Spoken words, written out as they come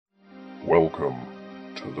Welcome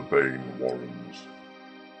to the Banewarrens.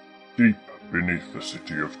 Deep beneath the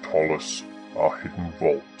city of Tollus are hidden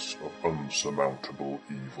vaults of unsurmountable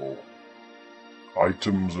evil.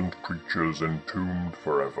 Items and creatures entombed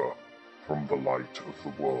forever from the light of the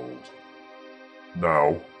world.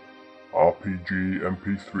 Now,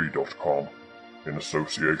 RPGMP3.com, in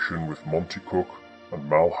association with Monty Cook and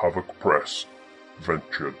Malhavoc Press,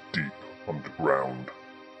 venture deep underground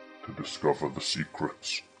to discover the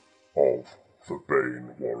secrets of the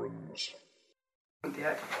Banewarrens.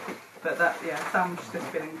 Yeah, but Sam's just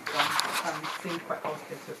feeling gone. Seemed quite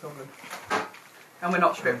positive, so it's all good. And we're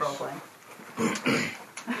not strip role playing.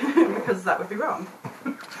 Because that would be wrong.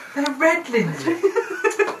 They're red, Lindsay.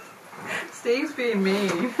 Steve's being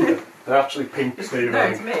mean. They're actually pink, Steve. No,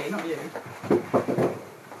 it's me, not you.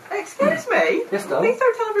 Excuse me? Yes, darling. Please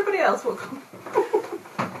don't tell everybody else what...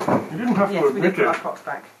 You didn't have to Yes, we admit did put our it. clocks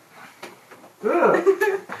back. Yeah.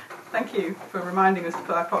 Thank you for reminding us to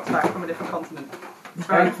put our clocks back from a different continent.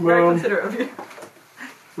 Thanks, Very Mum. considerate of you.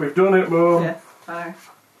 We've done it, Mum. Yes, I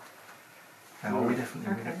know. No, we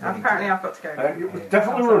definitely. Okay. Apparently I've got to go. We're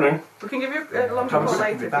definitely running. We can give you a long Thomas report will be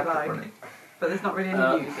later if back you up like. running. But there's not really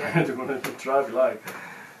any news yet. We're going to try if you like.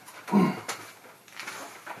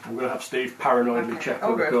 I'm going to have Steve paranoidly check the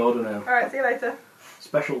good. recorder now. Alright, see you later.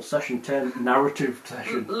 Special session 10 narrative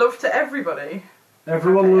session. Love to everybody.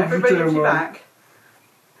 Everyone loves Everybody you loves too, you Mum. back.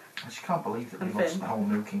 I just can't believe that we And lost Finn. the whole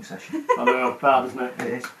milking session. I know, bad, isn't it? It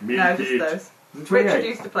is. Me No, and just Kate. those. 28. Richard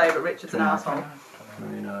used to play, but Richard's an 29. arsehole.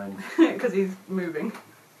 29. Because he's moving.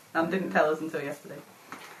 And didn't tell us until yesterday.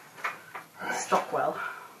 Stockwell.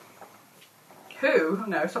 Who?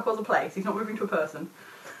 No, Stockwell's a place. He's not moving to a person.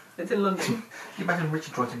 It's in London. Can you imagine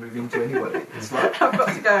Richard trying to move into anybody? It's like, I've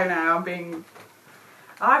got to go now.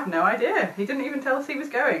 I've no idea. He didn't even tell us he was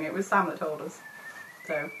going. It was Sam that told us.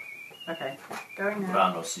 So, okay. Going There now.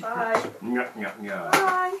 are no secrets. Bye. Nya, nya, nya.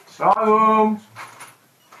 Bye. Bye, Mum.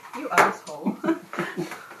 You asshole.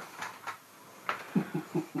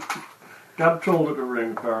 Dad told her to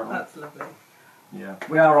ring, apparently. That's lovely. Yeah.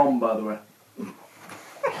 We are on, by the way.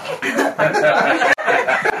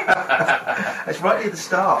 it's right near the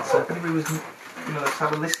start, so if anybody was, let's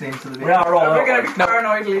have a listening to the video. We are on. We're going to be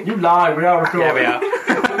paranoidly. You lie, we are recording. Yeah, we are.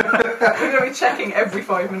 We're going to be checking every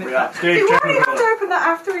 5 minutes. We are. See, Steve, why check do you the have to open that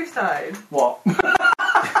after we've started? What?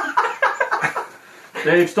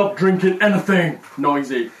 Dave, stop drinking anything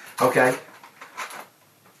noisy. Okay.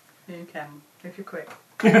 You can, if you're quick.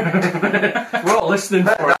 We're all listening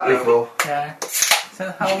for it. Before. Yeah.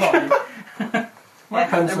 So how long? My Yes,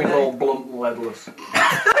 pencil's every day. all blunt and leadless.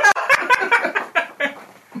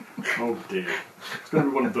 Oh dear. It's going to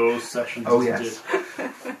be one of those sessions, Oh, isn't yes. it?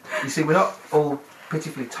 You see, we're not all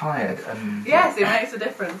pitifully tired and... Yes, it makes a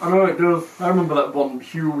difference. I know it does. I remember that one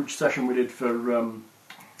huge session we did for, Well,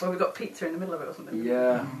 we got pizza in the middle of it or something.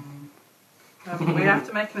 yeah, We have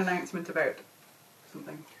to make an announcement about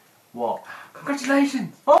something. what?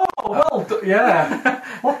 Congratulations! Oh, well, yeah.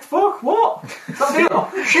 What the fuck? What? Is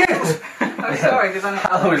that deal? Shit! I'm sorry, did I not?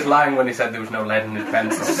 Al was lying when he said there was no lead in his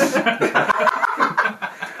pencils. I'm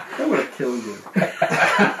going to kill you.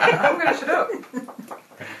 I'm going to shut up.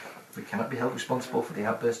 We cannot be held responsible for the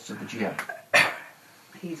outbursts of the GM.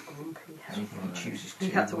 He's grumpy. Anything he chooses to,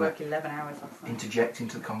 He had to work 11 hours last night. interject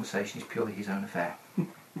into the conversation is purely his own affair.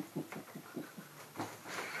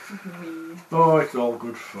 Oh, it's all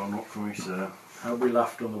good fun. What can we say? How we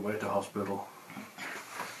laughed on the way to hospital.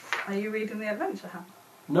 Are you reading the adventure, Hal?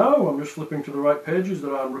 No, I'm just flipping to the right pages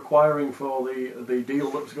that I'm requiring for the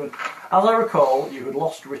deal that was going. As I recall, you had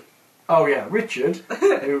lost. Richard,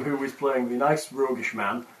 who was playing the nice roguish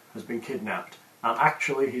man, has been kidnapped, and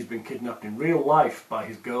actually he's been kidnapped in real life by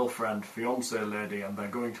his girlfriend, fiancée lady, and they're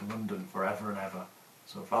going to London forever and ever.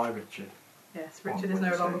 So bye, Richard. Yes, Richard is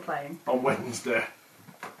no longer playing. On Wednesday.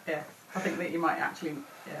 Yes, I think that you might actually.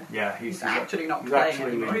 Yeah. Yeah, He's actually not he's playing actually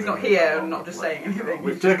anymore. He's leaving. not here and not just saying anything.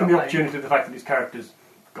 We've He's just taken the not opportunity of the fact that his character's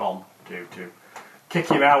gone to kick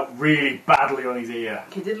him out really badly on his ear.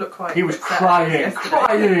 He did look quite. He was upset crying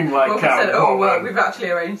yesterday. like Well, a we said, oh, well, woman. we've actually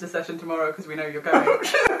arranged a session tomorrow because we know you're going.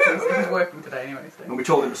 He's working today anyway, so. And we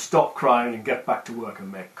told him to stop crying and get back to work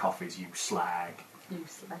and make coffees, you slag. You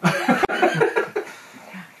slag.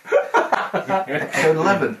 Episode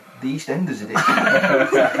 11, the EastEnders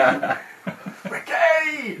edition.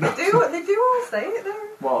 Ricky! They do all say it though.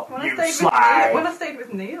 What? When You I stayed slag! when I stayed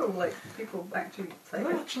with Neil, like people actually say Did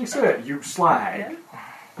I it. actually say it? You slag. Yeah.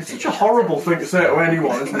 It's such a horrible thing to say to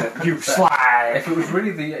anyone, isn't it? You slag! If it was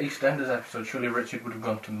really the EastEnders episode, surely Richard would have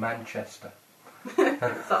gone to Manchester. Is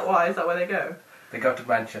that why? Is that where they go? They go to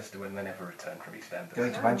Manchester when they never return from EastEnders.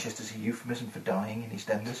 Going to Manchester is a euphemism for dying in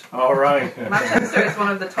EastEnders. All right. Manchester is one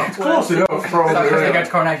of the top It's close worst. enough, So probably. they go to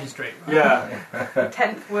Coronation Street. Yeah.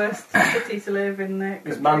 10th worst city to live in the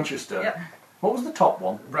It's Manchester. Yep. What was the top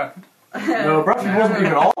one? Bradford. No, Bradford wasn't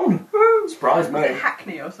even on. Surprised me.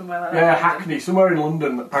 Hackney or somewhere like that. Yeah, London. Hackney, somewhere in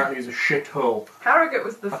London that apparently is a shithole. Harrogate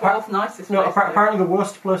was the fourth nicest No, place to live. apparently the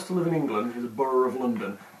worst place to live in England is the borough of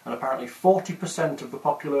London, and apparently 40% of the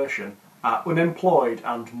population are unemployed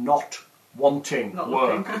and not wanting Not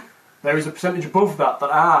work. looking. There is a percentage above that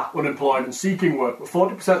are unemployed and seeking work, but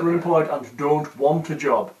 40% are unemployed and don't want a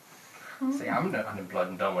job. See, I'm not unemployed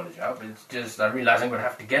and don't want a job. It's just I realise I'm going to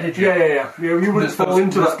have to get a job. Yeah. You wouldn't There's fall those-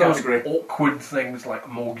 into there's that those category. awkward things like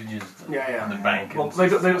mortgages and Yeah. the bank. Well, and they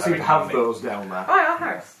don't seem to have money. those down there. Buy our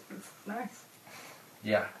house. It's nice.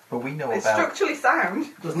 Yeah. But we know It's about... structurally sound.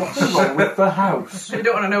 There's nothing wrong with the house. You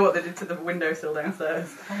don't want to know what they did to the windowsill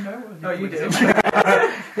downstairs. Oh, you do.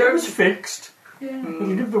 It was fixed. Yeah.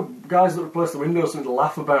 It'll give the guys that replace the windows something to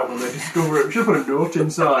laugh about when they discover it. We should put a note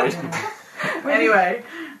inside. Anyway,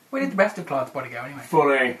 Where did the rest of Clyde's body go anyway?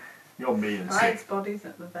 Funny. You're mean and Clyde's sick. body's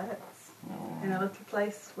at the vets. In a little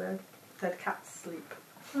place where dead cats sleep.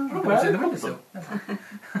 Oh, it's in the windowsill.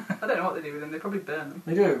 I don't know what they do with them. They probably burn them.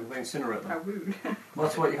 They do. They incinerate How them. rude. Well,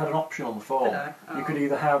 that's why you had an option on the form. Did I? Oh. You could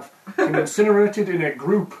either have him incinerated in a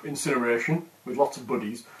group incineration with lots of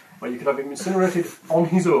buddies, or you could have him incinerated on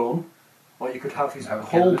his own, or you could have his Have a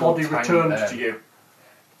whole little body tiny returned urn. to you.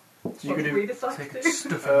 So you What could did do. we decide Take to it, do?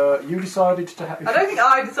 stuff it. You decided to have. I don't think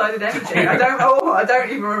I decided anything. I don't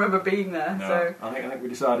even remember being there. No, So, I think we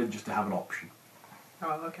decided just to have an option.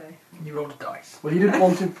 oh, okay. You rolled a dice. Well, you didn't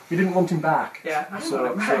want him. You didn't want him back. Yeah, I didn't So,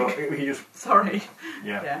 want him so back. he just Sorry.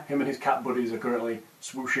 yeah. Him and his cat buddies are currently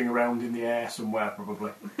swooshing around in the air somewhere,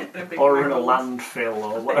 probably, They're big or in a wrinkles. landfill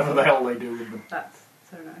or whatever the hell they do with them. That's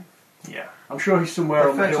so nice. Yeah, I'm sure he's somewhere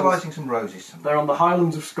They're on the hills. fertilising some roses somewhere. They're on the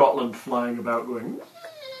Highlands of Scotland, flying about, going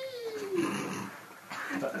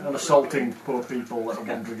and assaulting poor people that are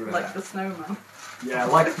wandering around. Like the snowman. Yeah,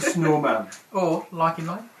 like the snowman. Or, like in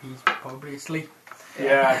life, he's probably asleep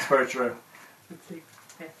Yeah, it's very true. Let's see.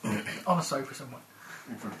 Yes. on a sofa somewhere.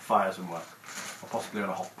 In front of fire somewhere, or possibly on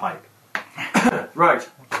a hot pipe. Right,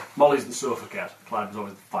 Molly's the sofa cat. Clyde was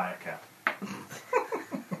always the fire cat.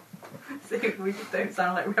 See, we just don't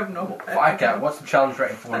sound like we have normal pets. Fire cat, what's the challenge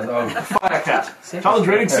rating for one of those? Fire cat. Challenge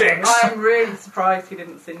rating 6. I'm really surprised he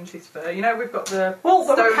didn't singe his fur. You know, we've got the Well,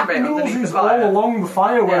 there were stone bit cat underneath the noses fire. all along the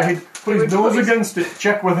fire where Yeah. he'd put He his would put nose his- against it to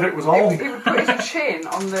check whether it was He on. would put his chin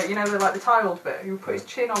on the, you know, like the tiled bit. He would put his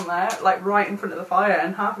chin on there, like right in front of the fire,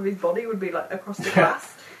 and half of his body would be like across the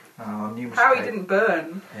glass. Numerous How he occa- didn't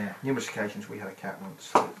burn. Yeah, numerous occasions we had a cat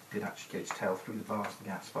once that did actually get its tail through the bars of the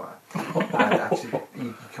gas fire. And actually,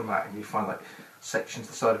 you come out and you find like sections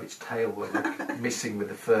the side of its tail were like missing with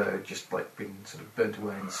the fur, just like being sort of burnt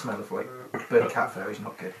away, and the smell of like burnt cat fur is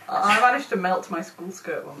not good. I managed to melt my school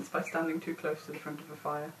skirt once by standing too close to the front of a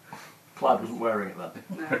fire. Clyde wasn't wearing it then.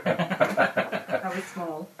 No. I was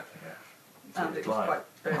small. So And it was Clyde.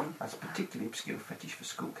 quite burn. That's a particularly obscure fetish for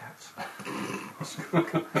school cats.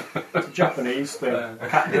 It's a Japanese thing.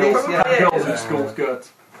 Cat It girls, is, yeah. cat girls in school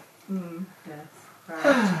skirts. Yes.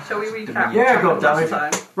 Right. Shall we recap? Yeah, what God happened damn it.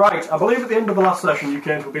 last time? Right, I believe at the end of the last session you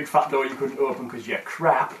came to a big fat door you couldn't open because you're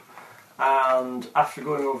crap. And after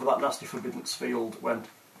going over that nasty forbiddance field, went,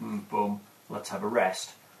 boom, let's have a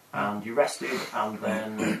rest. And you rested, and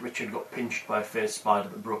then Richard got pinched by a fierce spider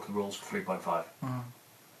that broke the rules for 3.5.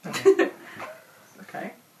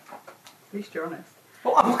 Okay. At least you're honest.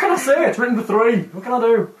 Well, what can I say? It's written for 3. What can I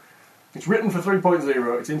do? It's written for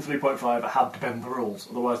 3.0, it's in 3.5, I had to bend the rules,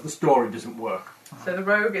 otherwise the story doesn't work. So the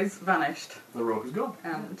rogue is vanished, The rogue is gone.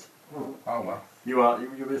 and Oh well. You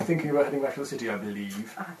were thinking about heading back to the city, I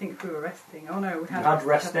believe. I think we were resting. Oh no, we You had had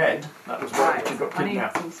rested. That was why Right, Richard got I need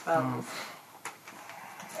kidnapped. some spells.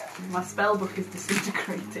 My spell book is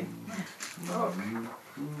disintegrating. Oh.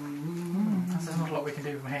 There's not a lot we can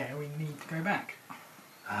do from here. We need to go back.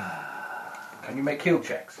 Can you make heal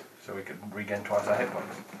checks so we can regain twice our hit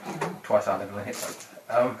points? Twice our level of hit points.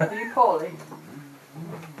 Are you poorly?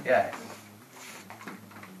 Yeah.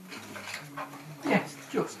 Yes,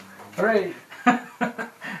 just. Hooray! So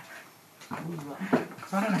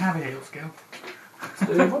I don't have a heal skill.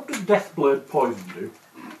 What does Deathblade poison do?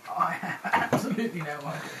 I have absolutely no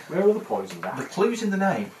idea. Where are the poisons The at? clue's in the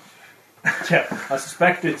name. Yeah, I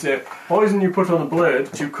suspect it's a poison you put on a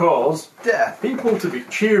blade to cause Death. people to be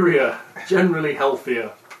cheerier, generally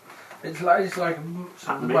healthier. It's like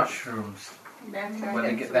some me. mushrooms. When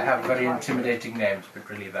they have very intimidating names, but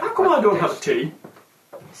really that. How come I don't have tea?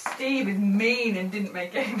 Steve is mean and didn't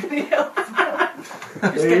make anybody else.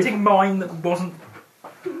 Just getting mine that wasn't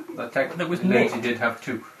That was Lindsay nicked. did have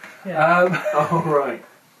 2. Yeah. Oh, right.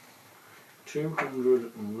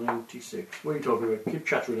 296. What are you talking about? Keep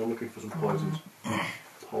chattering, I'm looking for some poisons.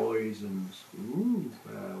 Poisons. Ooh.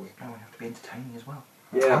 Oh, we have to be entertaining as well.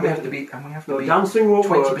 Yeah, and we have to be. And we have to no, be dancing won't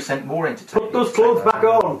 20% more entertaining. Put those clothes back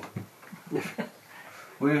on!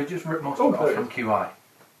 We were just ripped most Oh, of it off there from it QI.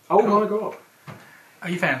 Oh my god. Oh,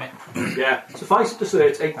 you found it? Yeah, suffice it to say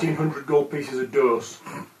it's 1800 gold pieces a dose.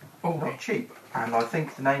 Oh, Not cheap. And I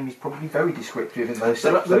think the name is probably very descriptive in those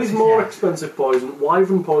There sections. is more expensive poison.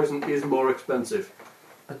 Wyvern poison is more expensive.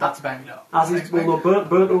 but that's about it. As is, well, no,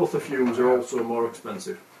 burnt author fumes are also more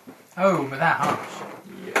expensive. Oh, but that harsh.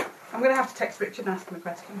 Yeah. I'm going to have to text Richard and ask him a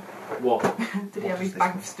question. What? Did he have his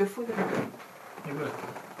bag of stuff with him? It would.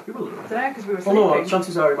 You will do I it. don't know, because we were Oh sleeping. no,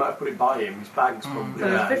 chances are he might have put it by him. His bag's probably So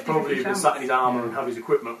there's there. He's 50-50 probably been chance. sat in his armour and have his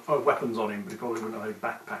equipment or weapons on him, but he probably wouldn't have his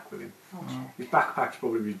backpack with him. His backpack's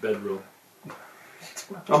probably his bedroll.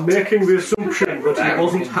 I'm making the assumption that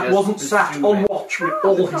he wasn't sat on watch with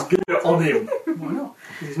all his gear on him. Why not?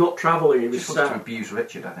 He's not travelling, he was Just wants to sat. abuse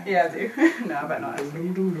Richard, I think. Yeah, I do. No, I bet not. I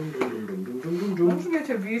wasn't Okay, going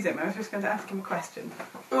to abuse him, I was just going to ask him a question.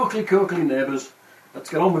 cokely neighbours. Let's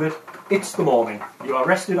get on with it. It's the morning. You are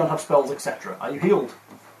rested and have spells, etc. Are you healed?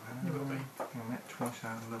 You will be. You met twice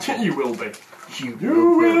out of the- You will be. You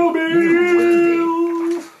You will be. You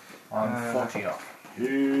will be. I'm 40 off. Oh, I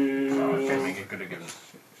Healed. think it could have given us.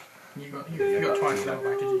 You got twice level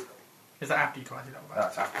back, did you? Is that after you twice level back?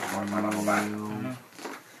 That's after my level back. See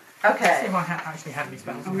Okay, if I actually had any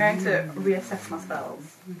spells. I'm going to reassess my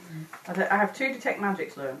spells. I have 2 detect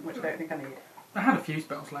magics learned, which I don't think I need. I had a few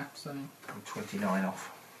spells left, so I'm 29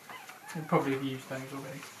 off. I'd probably have used those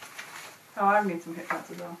already. Oh, I need some hit points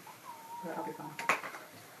as well. But I'll be fine.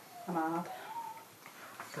 I'm hard.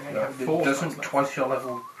 So I only have 4 Doesn't spells left. twice your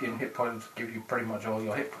level in hit points give you pretty much all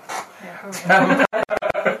your hit points? Yeah,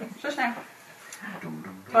 probably. Just now.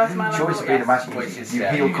 Twice my level, Choice of being a yes. magic Which user. is You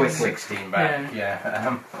heal you quickly. 16 back.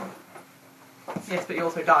 Yeah. Yes, but you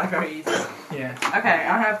also die very easily. Yeah. Okay,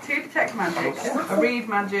 I have 2 detect magics, a read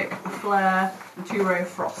magic, a flare, and 2 ray of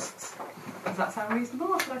frosts. Does that sound reasonable,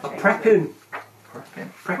 or should I change it? Prepping. Prepping.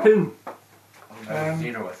 Prepping.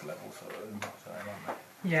 Zeroth level, so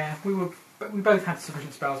Yeah, we both had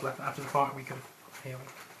sufficient spells left after the fight we could have healed.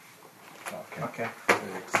 okay. Okay.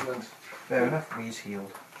 Excellent. Fair enough. He's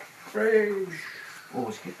healed. Rage.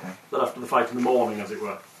 Always good then. Then after the fight in the morning, as it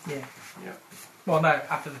were. Yeah. Yeah. Well, no,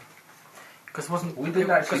 after the... Because it wasn't... We didn't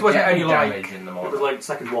Because actually it wasn't get any only damage like... in the It was morning. like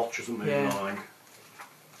second watch or something. Yeah. I think.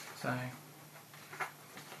 So...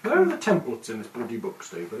 Where are the templates in this bloody book,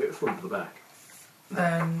 Steve? Are they at the front or the back?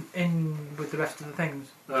 in with the rest of the things.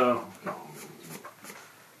 Oh, no.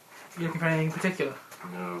 You looking for anything in particular?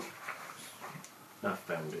 No. I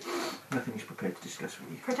found it. Nothing is prepared to discuss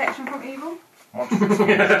with you. Protection from evil?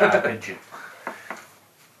 Pigeon.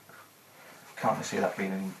 Can't see that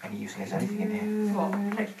being any use against anything in here. What?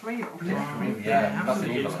 Protection from evil? Yeah,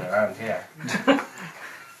 nothing evil around here.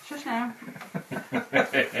 Shush now.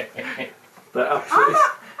 They're absolutely...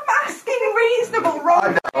 I'm asking reasonable,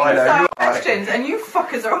 wrong I know, you are. questions, and you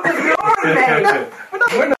fuckers are all ignoring me.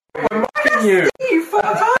 We're mocking you! You 4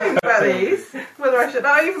 times about these. Whether I should.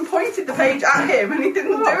 I even pointed the page at him, and he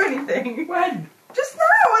didn't do anything. When? Just now,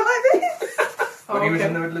 I like this. When he was okay.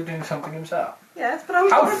 in the middle of doing something himself. Yes, but I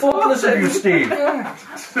was How not thoughtless of you, important.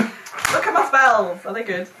 Steve! Look at my spells. Are they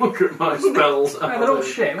good? Look at my spells. No, they're all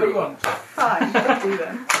shit. What do you want? Fine. Let's do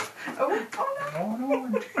them. Oh no. Oh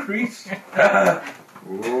no, decrease.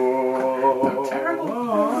 Oh. Terrible.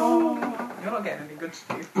 You're not getting any good,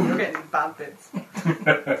 Stu. You're getting bad bits.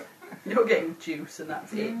 You're getting juice, and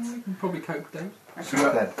that's it. Probably cope with those. So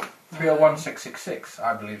then, 301666,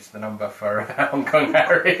 I believe, is the number for Hong Kong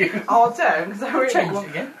Harry. Oh, don't, because I really Change want...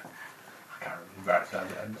 it again. I can't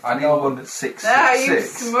remember. I the one know. that's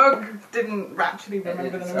 666. No, you smug didn't actually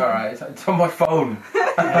remember It's the number. alright, it's on my phone.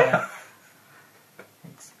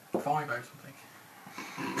 It's 5 or something.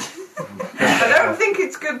 I don't think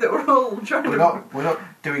it's good that we're all trying We're to... not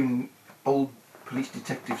doing old police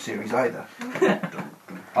detective series either.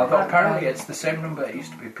 Although apparently it's the same number it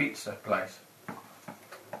used to be pizza place.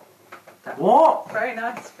 What? Very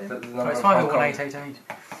nice. Finn. The So number it's of Hong 51888.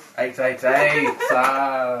 Kong-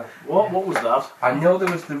 888. What was that? I know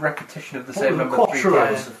there was the repetition of the What same was the number 3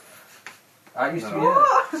 Quattros? times. It used to be,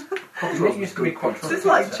 What? It used to be Quattro. This is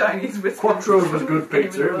like Chinese whiskey. Quattros was good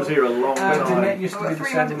pizza. It was here a long But didn't it time. used to Well, be the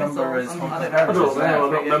 300 same number as missiles Hong on- Kong I I don't know. Harry's?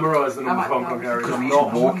 I've not memorised the number of Hong Kong Harry's. Because we I'm used to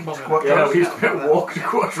not. walk Bother. to Quattros. Yeah, we used to walk to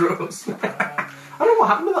Quattros. I don't know what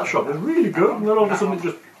happened to that shop. It was really good, and then all of a sudden it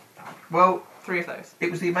just... Well, 3 of those.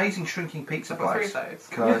 It was the amazing shrinking pizza I've got 3 place. of those.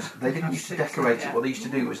 Because they didn't used to decorate it. Yeah. What they used to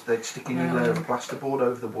do was they'd stick a new layer of plasterboard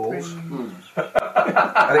over the walls. 3.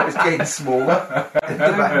 And it was getting smaller.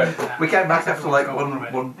 We came back after like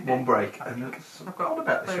one break and I've got what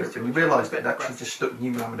about this those room? two, And we which are realised a bit that actually aggressive. just stuck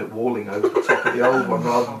new laminate walling over the top of the old one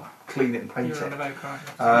rather than clean it and paint You're on it. the boat, right?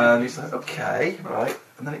 And he's like, okay, right.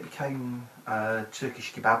 And then it became a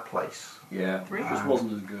Turkish kebab place. Yeah, 3. it just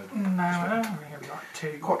wasn't as good. No, I think it'd be like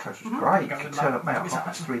 2. Quattros was Mhm. great. You Go could with turn that. up about Is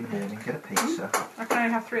that- 3 in the morning, get a pizza, I can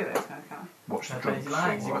only have 3 of those, can't I? watch the So drums. easy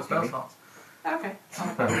lines, you've got spell slots. Okay.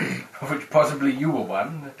 Of which possibly you were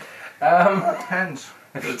one. Depends.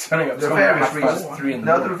 Turning up There are somewhere various at reasons. 3 in the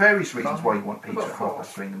No, there morning. are various reasons why you want pizza What at for?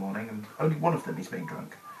 3:30 in the morning, and only one of them is being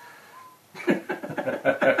drunk. You're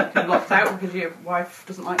locked out because your wife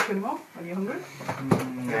doesn't like you anymore when you're hungry.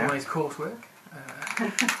 Yeah. Always coursework.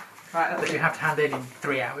 Right, That that's you have to hand in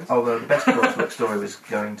 3 hours. Although the best coursework story was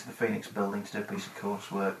going to the Phoenix building to do a piece of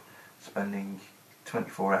coursework, spending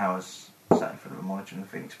 24 hours sat in front of a monitor in the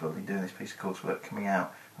Phoenix building doing this piece of coursework, coming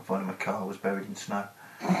out and finding my car was buried in snow.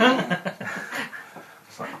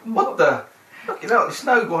 It's like, what the? Fucking hell, it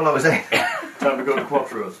snowed while I was in. Time to go to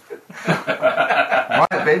Quattros. Might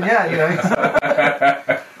have been, yeah, you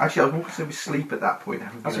know. Actually, I was walking to my sleep at that point.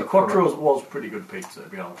 having been Actually, up for Quattros was pretty good pizza, to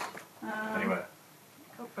be honest. Anyway,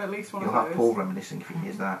 at least one You'll of have those. Paul reminiscing if he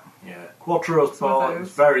hears that. yeah. Quattros Some of thought those. it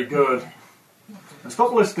was very good. And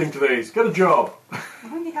stop listening to these. Get a job. I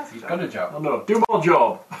think he has He's a got a Oh job. no, do more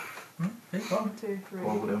job. 1, 2, 3.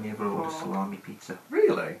 Paul would only ever order 4. salami pizza.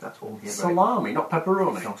 Really? That's all he ever Salami, not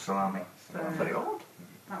pepperoni. No salami. So, Very odd.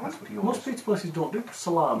 that one. That's what he Most orders. pizza places don't do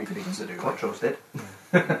salami pizza, do they? Quattros did.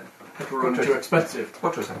 Pepperoni too expensive.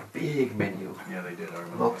 Quattros had a big menu. Yeah, they did, I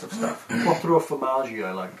remember. Lots of stuff. Quattro formaggi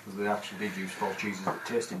I liked because they actually did use 4 cheeses that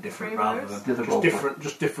tasted different 3 of rather those? The other than role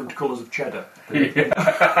just different colours of cheddar. The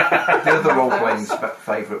other role-playing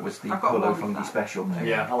favourite was the I've got Polo one of Fungi that. special.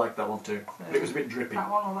 Yeah, I like that one too. But it was a bit drippy. That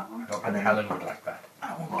one or that one? I don't And think then- Helen would like that.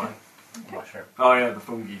 Why? I'm not sure. Oh yeah, the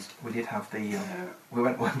fungies. We did have the. So, We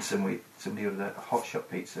went once and somebody ordered a hot shot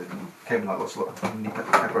pizza and came with like lots of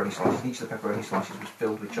pepperoni slices. And each of the pepperoni slices was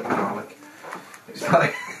filled with chopped garlic. It's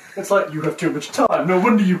like, It's like you have too much time. No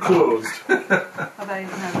wonder you closed. are they?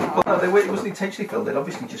 No, well, no, it wasn't intentionally filled. They'd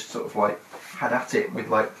obviously just sort of like had at it with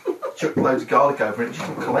like chucked loads of garlic over it. It just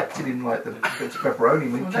all collected in like the bits of pepperoni.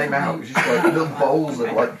 And when it came out, it was just like little bowls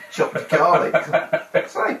of like chopped garlic.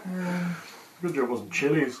 It's like, Good job it wasn't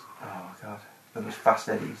Chili's. oh god. Then there was Fast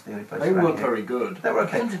Eddie's, the only place. They around weren't here. very good. They were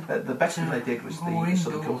okay. The best thing they did was the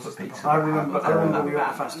Southern Comfort pizza. I remember we that went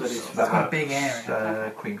to Fast Eddie's. bad. It's got a big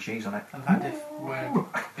area. Cream cheese on it. And that if we're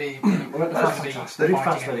big, We went to That's Fast fantastic. They did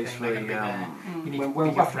fighting Fast Eddie's anything, for they're gonna be the there. You need when to we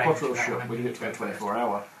be went to afraid Quattro's of shop, that we when did it you for a go 24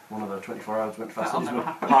 hour. One of the 24 hours went to Fast That'll Eddie's. never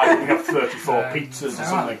Went, happen. hi, we have 34 pizzas or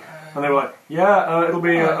something. And they were like, yeah, it'll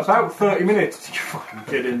be about 30 minutes. You're fucking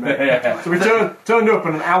kidding me. So we turned up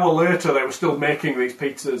and an hour later they were still making these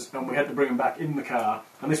pizzas and we had to bring them back in the car.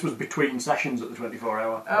 And this was between sessions at the 24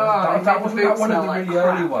 hour. Oh, that wasn't that one of the like really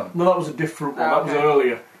early ones. No, that was a different one. That was Okay.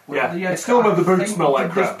 earlier. Yeah, it still made the boot smell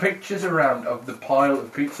like There's crap. pictures around of the pile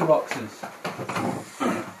of pizza boxes.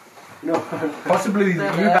 No, Possibly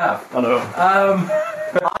that you have. I know.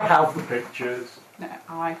 I have the pictures. No,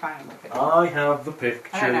 I found the picture. I have the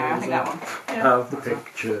pictures. I don't know, I think that one. I have the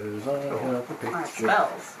pictures. I have the Right, pictures.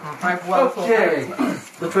 spells. I've well thought Okay. out.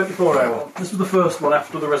 The 24 hour. This was the first one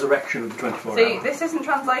after the resurrection of the 24 See, hour. this isn't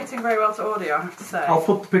translating very well to audio, I have to say. I'll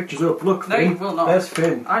put the pictures up. Look, No, Finn. you will not. There's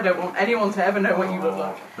Finn. I don't want anyone to ever know what you look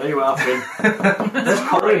like. There you are, Finn. There's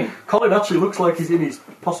Colin. Colin actually looks like he's in his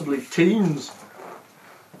possibly teens.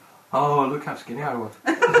 Oh, look how skinny I was.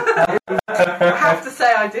 I have to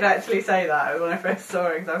say, I did actually say that when I first saw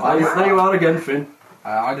it. 'Cause I was like, There you are again, Finn.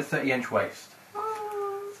 I had a 30-inch waist.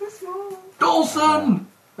 oh, so small. Dawson!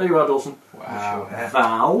 There you are, Dawson. Wow.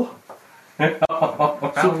 Val.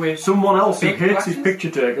 Someone else who Big hates his glasses? picture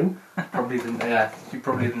taken. Probably didn't. Yeah, you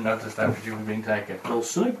probably didn't notice that because you were being taken.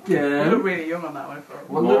 Dawson You again. look really young on that one. For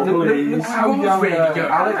Well, look, how young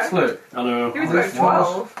Alex look. I know. He was about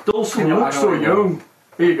 12. Dawson, you Yeah, look I know so what you young.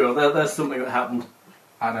 Here you go. There's something that happened.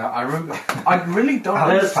 I know. I remember. I really don't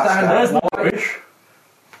Alex understand. There's the why- wish.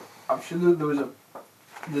 I'm sure that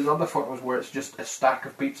there's other photos where it's just a stack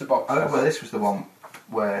of pizza boxes. Oh, well, this was the one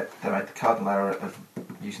where they made the cardinal error of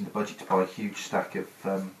using the budget to buy a huge stack of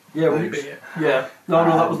Yeah, booze. yeah. No,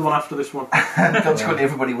 that was the one after this one. And consequently,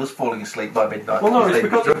 everybody was falling asleep by midnight. Well, no, it's They-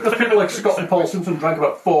 because people like Scott and Paul Simpson drank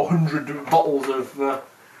about 400 bottles of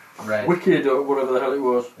Red. Wicked or whatever the hell it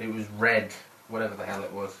was. It was red, whatever the hell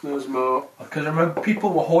it was. There's more. Because I remember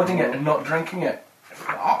people were hoarding it and not drinking it.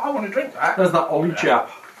 I want to drink that. There's that Ollie chap.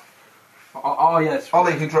 Oh yes.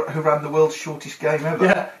 Ollie, who ran the world's shortest game ever.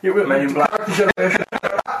 Yeah, Men in Black.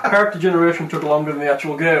 Character generation took longer than the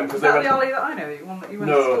actual game because Is they that went. the Ollie that I know, the one that you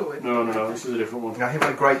went to school with? No. This is a different one. Now, he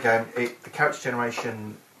ran a great game. The character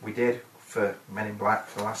generation we did for Men in Black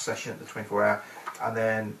for the last session at the 24 hour, and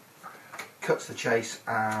then cut to the chase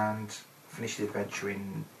and finished the adventure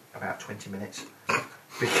in about 20 minutes.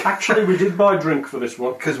 Actually, we did buy drink for this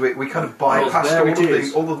one. Because we kind of bypassed there it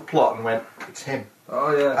is. all of the plot and went, it's him.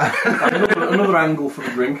 Oh yeah. another angle for the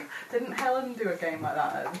drink. Didn't Helen do a game like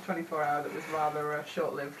that at the 24 hour that was rather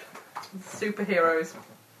short-lived? Superheroes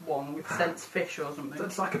one with Sense Fish or something.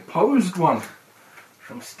 That's like a posed one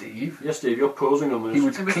from Steve. Yes, Steve, you're posing on this. He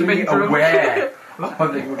was He must have clearly been drunk. aware of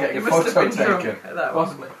that you were getting You a must have photo been drunk taken. at that,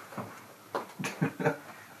 Possibly.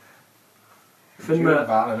 Between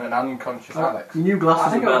Val and an unconscious Alex. New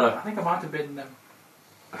glasses are better. I think I might have been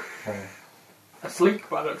asleep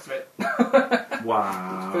by the looks of it.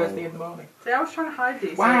 Wow. First thing in the morning. See, I was trying to hide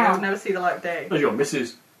these so Wow. I would never see the light of day. There's your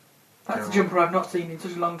missus. That's a jumper I've not seen in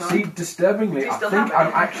such a long time. See, disturbingly, Do you I still think have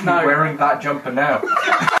it? I'm actually No. wearing that jumper now.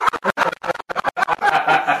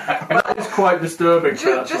 That is quite disturbing,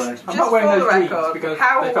 Just actually. I'm not wearing for those the jeans record, because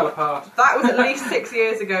how they fell apart. that was at least 6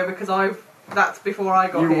 years ago because that's before I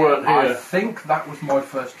got You here. weren't I here. think that was my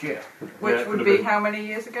first year. Which Yeah, it would could've be been. how many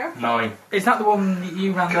years ago? 9. Is that the one that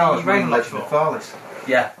you ran God, the rain lights Legend of for? Farless.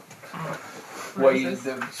 Yeah. What We is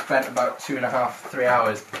this? spent about 2.5, 3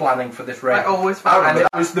 hours planning for this raid. I always And found it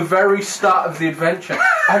was the very start of the adventure,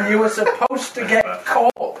 and you were supposed to get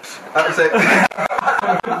caught. That was it.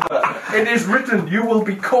 It is written, you will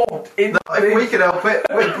be caught in If we can help it,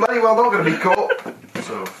 we're bloody well not going to be caught.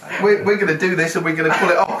 So, We're going to do this and we're going to pull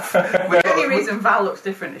it off. The only reason Val looks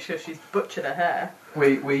different is because she's butchered her hair.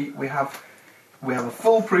 We have a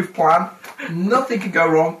foolproof plan. Nothing can go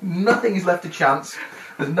wrong. Nothing is left to chance.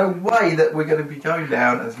 There's no way that we're going to be going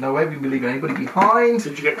down. There's no way we're going to be leaving anybody behind.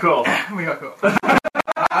 did you get caught? We got caught.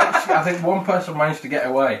 Actually, I think one person managed to get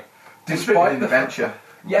away. Despite the the adventure.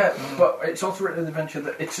 Yeah, but it's also written in the adventure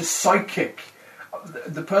that it's a psychic.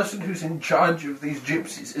 The person who's in charge of these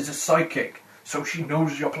gypsies is a psychic, so she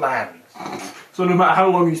knows your plans. So no matter how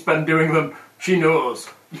long you spend doing them, she knows.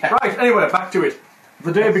 Yeah. Right, anyway, back to it.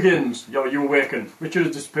 The day begins. You awaken. Richard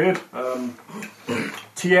has disappeared.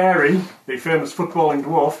 Thierry, the famous footballing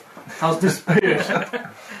dwarf, has disappeared.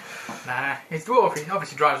 Nah, he's dwarf. He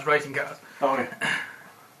obviously drives racing cars. Oh, yeah.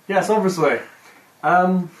 Yes, obviously.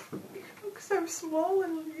 Looks so small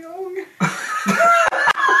and young.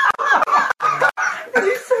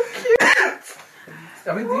 He's so cute.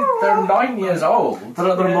 I mean, they're 9 years old. There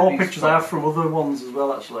are more These pictures I have from other ones as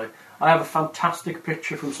well, actually. I have a fantastic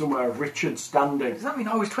picture from somewhere of Richard standing. Does that mean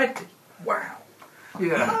I was 20? Wow.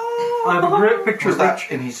 Yeah. I have a great picture Was of that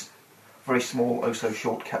Richard. in his very small, oh so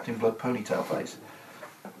short Captain Blood ponytail face?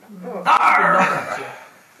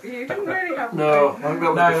 You didn't really have No, I think that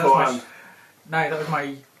was that's beforehand. No, that was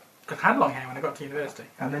my... I had long hair when I got to university.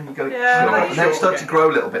 And then you go, Yeah, and like then it short, started to yeah. grow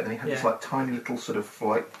a little bit. Then he had this Yeah. like tiny little sort of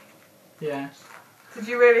like. Yeah. Did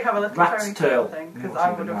you really have a little Rat's ponytail tail. thing? Because It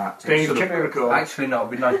I wasn't would even have. that. Can It you was check sort the of record? Actually, no,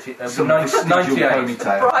 it'd be 90, some 98. vestigial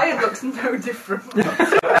ponytail. Brian looks no different.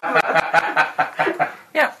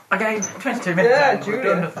 Yeah, I gave 22 minutes. Yeah, and we've Julia.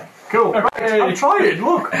 done nothing. Cool. Right, I'm trying,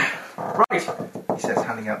 look. Right. He says,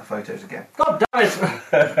 handing out the photos again. God damn it!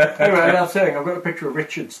 Anyway, I was saying, I've got a picture of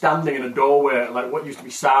Richard standing in a doorway at like what used to be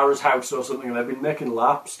Sarah's house or something, and they've been making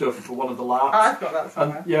LARP stuff for one of the LARPs. I've got that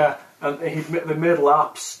somewhere. And yeah, and they made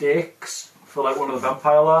LARP steaks for like one of the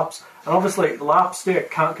vampire LARPs. And obviously, the LARP steak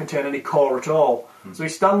can't contain any core at all. So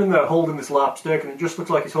he's standing there holding this LARP steak, and it just looks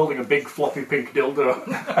like he's holding a big floppy pink dildo.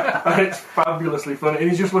 And it's fabulously funny. And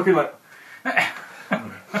he's just looking like.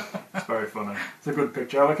 It's very funny. It's a good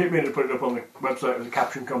picture. I keep meaning to put it up on the website as a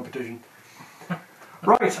caption competition.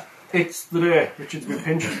 Right, it's the day. Richard's been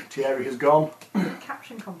pinched. Thierry has gone.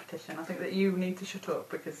 Caption competition. I think that you need to shut up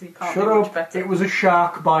because he can't Shut do much up. better. It was a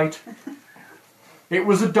shark bite. It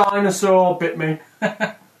was a dinosaur bit me.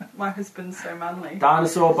 My husband's so manly.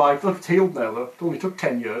 Dinosaur bite. Look, it's healed now though. It only took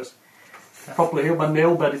 10 years. Properly healed. My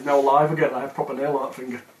nail bed is now alive again. I have proper nail on that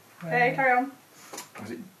finger. Hey, carry on.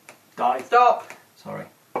 Has it died? Stop. Sorry.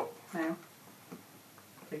 Now.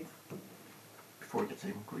 Please. Before he gets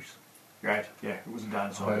even grease. Right, yeah, it was a So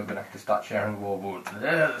dinosaur. we're going to have to start sharing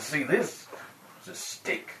warboards. See this? It's a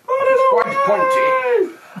stick. It's quite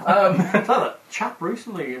pointy. I thought that chap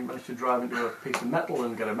recently managed to drive into a piece of metal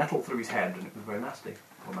and get a metal through his head, and it was very nasty.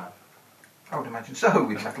 Poor man. I would imagine so,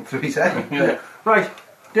 with metal through his head. Yeah. Right,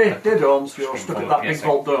 day dawns, you're stuck at that big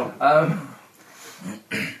vault door.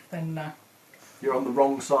 Then, You're on the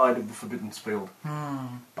wrong side of the forbidden field.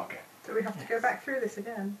 Bugger. Do we have to go back through this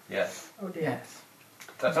again? Yes. Oh dear. yes.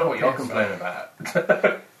 That's not what you're complaining about.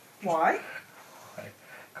 Why?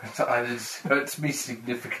 It hurts me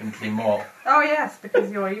significantly more. Oh yes,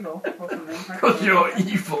 because you're evil or something. Because you're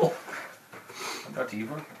evil. I'm not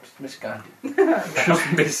evil, just misguided.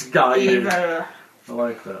 Just misguided. Evil. I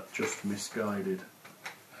like that. Just misguided.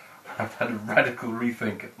 I've had a radical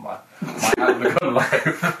rethink of my outlook on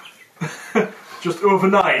life. Just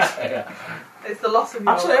overnight. Yeah. It's the loss of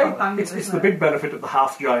your Actually, companions. it's the big benefit of the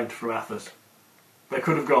half giant from Athos. They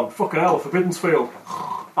could have gone, fucking hell, Forbidden's Field.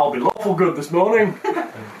 I'll be lawful good this morning.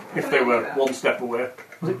 If they were one step away.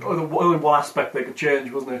 Was it only one aspect they could change,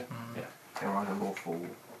 wasn't it? Yeah. They're either lawful,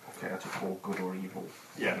 chaotic, or good or evil.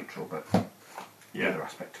 Yeah. Neutral, but Yeah. the other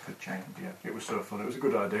aspect could change. Yeah, it was so fun. It was a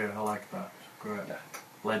good idea. I liked that. Great. Yeah.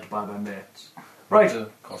 Led by their mates. Right. Right.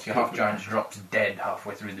 Of course, your half giant drops dead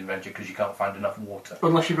halfway through the adventure because you can't find enough water.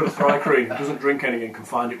 Unless you've got a Thri-Kreen who doesn't drink any and can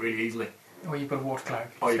find it really easily. Or you've got a water cloud.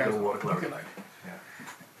 Or you've got a water cloud. Bucket load.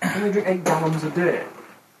 Can they drink 8 gallons a day?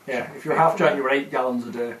 Yeah, if you're half giant, you're 8 gallons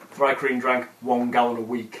a day. Thri-Kreen drank 1 gallon a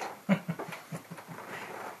week. I'd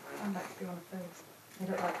like to be one of those. They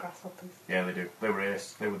look like grasshoppers. Yeah, they do. They were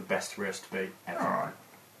ace. They were the best race to be ever. Alright.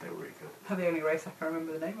 They were really good. They're the only race I can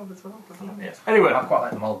remember the name of as well. Yes. Anyway, I quite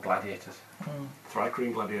like them old gladiators.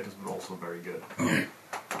 Thri-Kreen gladiators were also very good.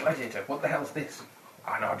 Gladiator, what the hell's this?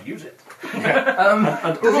 I know how to use it. Does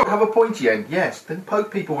it have a pointy end? Yes. Then poke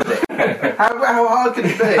people with it. How hard can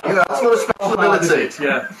it be? You know, that's not a special ability.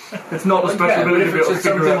 Yeah. It's not a special Yeah, but ability if to be able it's to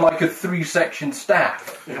figure something out. like a 3-section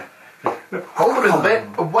staff. Hold a little bit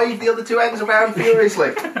and wave the other two ends around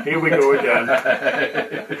furiously. Here we go again.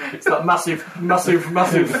 It's that massive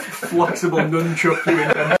flexible nunchuck you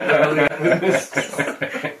invented.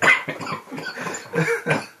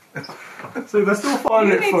 So they're still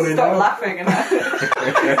finding it You need funny to stop now. laughing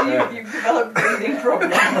and you've developed breathing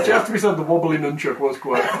problems. Actually, have to be said, the wobbly nunchuck was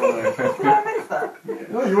quite funny. Did I miss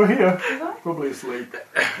that? No, you were here. Was I? Probably asleep.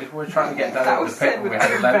 If we're trying to get That down was to the pit, said we with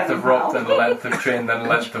had a length of rope, venom. then a length of chain, then a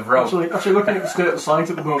length of rope. Actually, looking at the state of the site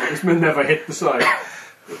at the moment, this may never hit the site.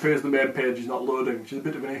 It appears the main page is not loading, which is a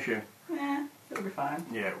bit of an issue. Yeah, it'll be fine.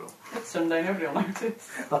 Yeah, it will. It's Sunday, nobody will notice.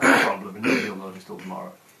 That's the problem, and nobody will notice till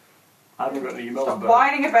tomorrow. I haven't got any emails Stop about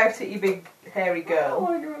whining about it, you big hairy it. girl. Oh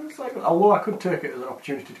my God, it's like, although I could take it as an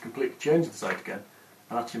opportunity to completely change the site again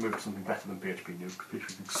and actually move to something better than PHP Nuke,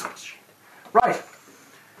 because PHP Nuke sucks shit. Right.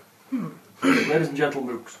 Ladies and gentle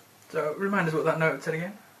mooks. So, remind us what that note said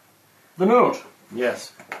again. The note.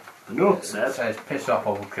 Yes. The note It says... says, piss off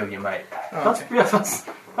or we'll kill your mate.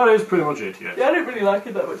 That is pretty much it, yeah. Yeah, I didn't really like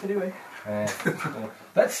it that much anyway.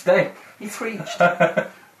 Let's stay. He preached.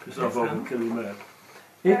 Piss off over and kill your mate.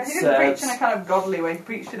 Yeah, It he didn't preach in a says... kind of godly way. He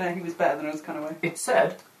preached in a he was better than us kind of way. It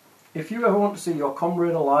said, if you ever want to see your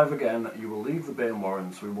comrade alive again, you will leave the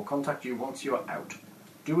Banewarrens. We will contact you once you are out.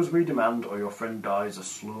 Do as we demand, or your friend dies a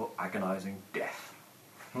slow, agonising death.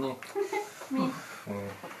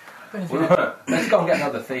 Let's go and get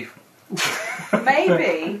another thief.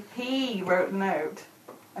 Maybe he wrote the note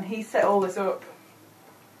and he set all this up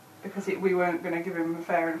because we weren't going to give him a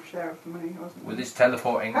fair enough share of the money, wasn't With we? his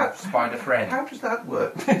teleporting spider friend. How does that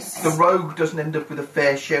work? The rogue doesn't end up with a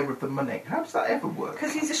fair share of the money. How does that ever work?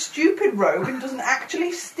 Because he's a stupid rogue and doesn't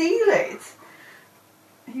actually steal it.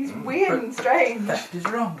 He's weird and strange. Theft is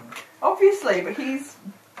wrong. Obviously, but he's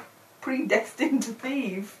predestined to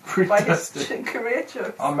thieve by his career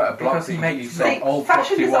choice. I met a block Because he that makes- you See, said old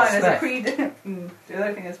fashion property was designers are theft. The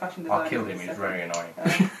other thing is fashion designers. I killed him, he was very annoying.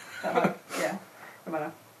 Yeah, don't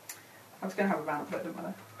matter. I was going to have a rant, but it doesn't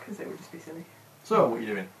matter because it would just be silly. So, what are you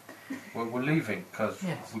doing? We're leaving because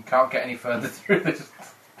Yes. we can't get any further through this.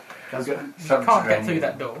 You can't get through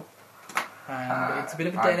that door. And it's a bit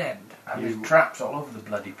of a dead end. And there's traps all over the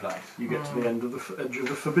bloody place. You get to the end of the edge of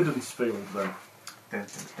the Forbidden Field then. I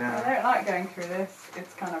don't like going through this.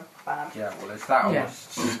 It's kind of bad. Yeah, well, it's that or Yeah. we're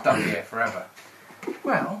stuck here forever.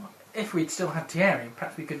 Well, if we'd still had Thierry,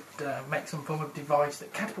 perhaps we could make some form of device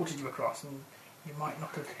that catapulted you across and you might not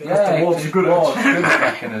have been... Yeah, the walls it's are good walls, at good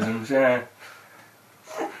mechanisms, yeah.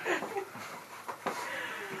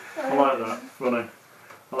 I like that. Funny.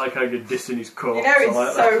 I like how you're dissing his corpse. You know he's I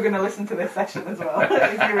like so going to listen to this session as well. He's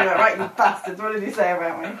going to be like, right, you bastards, what did you say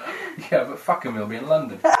about me? Yeah, but fuck him, he'll be in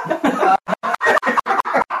London. I'm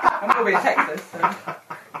going to be in Texas, so...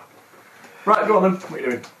 Right, go on then. What are you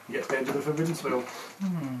doing? You get to the edge of the Forbidden Field.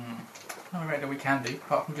 I reckon we can do,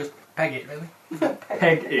 apart from just peg it, really.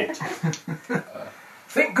 Peg it.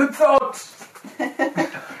 Think good thoughts!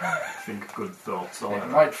 Think good thoughts. I like It that.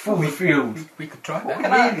 might fulfill. We could try What that.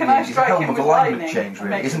 Can I Really, it's a strike hell him of with a alignment lightning change, and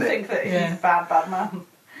really, make isn't him it? think that Yeah. he's a bad man?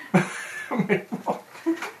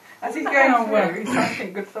 As he's going Oh, well. through, he's trying to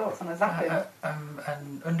think good thoughts and I zap him.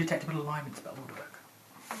 An undetectable alignment spell would work.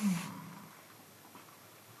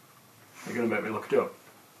 You're going to make me look it up.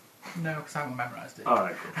 No, because I haven't memorised it.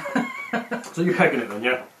 Alright, good. So you're pegging it then,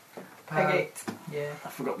 yeah? Peg it. Yeah.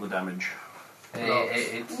 I've forgotten the damage.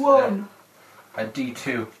 It's 1. a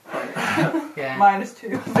D2. Yeah.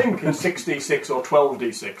 -2. I think it's 6d6 or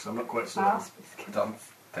 12d6, I'm not quite certain. Ah, I don't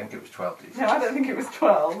think it was 12D. No, I don't think it was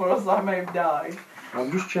 12, or else I may have died.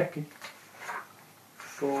 I'm just checking.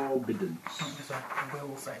 Forbiddance. It was a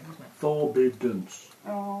will save, wasn't it? Forbiddance.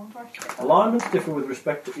 Oh, do I check that? Alignments differ with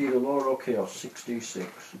respect to either law or chaos, 6d6.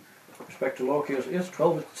 Respect to law, chaos, yes,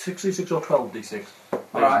 6d6 or 12d6.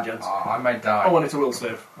 Ladies and gents. I may die. Oh, and it's a will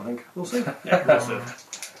save, I think. Will save? Yeah, will save.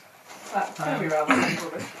 That's going to be rather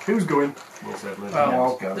rubbish. Who's going? Will save, ladies and Well,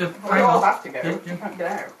 I'll go. the, We hang all on. have to go. Yeah, You yeah. can't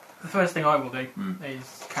get out. The first thing I will do is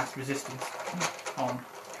cast resistance on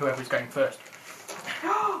whoever's going first.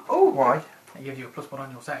 Oh! Why? It gives you a +1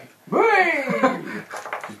 on your save.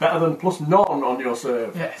 It's better than plus none on your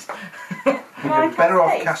save. Yes. Can I You're better cast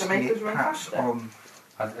off haste to casting make it us run perhaps faster? on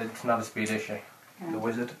It's not a speed issue. the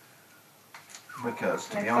wizard. Because,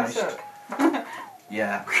 to be Yes, I honest, suck.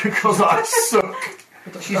 yeah. Because I suck.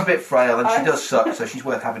 She's a bit frail and she does suck, so she's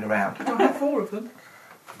worth having around. I have 4 of them.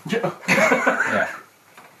 Yeah. Yeah.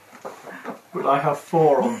 But I have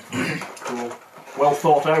 4 on. Cool. Well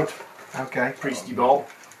thought out, Okay. Priesty Bob.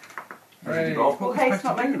 Priesty Bob. Will haste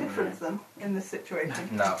not make a difference then, in this situation?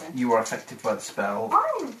 No. Okay. You are affected by the spell.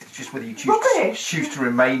 I'm It's just whether you Rubbish. choose to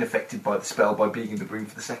remain affected by the spell by being in the room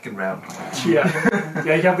for the second round. Yeah.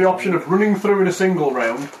 Yeah, you have the option of running through in a single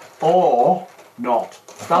round or not.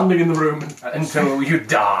 Standing in the room. Until you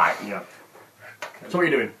die. Yeah. So what are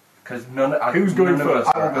you doing? Because Who's going none of first?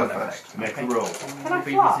 us I will are go unaffected. first. Make the roll. Can I Will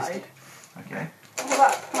be fly? resisted. Okay.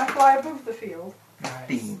 Can I fly above the field? Nice.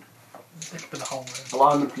 Dean. Stick to the whole room.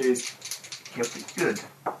 Alignment, please. Yep, good.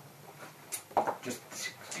 Just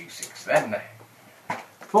D6 then.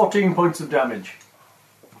 14 points of damage.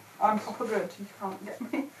 I'm proper good, you can't get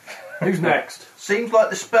me. Who's next? Seems like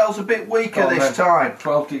the spell's a bit weaker Go on this then. time.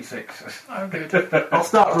 12D6. Oh, good. I'll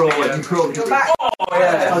start rolling. Yeah. You roll. You're back. Oh,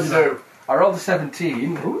 yeah. How'd you do? I rolled a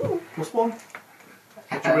 17. Ooh, +1.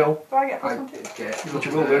 What you will. Do I get I +1 too? get What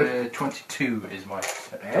you will do. 22 is my...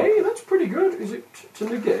 Hey, that's pretty good. Is it to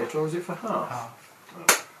negate or is it for half? Half.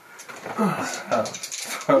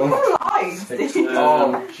 What lies?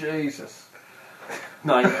 Oh, Jesus.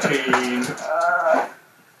 19,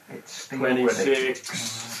 It's Steve already.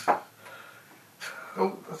 26,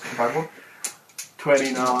 Oh, that's a bad one.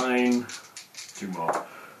 29. 2 more.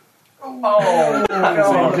 Oh,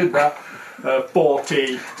 So you did that.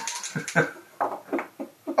 40.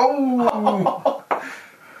 Oh!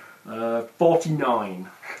 49.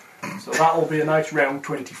 So that'll be a nice round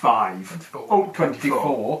 25. 24. Oh, 24.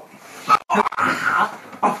 24.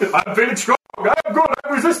 I'm feeling strong. I'm good.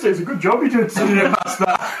 I'm resisting. It's a good job you did. So you didn't pass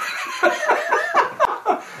that.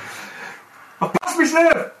 I passed my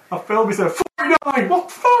save. I failed my save. 49. What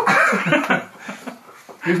the fuck?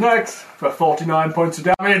 Who's next? For 49 points of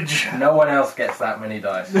damage. No one else gets that many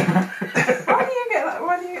dice. Why do you get that?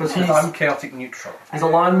 Why do you get Because that? I'm chaotic neutral. His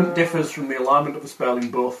alignment differs from the alignment of the spell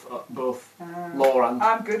in both law and...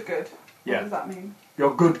 I'm good. What Yeah. does that mean?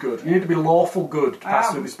 You're good. You need to be lawful good to I pass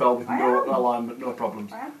am. through the spell with I no am. alignment, no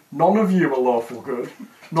problems. I am. None of you are lawful good.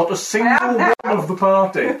 Not a single I am now. one of the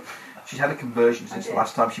party. She's had a conversion since I the did.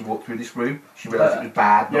 last time she walked through this room. She realised it was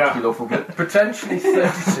bad, not Yeah. to be lawful good. Potentially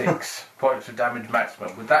 36 points of damage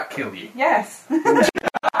maximum. Would that kill you? Yes.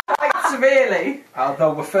 Quite severely.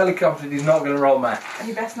 Although we're fairly confident he's not going to roll max. And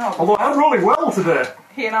you best not. Although I'm rolling well today.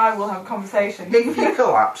 He and I will have a conversation. If you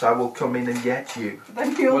collapse, I will come in and get you.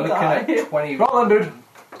 Then We're you'll looking die. at 20. Well done, dude.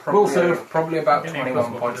 We'll save. Probably about Give me a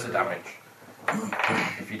 21 +1 points to of the damage.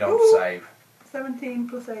 If you don't Ooh. save. 17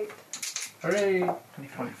 + 8. Hooray!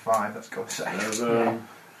 25, that's got to say. There's,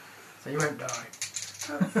 So you won't die.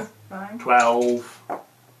 Fine. 12.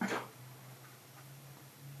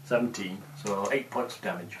 17. So 8 points of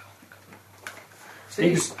damage.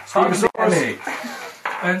 Hardly any.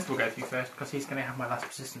 Ernst will go through first because he's going to have my last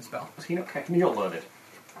resistance spell. Has he not, can he not learn it?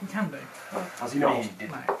 He can do. Has he not? He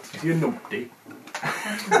didn't. No. Is he a numpty?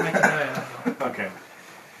 Make it there. Okay.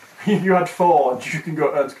 You had 4, and you can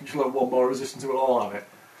go, Ernst, can you learn 1 more resistance, we'll all have it.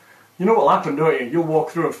 You know what'll happen, don't you? You'll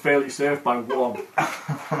walk through and fail your save by 1.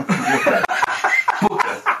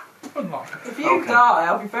 Unlock. If you die,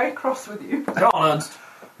 I'll be very cross with you. Go on, Ernst.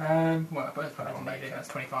 Well, but I don't need it. That's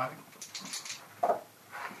 25.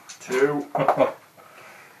 2.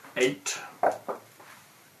 8.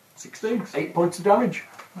 16. 8 points of damage.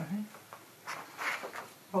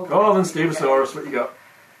 Go on then, Stevosaurus, what you got?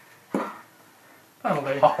 That'll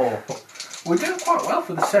do. Oh, We're doing quite well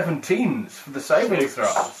for the 17s for the saving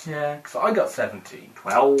throws. Yeah. So I got 17.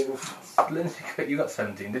 12. Lindsay, you got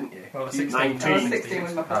 17, didn't you? Well, the You- 16. 19. 16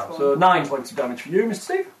 was my first one. So 9 points of damage for you, Mr.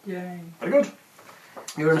 Steve. Yay. Very good.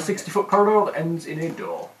 You're in a 60-foot corridor that ends in a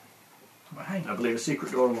door. But hey. I believe a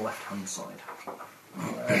secret door on the left-hand side.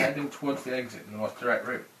 Heading towards the exit in the most direct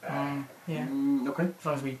route. Yeah. Okay. As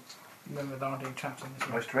long as we remember there aren't any traps in this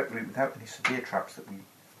one. Most direct route without any severe traps that we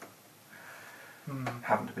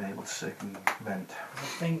haven't been able to circumvent. I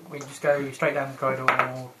think we just go straight down the corridor,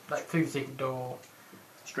 like through the secret door.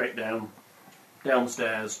 Straight down.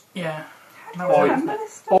 Downstairs. Yeah. How Or do you you, remember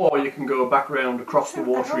this stuff? or you can go back round across the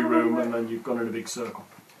watery room and then you've gone in a big circle.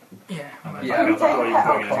 Yeah. Yeah, That's how you're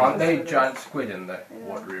going in. Aren't they giant squid in the Yeah.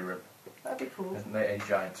 watery room? That'd be cool. Isn't there a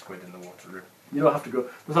giant squid in the water room? You don't have to go.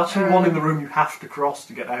 There's actually one in the room you have to cross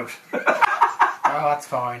to get out. Oh, that's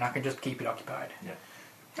fine. I can just keep it occupied.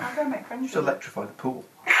 I'll go make friends Just with electrify the pool.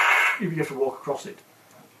 You have to walk across it.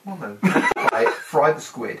 Well, no. Fry the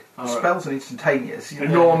squid. All right. Spells are instantaneous. You know.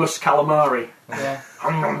 Enormous calamari. Yeah.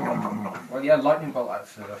 Well, yeah, lightning bolt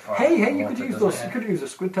acts as a fire. Hey, you water, could use doesn't those. it? You could use the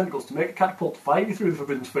squid tentacles to make a catapult to fire you through the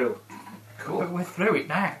forbidden field. Cool. But we're through it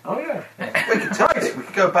now. Oh yeah. We could test it. We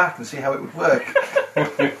could go back and see how it would work.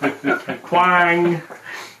 Quang.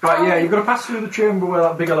 Right, yeah, you've got to pass through the chamber where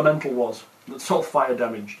that big elemental was. That's sort of fire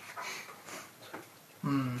damaged.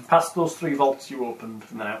 Past those 3 vaults you opened,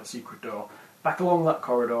 and then out the secret door. Back along that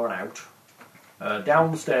corridor and out.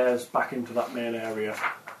 Down the stairs, back into that main area.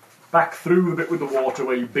 Back through the bit with the water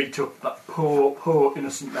where you beat up that poor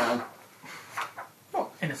innocent man.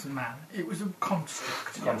 Not innocent man. It was a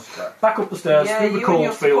construct. Construct. Back up the stairs, Yeah, through you the and cold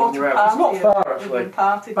your field, and you're out. It's not supportive far party actually. have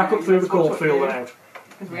parted Back now, up through the that's what cold field you and do. out.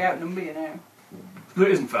 Because we outnumber you now. It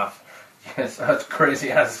isn't far. Yes, as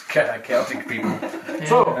crazy as chaotic people. Yeah.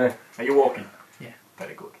 So, are you walking? Yeah.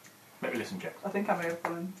 Very good. Let me listen, check. I think I may have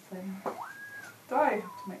one thing. Do I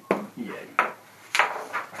have to make one? Yeah.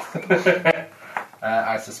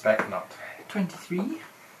 I suspect not. 23.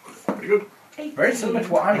 Very good. 18. Very similar to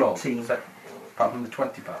what I rolled, 18. except apart from the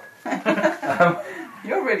 20 part.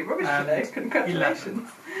 You're really rubbish And today. Congratulations.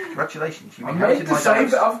 Congratulations. You I made inherited the my same.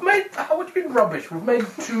 dice. I've made. How much been rubbish? We've made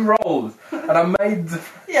 2 rolls, and I made.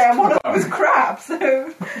 Yeah, one of them was crap,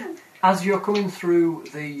 so... As you're coming through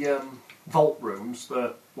the vault rooms,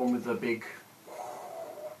 the one with the big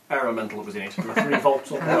air elemental that was in it, and the 3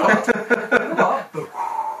 vaults on the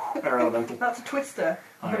What? air elemental. That's a twister.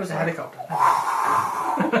 I thought it was a helicopter.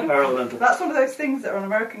 Air elemental. That's one of those things that are on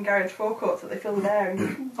American Garage forecourts that they fill with air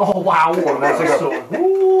and... Oh wow! That's so,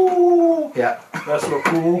 ooh, Yeah. that's so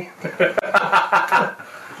cool.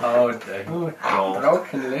 Oh, dang. Oh, God.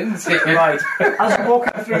 Broken Lindsay. Right, as you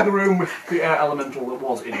walk through the room with the air elemental that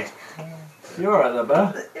was in it, you're alright there,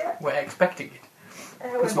 Bear. We're expecting it.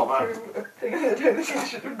 It's not there. Through a thing I don't think I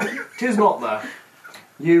should have done. It is not there.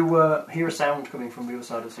 You hear a sound coming from the other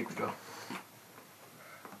side of the secret door.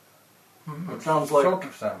 It sounds like Sort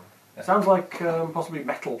of sound. possibly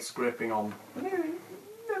metal scraping on. Maybe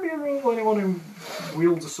a roll anyone who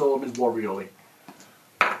wields a sword and is warriorly.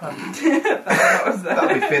 That was there.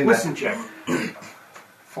 That'll be Finn Listen, then. check.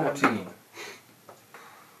 14.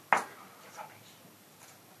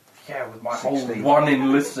 Yeah, with my whole 16. 1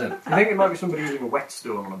 in listen. I think it might be somebody using a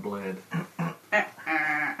whetstone on a blade.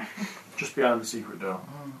 Just behind the secret door.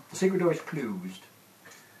 The secret door is closed.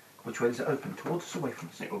 Which way does it open? Towards us or away from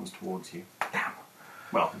us? It opens towards you. Damn.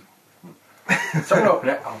 Well, So I'm going to open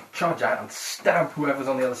it, I'll charge out and stab whoever's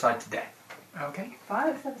on the other side to death. Okay. Fine,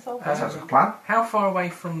 let's have a solve. That sounds like a plan. How far away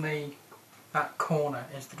from that corner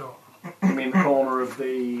is the door? you mean the corner of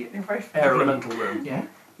the You're very air elemental room? Yeah.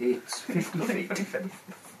 It's 50 funny, feet. funny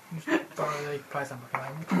face. Borrow the place I'm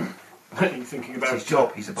looking You're thinking It's about his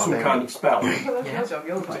job. He's a some barbarian. kind of spell. Well, that's Yeah. your job,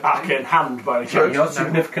 you're the Arcane hand by any So chance. you're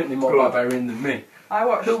significantly more Good. barbarian than me. I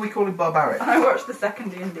watched... Who are we calling barbaric? I watched the second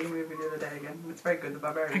D&D movie the other day again. It's very good, The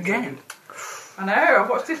Barbarian. Again? I know, I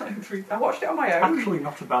watched it like 3 I watched it on my own. Actually,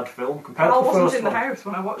 not a bad film compared I to the wasn't first in the one. house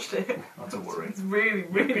when I watched it. That's a worry. It's really,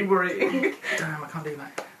 really worrying. Damn, I can't do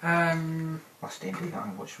that. Last D&D that I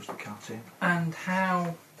watched was the cartoon. And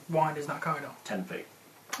how wide is that corridor? 10 feet.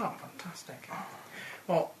 Oh, fantastic.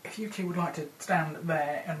 Well, if you two would like to stand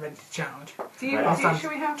there and ready to charge, I'll stand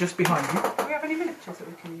Should we have... just behind you. Do we have any miniatures that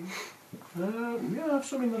we can use? Yeah, I've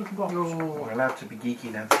some in the little box. Your We're allowed to be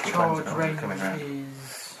geeky now. that the charge friends are range coming round.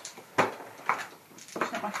 is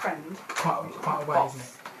She's not my friend. quite a way, isn't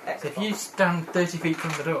it? So if you stand 30 feet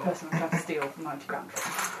from the door, Person I'm trying to steal for 90 grand.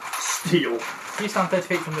 Steel. if you stand 30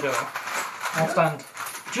 feet from the door, I'll stand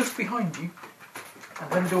just behind you,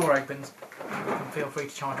 and when the door opens, you can feel free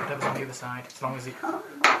to charge whatever's on the other side, as long as it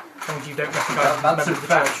As long as you don't recognise That's a members of the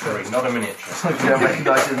church. factory, not a miniature. You don't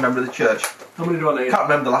recognise him as a member of the church. How many do I I need? can't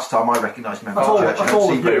remember the last time I recognised a member That's of all, the church. I that's don't all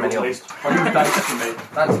see of very you many at of least. I use dice to me.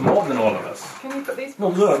 That's more than all of us. Can you put these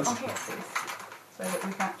Well, books Zerns. on here, please? So that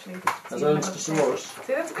we can actually As see Ernst them. to Sonorous.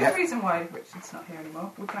 See, that's a good Yeah. reason why Richard's not here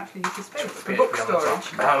anymore. We can actually use his space for Bit book the other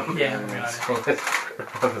storage. top. Yeah, yeah.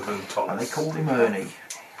 Other than And Thomas. they called him Ernie.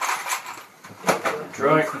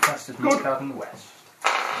 Right. The fastest milk out in the west.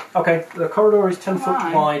 Okay, the corridor is 10 foot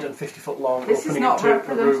Fine. wide and 50 foot long. This is opening not into a room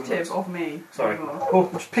representative that's- of me Sorry. anymore. Oh,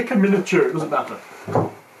 just pick a miniature, it doesn't matter.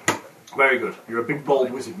 Very good. You're a big,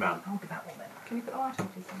 bald wizard man. I'll do that one then. Can you put the light on,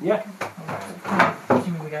 please? Yeah.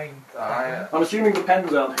 Assuming we're going. I'm assuming the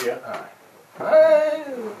pens aren't here. Hey!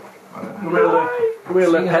 We'll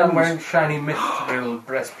let Seeing as I'm pens. wearing shiny mithril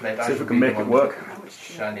breastplate. See if we can make it work.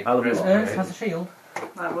 Shiny I'll do it. Ernst breastplate. has a shield.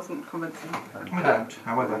 That wasn't convincing. I don't,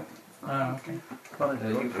 however. Oh, okay.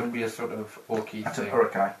 You can be a sort of orky That's a thing.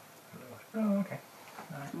 hurricane. Oh, okay.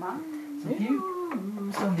 Mine. So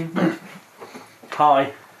you still do.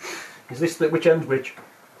 Hi. Is this which end's which?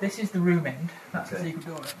 This is the room end. That's the Okay. secret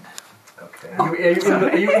door end. Okay.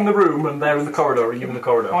 Are you in the room and they're in the corridor? Are you in the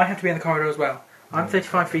corridor? I have to be in the corridor as well. I'm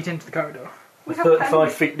 35 feet into the corridor. We have 35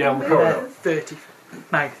 pens. feet down the Yeah. corridor. 30.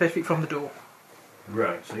 No, 30 feet from the door.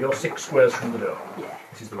 Right, so you're 6 squares from the door. Yeah.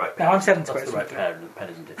 This is the right No, pen. I'm 7 That's squares the from right the door. pen,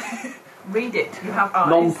 isn't it? Read it. You have eyes.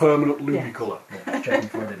 Non-permanent Yeah. lumicolour. Checking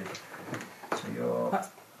for it. So you're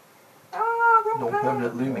Ah, wrong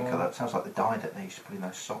non-permanent lumicolour. That sounds like the dye that they used to put in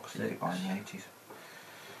those socks that you could buy in the 80s.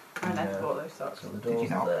 I never bought those socks. So the Did you door's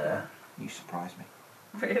not? there. You surprised me.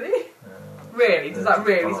 Really? Uh, Really? Does that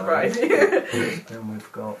really 35. surprise you? Then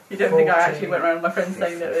we've got. You don't think I 40, actually went around with my friends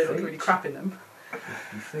saying that they looked 50 really crap in them?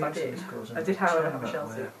 50 feet, I so did. this goes I in did, however, have a that shell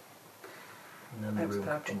way. suit. And then the Oops, room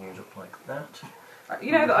purple. continues up like that.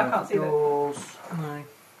 You know that I We can't have see that. doors. No.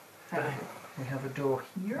 We have a door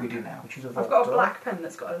here, We do now. which is a I've vault got a door. black pen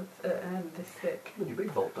that's got an end this thick. Your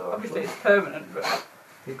big vault door. Obviously it's permanent, but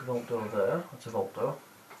Big vault door there. That's a vault door.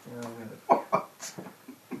 Yeah, we have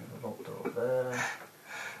a vault door there.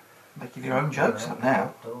 Making your own jokes up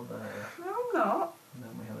now. Vault door there. no, I'm not. And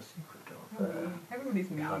then we have a secret door there. Everybody's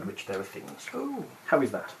Behind mean. which there are things. Ooh. How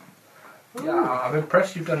is that? Yeah, I'm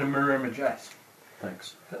impressed you've done a mirror image.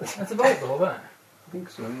 Thanks. There's a vault door there. I think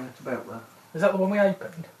so, yeah, it's about there. Is that the one we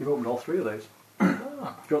opened? You've opened all 3 of those. Oh, Do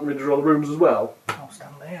you want me to draw the rooms as well? I'll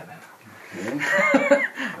stand there then.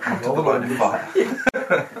 Onto the line of fire. 2,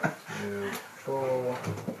 4.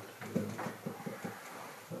 2.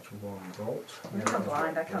 That's one vault. I'm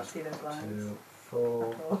blind, I can't see those lines. 2,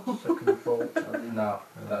 4. Second vault. No,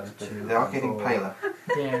 that's two. They are getting four. paler.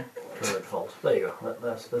 Yeah. Third vault. There you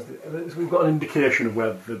go. We've got an indication of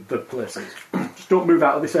where the place is. Just don't move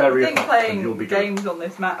out of this I area. think and you'll playing be good. games on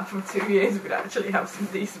this map for 2 years would actually have some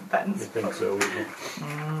decent You pens. think so? wouldn't you?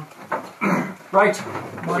 Right.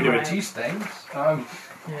 What are we doing? tea stains.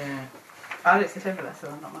 Yeah. It's a table, so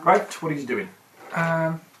I'm not mine. Right. What are you doing?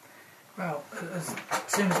 Well, as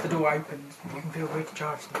soon as the door opens, you can feel free to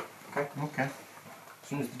charge them. Okay. As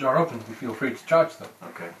soon as the door opens, we feel free to charge them.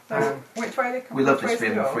 Okay. Which way they come? We love which this way's the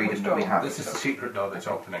feeling of door? freedom Which that we door? have. This is the secret door that's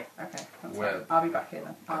opening. Okay, that's Well- fine. I'll be back here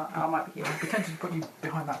then. I might be here. We tend to put you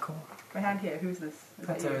behind that corner. Behind here, who's this? Is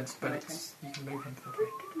That's that you? Ernst, but Okay. it's you can move him for free.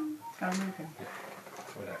 Can I move him?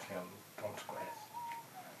 So we're actually on squares.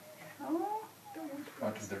 Oh,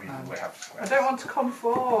 Part of the reason we have I squares. don't want to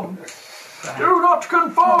conform. Do not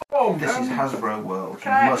conform! This is Hasbro world.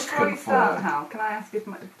 Can I, You must before you start, conform. Hal, can I ask if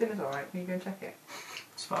my dinner's alright? Can you go and check it?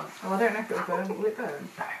 It's fine. Well, I don't know if it'll burn. Will it burn? It'll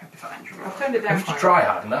be fine. I've turned it down. If you quite try a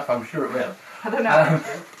lot. hard enough, I'm sure it will. I don't know.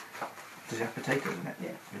 actually. Does it have potatoes in it? Yeah.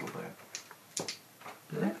 It'll burn. Does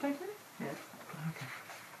it have potatoes? Yes. Okay.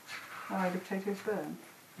 Why do potatoes burn?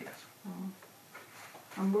 Yes.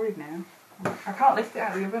 I'm worried now. I can't lift it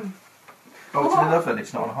out of the oven. Oh, it's in an oven,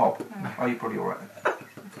 it's not on a hob. No. Oh, you're probably alright then.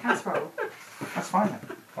 It's a casserole. That's fine then.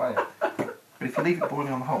 Fine. But if you leave it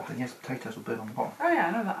boiling on the hob, then yes, potatoes will burn on the bottom. Oh yeah,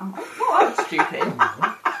 I know that. Oh, that's stupid.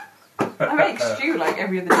 I make stew like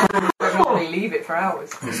every other day. I don't normally leave it for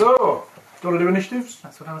hours. So, do you want to do initiatives?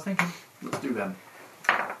 That's what I was thinking. Let's do them.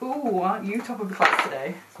 Ooh, aren't you top of the class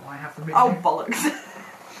today? So I have them Oh, written. bollocks.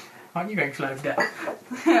 Aren't you going slow today?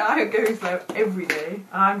 I'm going slow every day.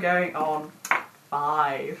 I'm going on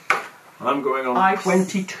 5. I'm going on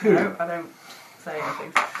 22. No, I don't say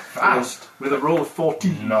anything. Fast. With a roll of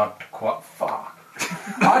 14. Not quite far.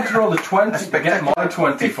 I'd roll a 20 to get my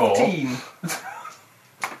 24. 15.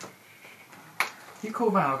 You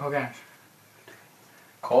call Val or call Gash?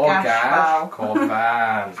 Call Gash, Val. Gash. Call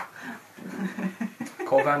Van.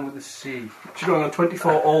 Call Van with a C. She's going on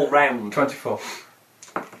 24 all round. 24.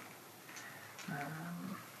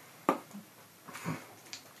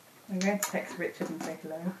 I'm going to text Richard and say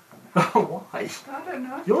hello. Why? I don't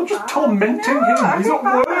know. You're just tormenting him. He's at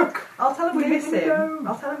work. I'll tell him we miss Leave him him. alone.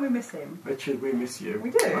 I'll tell him we miss him. Richard, we miss you.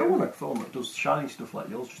 We do. I want a phone that does shiny stuff like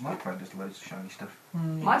yours. Just My phone does loads of shiny stuff.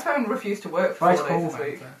 My phone refused to work for Right, 4 days this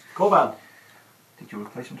week. Corban. Did your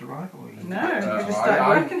replacement arrive? Or you No, it just I- started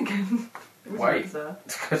I- working again. It was Wait. bizarre.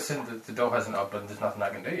 Because the door hasn't opened, there's nothing I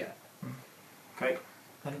can do yet. Okay.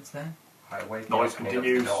 Then it's there. I wait. Noise the opening of the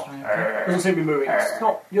continues. door. Doesn't seem to be moving. It's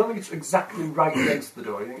not. You don't think it's exactly right against the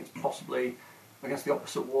door. You think it's possibly against the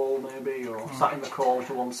opposite wall, maybe, or sat in the corner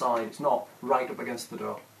to one side. It's not right up against the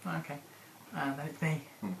door. Okay. And then it's me.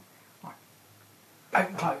 Right.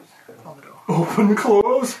 Open, close on the door. Open,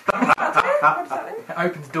 close. What does that do? It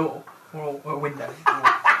opens door or a window.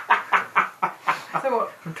 So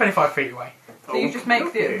what? From 25 feet away. So you just make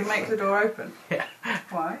Okay. the door open? Yeah.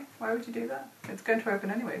 Why? Why would you do that? It's going to open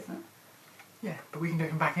anyway, isn't it? Yeah, but we can do it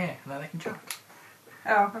from back here, and then they can charge.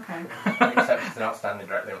 Oh, okay. Except it's not standing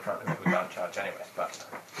directly in front of me, we can't charge anyways, but...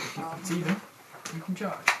 If it's even, you can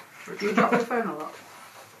charge. Do you drop your phone a lot?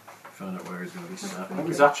 Find out where he's going to be sat. I think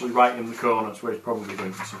he's actually right in the corner. That's where he's probably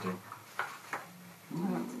going to be sitting. Oh,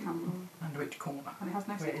 that's a candle. And which corner? And it has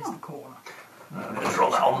no Where is the signal. corner? Draw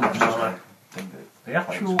that on the The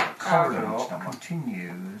actual corridor corridor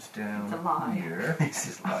continues It's a down lie. here. This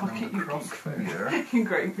is like Look at you, across geek. here. You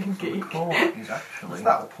great big The geek. core is actually Is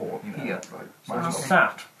that a port? here. So Mine's he's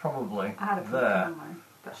not- sat, probably, I had a there. on mine.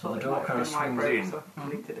 But I So thought the it door might have kinda been swings vibrate, in. so I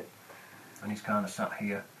deleted it. And he's kind of sat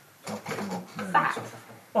here. So I'll put him up there. Sat.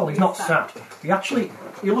 Well, he's not sat. He actually,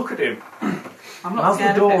 you look at him, I'm and not as the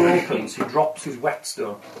scared door of him. opens, he drops his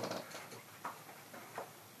whetstone.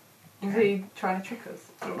 Is he trying to trick us?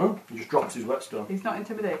 I don't know, he just drops his whetstone. He's not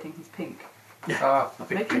intimidating, he's pink. Ah, I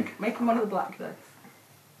think Make him one of the black dice.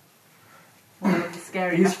 One of the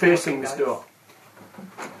scary He's metal facing looking this dice. door,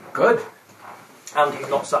 good. and he's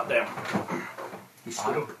not sat down. He's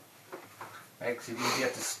stood up. Makes it easier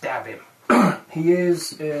to stab him. He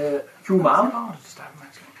is a It's human. harder to stab him,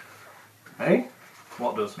 actually. Hey?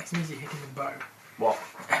 What does? Makes it easier hitting with a bow. What?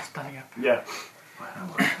 Standing up. Yeah.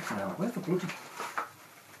 Where's the bloody...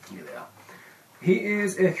 Here they are. He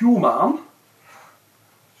is a human.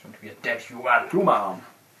 Seems to be a dead human. Human.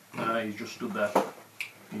 He's just stood there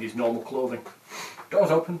in his normal clothing.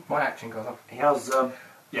 Door's open, my action goes up. He has, a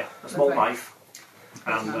small Lovely. knife,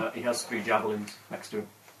 and he has 3 javelins next to him.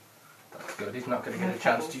 That's good, he's not going to get a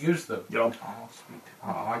chance to use them. You're on. Oh, sweet. Oh,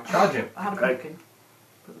 I charge him. I had a Okay. pumpkin.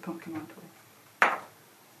 Put the pumpkin right away.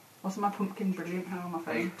 Wasn't my pumpkin brilliant? How am I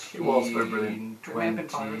feeling? It was very brilliant. 18, It may have been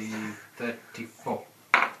 20, 34.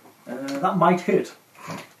 That might hit.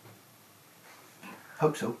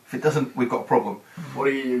 Hope so. If it doesn't, we've got a problem. What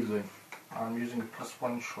are you using? I'm using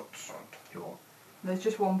 +1 short sword. You're There's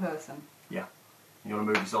just one person. You want to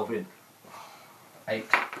move yourself in? 8.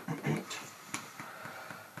 That's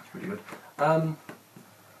pretty good.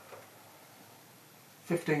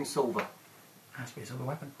 15 silver. Has to be a silver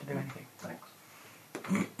weapon to do anything. Thanks.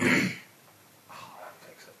 Oh, that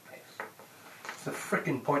takes a piece. It's the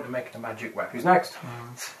frickin' point of making a magic weapon. Who's next?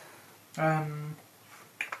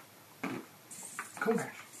 Cool. Is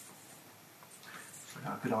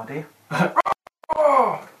that a good idea?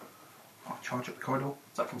 Oh! I'll charge up the corridor.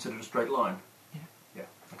 Is that considered a straight line? Yeah. Yeah.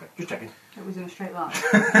 Okay. Just checking. It was in a straight line.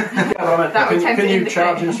 Yeah, but I meant, That would tend can to you indicate-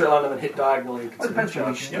 charge in a straight line and then hit diagonally? Well, it depends when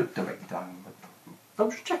we Charge? stood directly down. But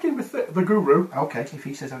I'm just checking with the guru. okay, if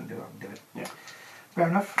he says I can do it, I can do it. Yeah. Fair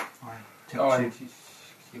enough. I Oh, tend and to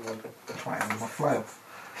you want try it with my flail.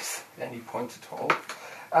 any point at all.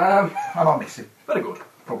 And I'll miss him, Very good.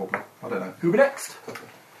 probably. I don't know. Who be next?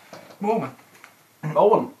 Mormon.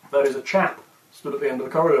 Owen. There is a chap stood at the end of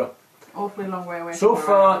the corridor. Awfully long way away. So from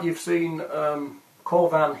far, around. you've seen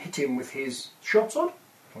Corvan hit him with his short sword.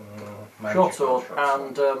 Magic Short sword,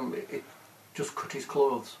 short sword. and it just cut his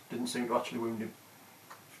clothes. Didn't seem to actually wound him.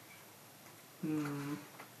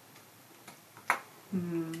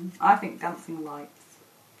 I think dancing lights.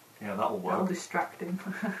 Yeah, that'll That'll work. distract him.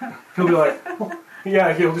 He'll be like,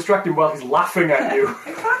 yeah, he'll distract him while he's laughing at you.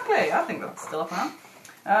 Exactly. I think that's still a plan.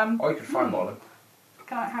 Or you could fireball him.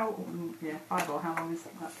 Can I? Fireball. How long is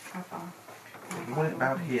that? How far? You want it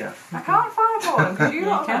about here. I can't fireball him because you're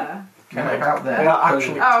not there. Can I about They there? are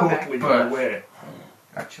actually Oh, okay. totally But- away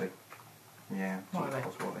Actually. Yeah. Why are they?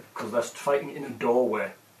 Possibility. because they're fighting in a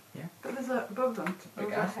doorway. But there's a above them. big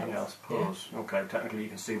Above their ass, heads. Yeah, I suppose. Okay, technically you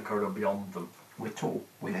can see the corridor beyond them. We're tall.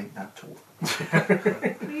 We ain't that tall. Please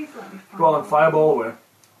let me fireball. Go on and fireball away.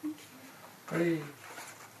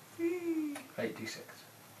 8d6.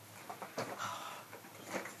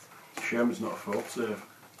 Shame it's not a fort save.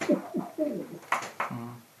 You have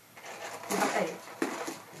 8.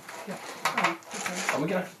 Yeah. Oh, okay. Are we going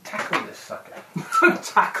to have to tackle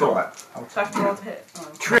Should I have to roll to hit?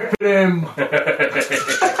 Oh. Tripping him! You're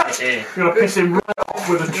going to piss him right off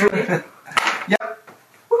with a tree. Yep.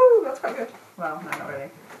 Woohoo, that's quite good. Well, no, not really.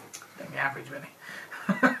 Don't be average, really.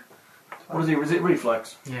 What is he? Is it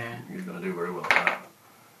reflex? Yeah. He's going to do very well with that.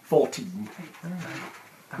 14.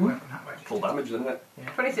 That won't work. Full damage, isn't it?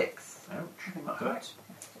 26. Ouch. I think That that's hurts.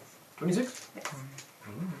 26? Yes.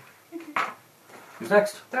 Who's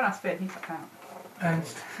next? Don't ask Finn, he's back out.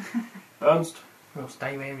 Ernst Ernst. will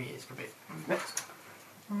stay where he is for a bit. Next.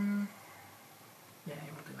 Yeah,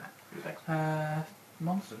 he will do that. Who's next?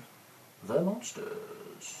 Monsters. The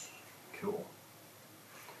monsters. Cool.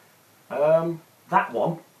 That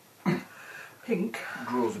one Pink.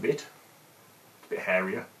 grows a bit. It's a bit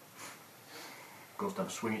hairier. Goes to have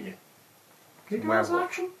a swing at you. Can you do that as an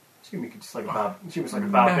action? Assume it's like a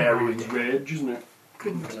barbarian's rage, isn't it?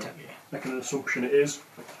 Couldn't tell you. Making an assumption it is.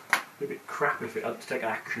 It'd be a bit crap if it had to take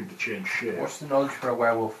action to change shape. What's the knowledge for a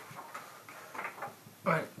werewolf?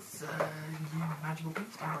 Well, it's magical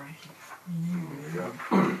beast, aberration.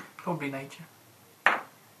 Probably nature.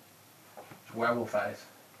 It's werewolf eyes.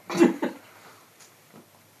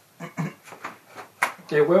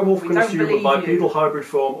 A werewolf We can don't assume a believe bipedal you. hybrid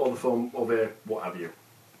form or the form of a what have you.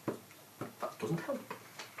 That doesn't help.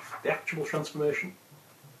 The actual transformation.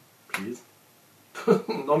 Please.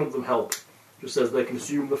 None of them help. Just says they can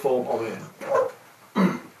assume the form of a.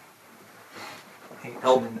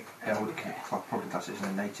 Help. I would probably class it as an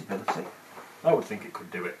innate ability. I would think it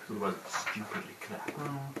could do it, otherwise it's stupidly crap.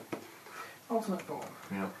 Ultimate form.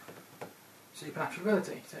 Yeah. Supernatural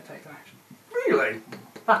ability, so it takes an action. Really?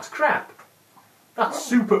 That's crap. That's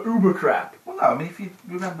super uber crap. Well, no, I mean, if you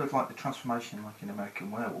remember, like, the transformation, like in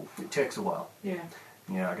American Werewolf. It takes a while. Yeah.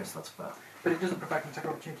 Yeah, I guess that's fair. But it doesn't provide an attack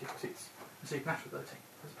opportunity because it's a supernatural ability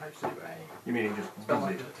as opposed to a You mean it just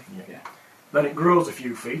spell-like does it? ability. Yeah. Then it grows a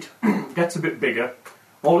few feet, gets a bit bigger.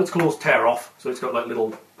 All its claws tear off, so it's got like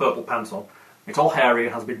little purple pants on. It's all hairy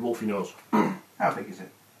and has a big wolfy nose. How big is it?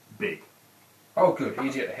 Big. Oh, good.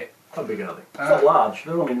 Easier to hit. How big are they? It's not large.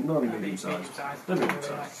 They're only medium size. Medium size. They're medium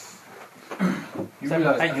size. You 7,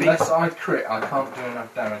 realise 8 feet. unless I crit, I can't do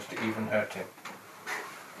enough damage to even hurt him.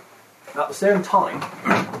 At the same time,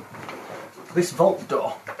 this vault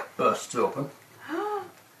door bursts open.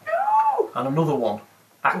 And another one,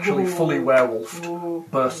 actually fully werewolf,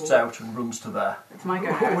 bursts out and runs to there. It's my go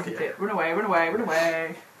now, isn't it? Run away, run away, run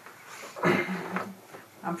away.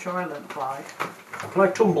 I'm sure I learned to fly. Can I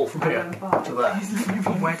tumble from here to there?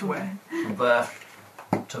 From where to where? From there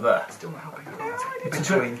to there. Still not helping.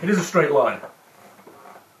 It is a straight line.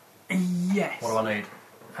 Yes. What do I need?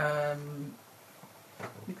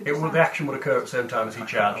 The action would occur at the same time as he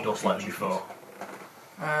charged or slightly before.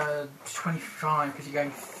 25 because you're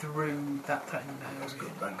going through that thing. That's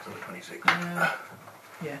good then, because I'm 26.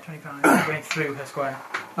 Yeah, 25. You're going through her square.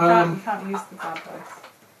 You can't use the bad dice.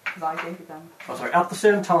 Because I gave you them. Oh, sorry. At the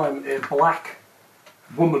same time, a black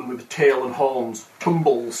woman with a tail and horns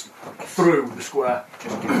tumbles through the square.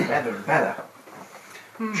 Just gets better and better.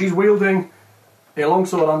 She's wielding a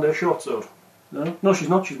longsword and a short sword. No, she's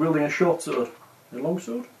not. She's wielding a short sword. A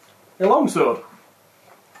longsword? A longsword.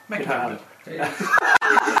 Make In it her hand.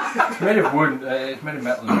 It's made of wood. It's made of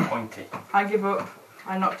metal and pointy. I give up.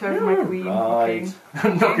 I knocked over my queen. Right.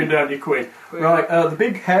 Knocking down your queen. Right, the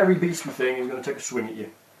big hairy beastly thing is going to take a swing at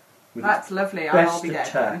you. With That's its lovely. I'll best be dead.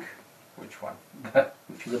 attack, then. Which one?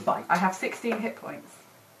 which is a bite. I have 16 hit points.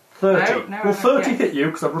 30. No, Will 30 yes. hit you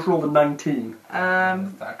because I've just rolled a 19?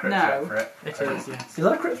 That crit threat No. for it. It is, yes. Is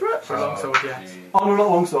that a crit threat? For a longsword, yes. gee. Oh no, not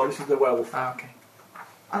longsword. This is the werewolf. Oh, okay.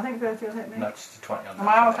 I think 30 will hit me. No, it's 20 on And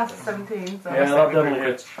my armor class is 17, so Yeah, that definitely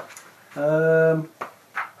hits.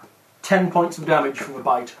 10 points of damage from a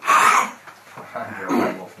bite. You're a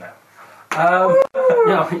werewolf now.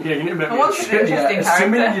 Yeah, you need to make I me want to do interesting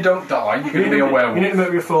assuming character. you don't die, you're going to be a werewolf. You need to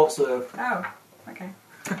make me a fort serve. Oh, okay.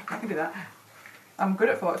 I can do that. I'm good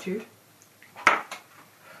at fortitude.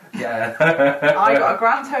 Yeah. I got a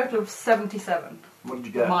grand total of 77, What did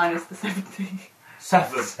you get? minus the 70.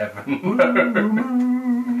 7.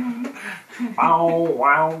 7. Wow,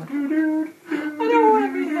 wow. I don't want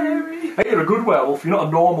to be hairy. Hey, you're a good werewolf. You're not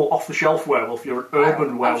a normal off-the-shelf werewolf. You're an urban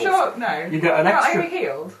I'm werewolf. sure, no. You get an Are extra. you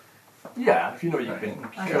healed? Yeah, if you know you've been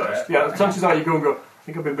Okay. cursed. Yeah, the chances are you go and go, I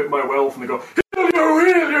think I've been bitten by a werewolf, and they go, heal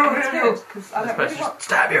you. That's good, because I don't really want...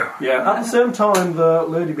 Stab you. Yeah, at the same time, the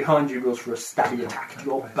lady behind you goes for a stabby attack to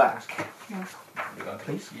your back. We're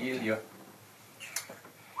going to heal you.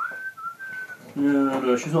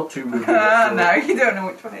 No, she's not too good. No, you don't know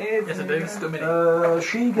which one it is. Yes, I do. Still a minute.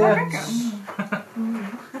 She gets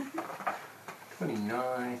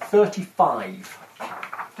 29, 35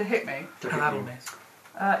 To hit me. to And hit that'll you. miss.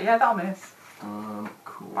 Yeah, that'll miss.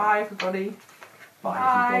 Cool. Cool. Bye, everybody.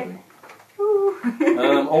 Bye, Woo.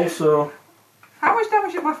 everybody. Also, How much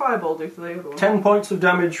damage did my fireball do to the other one? 10 points of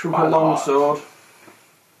damage from her longsword.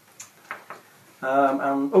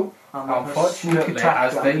 And her sneak Unfortunately, attack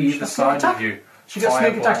as they damage. either side of you, She gets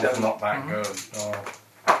sneak attack fireball's damage. not that good.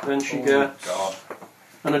 Oh, Then she oh gets God.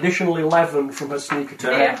 an additional 11 from her sneak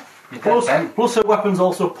attack. Yeah. You're dead then. Plus her weapon's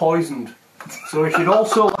also poisoned. So if you'd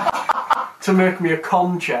also like to make me a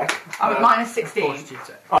con check. I'm at minus 16.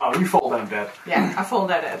 Fortitude. Oh, you fall down dead. Yeah, I fall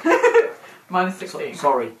dead. Minus 16.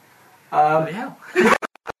 Sorry. Bloody hell.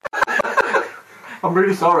 I'm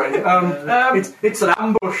really sorry. It's an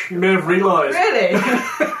ambush, you may have realised. Really?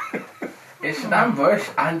 It's an ambush,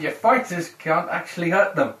 and your fighters can't actually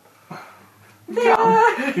hurt them.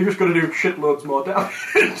 Yeah. You're just going to do shitloads more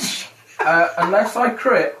damage. Unless I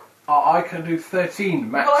crit, I can do 13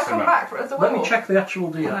 maximum. Will I come back as a Let me werewolf? check the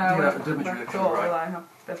actual No, damage will reduction. will Right. I?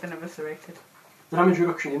 They've been eviscerated. The damage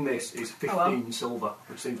reduction in this is 15 well. silver,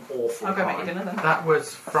 which seems awful. I'll go make you high. dinner then. That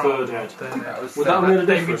was from Third ed. That was Would that have made a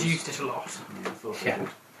They difference? reduced it a lot. Yeah, I thought Yeah. it would.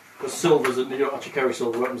 Because silvers, you don't actually carry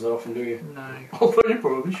silver weapons that often, do you? No. Although you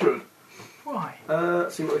probably should. Why?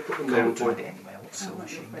 See what they put them They down would do to. it anyway. What's silver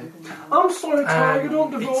sheen? I'm sorry, Tiger,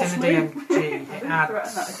 don't divorce it's in the me. DMG. It Threaten that, I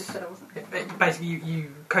just adds. said I wasn't. Basically,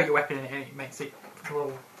 you coat your weapon in it and it makes it, for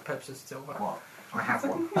all purposes, silver. What? I have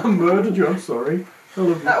one. I murdered you, I'm sorry. I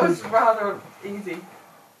love you. That was rather easy.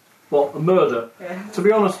 What, a murder? Yeah. To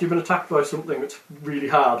be honest, you've been attacked by something that's really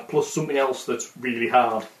hard, plus something else that's really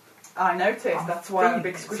hard. I noticed. That's why I'm a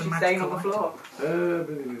big It's a squishy stain on the magical floor.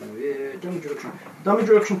 Damage reduction. Damage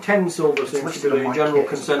reduction 10 silver seems to be the general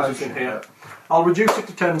consensus in here. I'll reduce it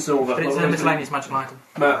to 10 silver. But it's a miscellaneous magical item.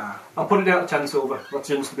 No, I'll put it down to 10 silver. That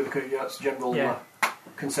seems to be the general Yeah.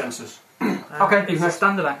 Consensus. Okay, it's a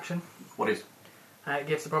standard action. What is? It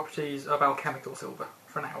gives the properties of alchemical silver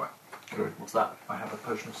for an hour. Good. What's that? I have a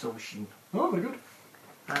potion of silver sheen. Oh, very good.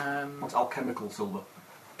 Um, What's alchemical silver?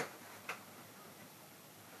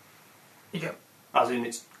 you go. As in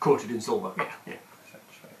it's coated in silver. Yeah.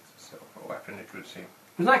 Essentially, it's a silver weapon, it would seem.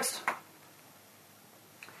 Who's next?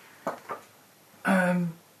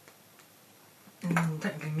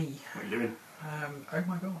 Technically me. What are you doing? Oh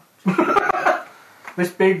my god. This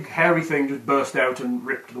big hairy thing just burst out and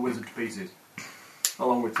ripped the wizard to pieces.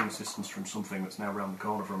 Along with some assistance from something that's now round the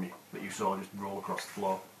corner from you that you saw just roll across the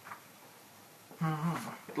floor.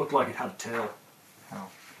 It looked like it had a tail. How?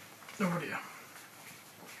 Oh dear.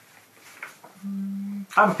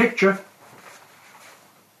 I have a picture.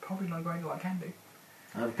 Probably not going like I can do.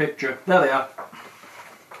 I have a picture. There they are.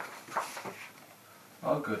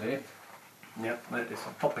 Oh, goody. Yep, there it is.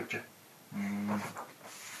 Top picture.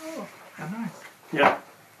 Oh, how nice. Yeah,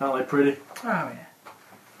 aren't they pretty? Oh yeah.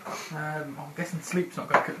 I'm guessing sleep's not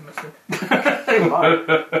going to cut the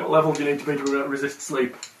mustard. What level do you need to be to resist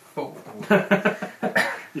sleep? 4.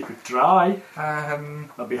 You could try. I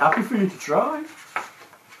I'd be happy for you to try.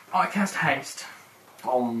 cast haste.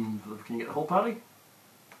 Can you get the whole party?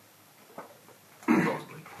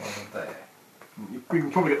 Possibly. Over there. You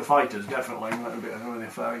can probably get the fighters, definitely. That'll be how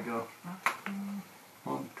far you go.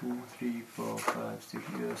 1, 2, 3, 4, 5, 6,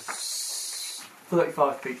 yes.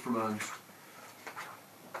 35 feet from Ernst.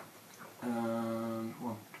 1,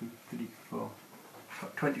 2, 3, 4,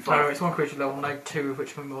 25. So it's one creature level, no 2 of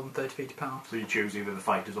which can be more than 30 feet apart. So you choose either the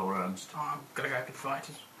fighters or Ernst. I'm going to go for the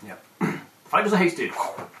fighters. Yeah. The fighters are hasted.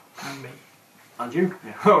 And me. And you?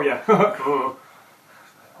 Yeah. Oh, yeah. Oh.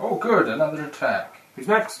 Oh, good, another attack. Who's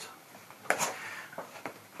next?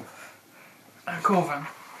 Corvan.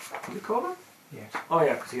 Is it Corbin? Yes. Oh,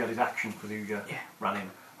 yeah, because he had his action because he ran in.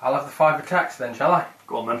 I'll have the 5 attacks then, shall I?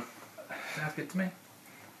 Go on, then. Sounds good to me.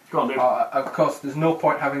 Go on, dude. Of course, there's no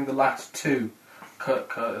point having the last 2,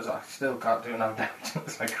 because I still can't do enough damage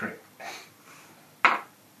unless I crit.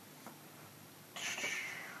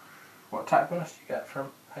 What attack bonus do you get from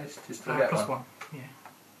haste? You still get Plus one. 1. Yeah.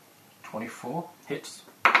 24, Hits.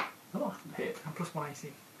 Oh, hit. And plus 1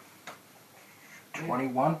 AC.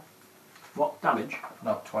 21. What damage?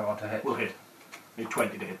 No, 21 to hit. Will hit. Need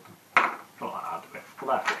 20 to hit. Not that hard to hit.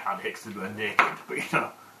 Well, that hard hits to burn naked, but you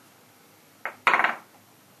know.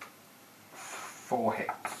 4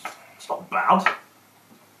 hits. It's not bad.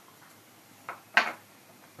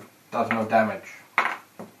 Does no damage.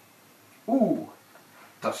 Ooh.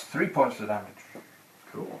 Does 3 points of damage.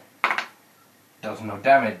 Cool. Does no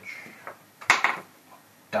damage.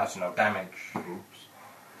 Does no damage. Oops.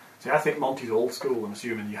 See, I think Monty's old school. I'm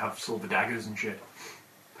assuming you have silver daggers and shit.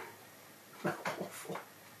 Awful.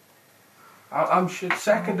 I'm sure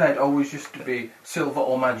second aid always used to be silver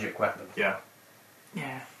or magic weapon. Yeah.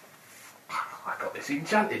 Yeah. I got this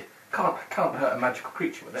enchanted. Can't hurt a magical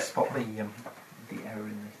creature with it. Spot the the error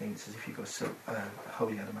in the thing. It says if you've got a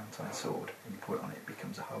holy adamantine sword and you put it on it, it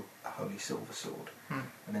becomes a holy silver sword.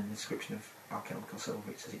 And then the description of alchemical silver,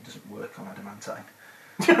 it says it doesn't work on adamantine.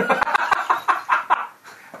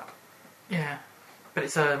 Yeah, but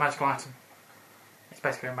it's a magical item. It's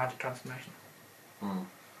basically a magic transformation.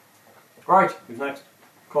 Right, who's next?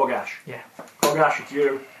 Korgash. Yeah. Korgash, it's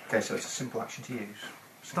you. Okay, so it's a simple action to use.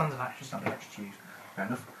 Standard action. Standard action to use. Fair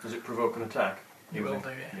enough. Does it provoke an attack? You will do,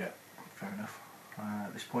 yeah. Yeah. Fair enough.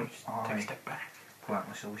 At this point, Take a I step back. pull out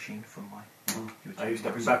my silver sheen from my... Are you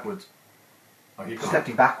stepping backwards? Oh, you can't.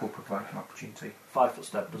 Stepping back will provide an opportunity. 5 foot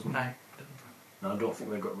step, doesn't it? No. No, I don't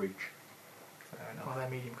think they've got reach. Fair enough. Well, they're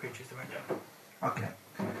medium creatures, they won't go. Okay.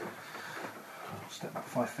 Step back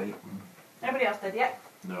 5 feet. Nobody else did yet.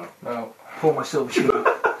 No. Well, pour my silver sheen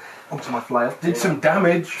onto my flail. Did some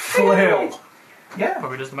damage. Flail! Yeah,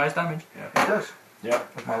 Probably does the most damage. it does. Yeah.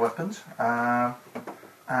 With my weapons. And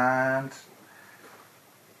I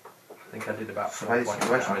think I did about so 4 basically,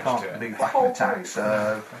 points of I damage can't to it. move back and attack,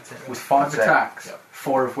 so... That's it. With 5 That's it. attacks, Yeah.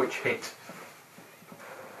 4 of which hit.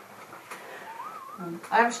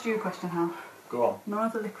 I have a stew question, Hal. Go on. None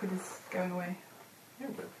of the liquid is going away. Yeah,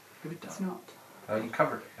 but give it It's down. not. You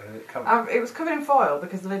covered it. It was covered in foil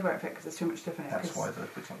because the lid won't fit because there's too much stuff in it. That's 'cause- why the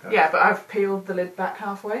liquid's not going. Yeah, but I've peeled the lid back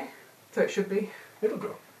halfway, so it should be. It'll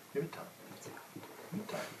go. Give it time. Give it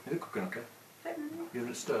time. Is it cooking okay? Give it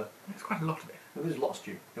a stir. It's quite a lot of it. Well, there's lost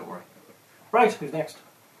you. Don't worry. Right, who's next?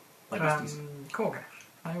 Like besties. Korgash.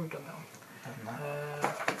 I know we've done that one.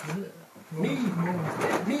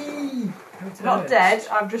 Me! It's Not Ernst. dead,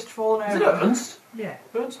 I've just fallen Is it over. Ernst? Yeah.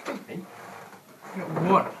 Ernst beat me. You got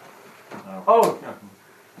one. Oh, yeah.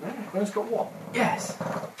 No, Ernst got one. Yes.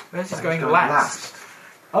 Ernst is It's going last.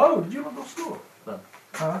 Oh, did you not go slow then?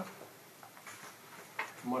 Huh?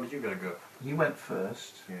 And where did you get to go? You went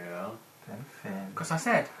first, Yeah. then Finn. Because I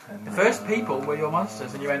said, then the first people were your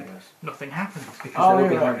monsters, and you went, Yes. nothing happened. Because Oh, they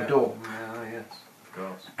were yeah, behind yeah. the door. Yeah, yes. Of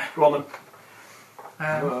course. Go on then.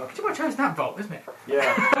 Pretty much chose that vault, isn't it?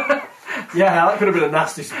 Yeah. Yeah, that could have been a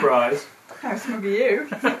nasty surprise. How smug are you?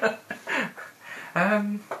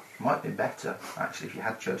 Might be better, actually, if you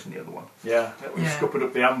had chosen the other one. Yeah, it would have Yeah. scuppered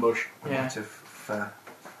up the ambush. We Yeah. might have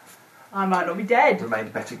I might not be dead. remained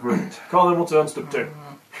a better grunt. Go on then, what's Ernst up to?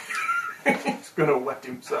 He's going to wet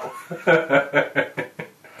himself.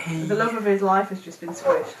 The love of his life has just been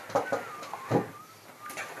squished.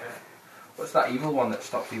 What's that evil one that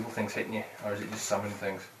stops evil things hitting you? Or is it just summon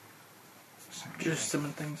things? Just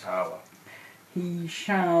summon things. Oh, well. He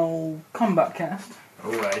shall combat cast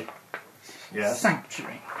Away. Yes.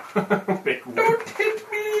 Sanctuary. Big woman. Don't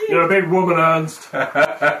hit me! You're a big woman, Ernst.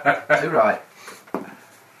 Is it right?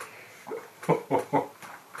 Oh,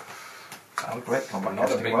 great combat Not a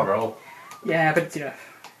casting. big Well, roll. Yeah, but you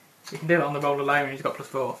can do it on the roll alone, and he's got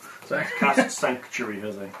 +4. So Cast Sanctuary,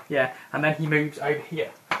 has he? yeah, and then he moves over here.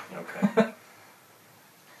 Okay.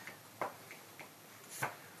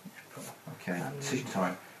 okay, decision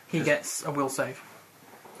time. He gets a will save.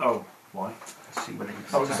 Oh, why? Let's see whether he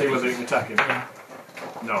I was to see whether he can attack him. Yeah.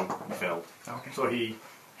 No, he failed. Okay. So he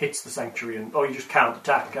hits the Sanctuary and... Oh, he just can't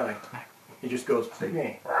attack, can he? No. He just goes... See.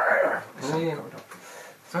 Yeah. This side of the corridor.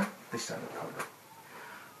 Sorry? This side of the corridor.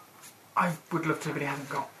 I would love to, but he hasn't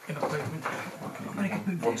got enough movement.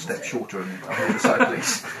 Okay, one step shorter and on the other side,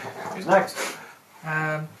 please. Who's next? They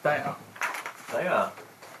are. They are.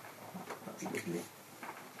 That's lovely.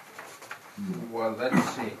 Well, let's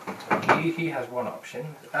see. He has one option.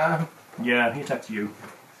 Yeah, he attacks you.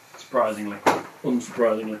 Surprisingly.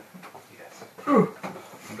 Unsurprisingly. Yes.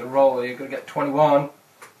 The roll, you're going to get 21.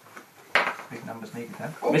 Big numbers needed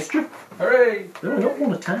then. Missed you? Hooray! No, not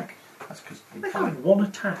one attack. That's because They have one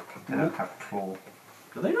attack. they don't have claw.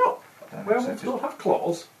 Do they not? Don't Werewolves accept it. don't have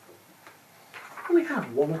claws. Only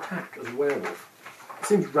had one attack as a werewolf. It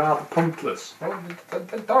seems rather pointless. Well,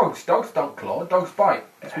 the dogs don't claw, dogs bite.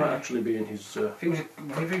 This might actually be in his... If he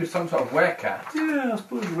was some sort of werecat, Yeah, I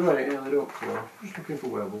suppose you're right. Yeah, they don't claw. Just looking for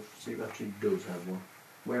werewolf. See if it actually does have one.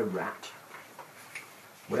 Were-rat.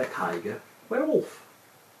 Were-tiger. Werewolf.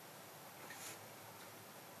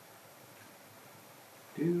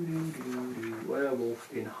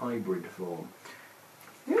 Werewolf in hybrid form.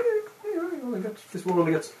 Yeah, this one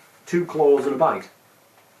only gets 2 claws and a bite.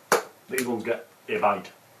 These ones get a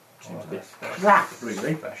bite. Seems a bit crap,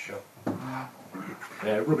 really. special. Yeah,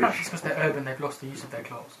 Perhaps rubbish. it's because they're urban, they've lost the use of their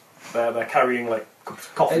claws. They're carrying like cups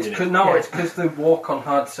of coffee It's in it. because no, Yeah. it's because they walk on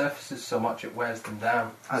hard surfaces so much it wears them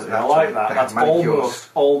down. Oh, I like that. they That's have manicures.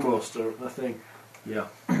 almost a thing. Yeah.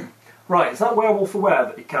 Right, is that werewolf aware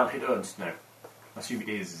that it can't hit Ernst now? I assume it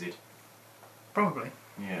is it? Probably.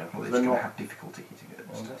 Yeah. Well, it's They're going to not- have difficulty hitting it.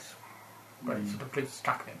 Well, that's- But it sort of loses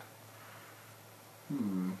track of it.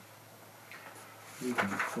 Even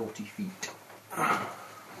 40 feet. I'm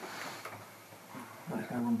going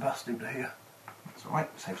to run past him to here. It's alright,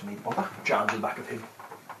 saves me the bother. Charge the back of him.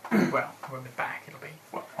 Well, when we're back, it'll be.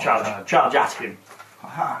 Well, charge at him.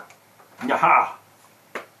 Haha. Yaha!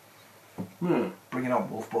 Bring it on,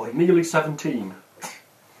 wolf boy. Nearly 17.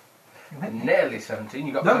 Nearly 17.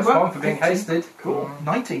 You got No, plus well, 1 for being 18. hasted. Cool.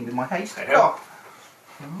 19 with my haste. Yeah.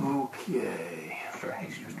 Oh. Okay. Sure,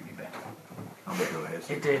 haste used to be better. I'll make your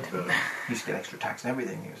haste. It did. Used to get extra attacks and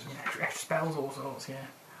everything. It was Extra spells, all sorts, yeah.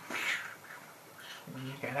 And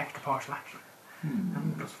you get an extra partial action.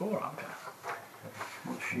 And plus 4 arm class.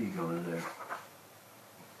 What's she gonna do?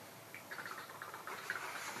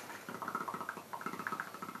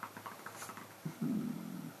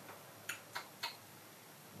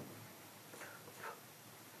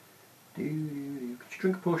 Could you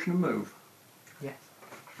drink a potion and move? Yes.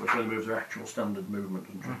 Which only moves her actual standard movement,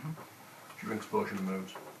 doesn't she? She drinks a potion and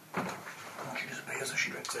moves. She disappears as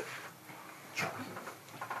she drinks it.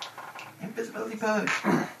 invisibility purge.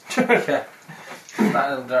 Yeah.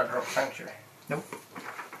 That'll drop sanctuary. Nope.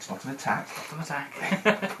 It's not an attack. It's an attack.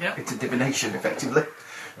 Yep. It's a divination, effectively.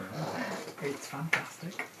 It's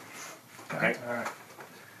fantastic. Okay. Alright.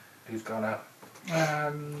 Who's gone out?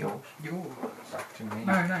 Yours. Yours. Back to me.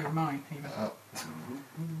 No, mine even. Oh.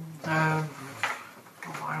 Oh,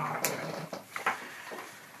 my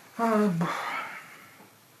arm.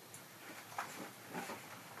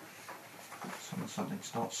 Something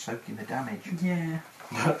starts soaking the damage. Yeah.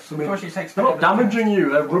 Unfortunately, it takes They're not damaging you,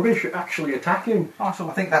 they're rubbish at actually attacking. Oh, so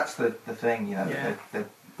I think that's the thing, you know. Yeah. The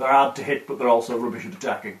They're hard to hit, but they're also rubbish at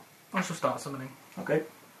attacking. I shall start summoning. Okay,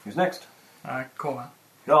 who's next? Corman.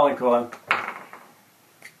 Darling, Colin.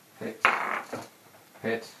 Hit.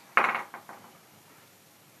 Hit.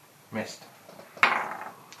 Missed.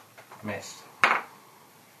 Missed.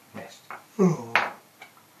 Missed. oh.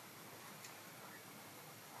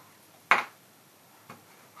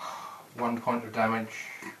 1 point of damage.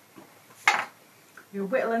 You're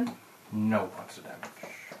whittling. No points of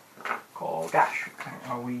damage. Call Gash.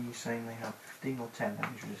 Are we saying they have 15 or 10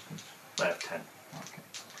 damage resistance? They have 10. Okay.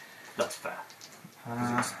 That's fair.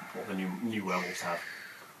 Because it's what the new werewolves have.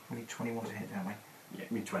 We need 21 to hit, don't we? Yeah,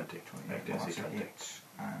 me 20. 20. Yeah, Well, that's a 20. hit.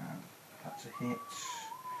 And that's a hit.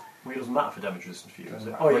 Well, it doesn't matter for damage resistance for you, does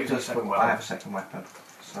it? Doesn't Oh, Well, you it use a does, second but weapon. I have a second weapon,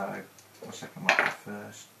 so my second weapon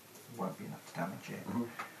first won't be enough to damage it. Mhm.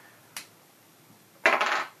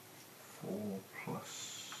 4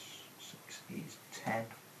 plus 6 is 10.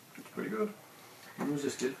 It's pretty good. You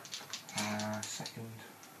resisted. Second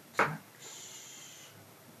attacks.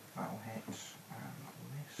 That'll hit and that'll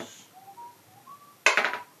miss.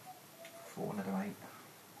 4, another 8.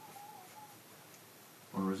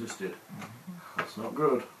 Unresisted. That's not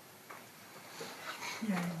good.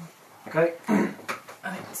 Yeah. Okay. And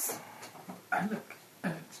it's. And look.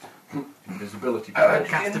 And it's. Invisibility.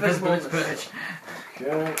 Cast invisibility purge.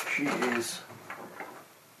 Okay, she is.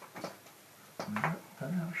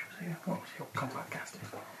 Oh, she'll combat cast it.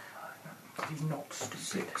 He's not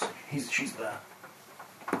stupid. 6. She's there.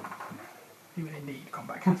 He would indeed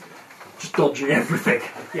combat cast it. Just dodging everything.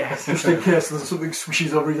 Yes. Just in case there's something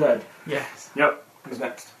swishes over his head. Yes. Yep. Who's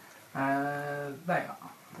next? They are. They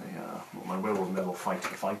are. Well, my werewolves never fight the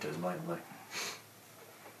fighters, mind they?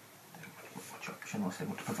 Watch out, unless they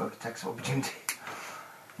want to provoke attacks of opportunity.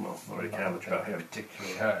 Well, I don't really care much about him.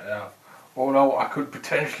 Particularly hurt, yeah. Oh no, I could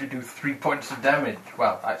potentially do 3 points of damage.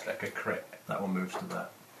 Well, that's like a crit. That one moves to there.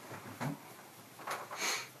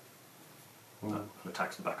 And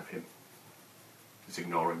attacks the back of him. It's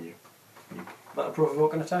ignoring you. That a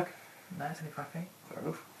provoking attack? No, it's only 5 feet. Fair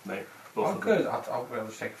enough. They, Oh, both, of good. them, I'll be able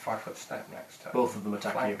to take a 5-foot step next time. both of them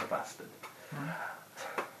attack Flank you. the bastard.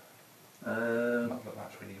 Um, Not that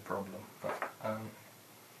that's really a problem, but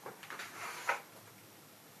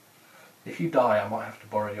if you die, I might have to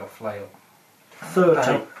borrow your flail.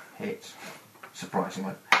 30. Hit.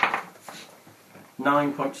 Surprisingly.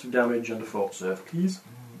 9 points of damage and a fort save, please.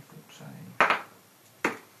 So,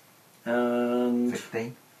 And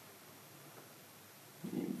 15.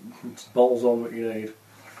 it's balls on what you need.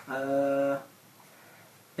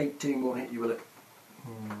 18 won't hit you, will it?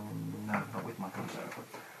 No, not with my concept.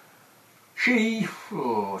 She.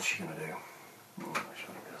 Oh, what's she gonna do? Oh, she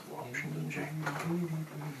has one option, doesn't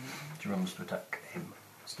she? She runs to attack him.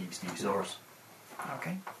 Stegosaurus.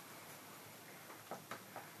 Okay.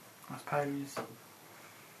 I suppose.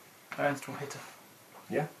 Ernst will hit her.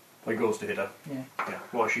 Yeah. Well, he goes to hit her. Yeah, Yeah.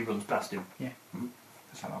 Well, she runs past him.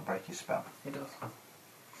 Does that not break his spell? it does.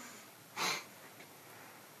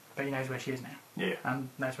 But he knows where she is now. Yeah. And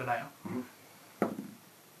knows where they are. Mhm.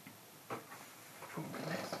 Probably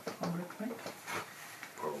less, I would expect.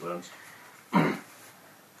 burns.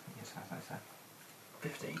 Yes, as I said.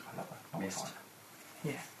 15. I love that. Not Missed. fine.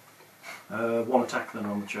 Yeah. One attack then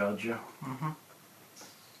on the charge, yeah. Mm-hmm.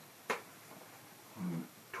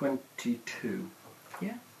 22.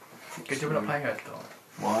 Yeah. Good job we're not playing Earth Dawn.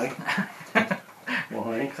 Why?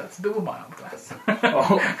 Why? Because that's double my arm class.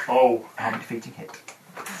 Oh. And defeating hit.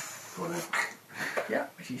 Go on then. Yeah,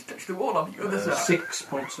 she's touched the wall on the other side. 6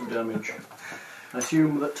 points of damage. I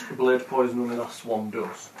assume that blade poison only lasts one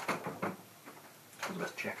dose. That's the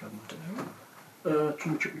best check on that.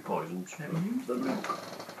 Can you check your poisons? I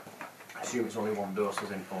assume it's only one dose,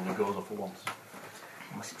 as in only goes off for once.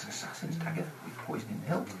 Unless it's an assassin's dagger with poison in the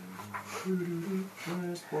hilt.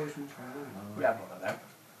 We have one of them.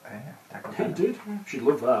 Dagger. He did. She'd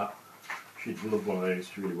love that. She'd love one of these,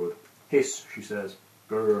 she really would. Hiss, she says.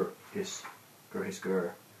 Grr, hiss. Grr, hiss,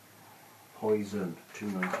 grr. Poison,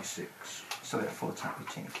 296. So they're full attack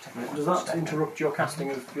routine. Does that interrupt your casting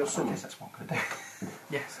of your I summon? guess that's what I'm going to do.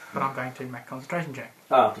 Yes, but I'm going to make a concentration check.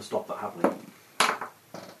 To stop that happening.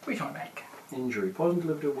 Which I make. Injury. Poison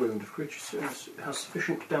delivered a wound. If creature has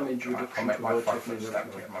sufficient damage I'll reduction make to my avoid 5 taking foot any step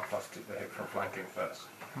damage. with my plus 2 to hit for flanking first.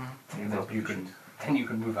 And Then you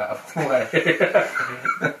can move out of the way.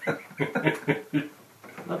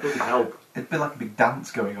 That doesn't help. It'd be like a big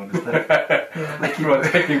dance going on, isn't there? Yeah. You are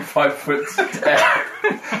taking 5 foot step.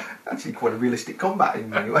 Actually, quite a realistic combat in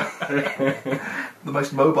many ways. The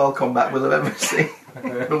most mobile combat we'll have ever seen.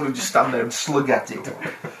 Normally just stand there and slug at it.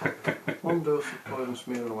 One dose of poison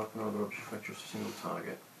smear on a weapon or other object affects just a single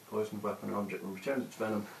target. Poisoned weapon or object will return its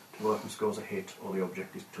venom till the weapon scores a hit or the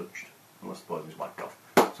object is touched, unless the poison is wiped off.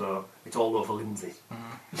 So it's all over Lindsay.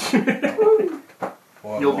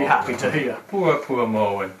 You'll be happy to hear. Poor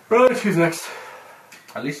Morwen. Right, who's next?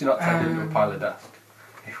 At least you're not turned into a pile of dust.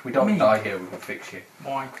 If we don't Me. die here, we can fix you.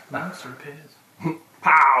 My monster appears.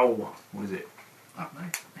 Pow! What is it? I don't know.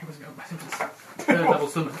 He wasn't going to mess into this third level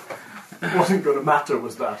summon. It wasn't going to matter,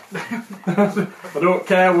 was that? I don't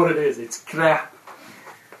care what it is, it's crap.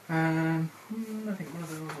 I think one of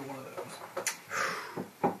those or one of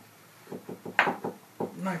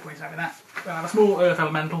those. No points out with that. We'll have a small earth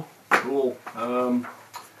elemental. Cool.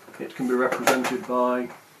 It can be represented by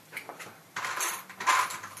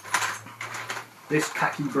this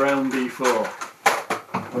khaki brown D4.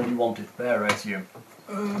 Where do you want it? There, I assume.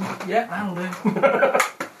 Yeah, that'll do.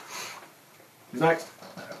 Who's next?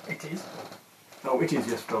 It is. Oh, it is,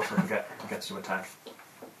 yes, of course, I forget. It gets to attack.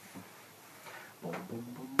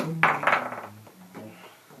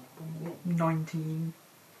 19,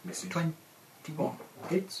 Misses. 21.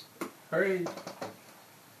 Hits. Hurry!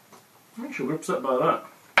 I think she'll be upset by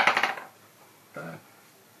that.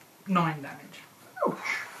 9 damage. Ouch.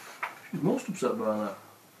 She's most upset by that.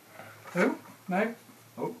 Who? No.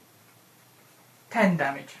 Oh. 10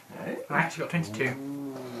 damage. Eh? I actually got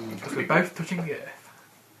 22. Because we're both touching the earth.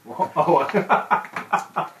 What? Oh,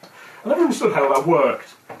 I never understood how that worked.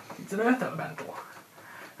 It's an earth elemental.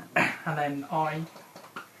 And then I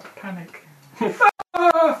panic.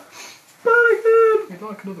 Ah! Panic We'd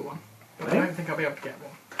like another one. But Eh? I don't think I'll be able to get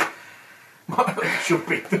one. then! Should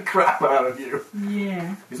beat the crap out of you.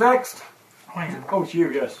 Yeah. Who's next? I am. Oh, it's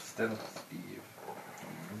you, yes. Still Steve.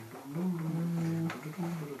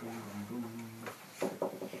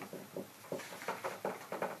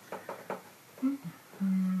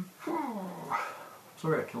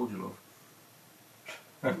 Sorry I killed you,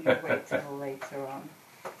 love. You wait till later on.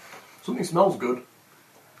 Something smells good.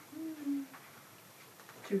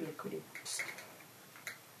 Too liquidy.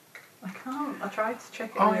 I can't. I tried to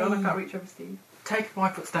check it earlier on. I can't reach over Steve. Take a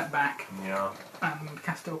 5 foot step back Yeah. and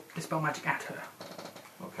cast a dispel magic at her,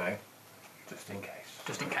 Okay. Just in case.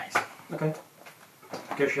 just in case. Okay.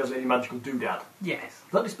 In case she has any magical doodad. Yes.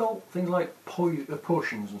 Does that dispel things like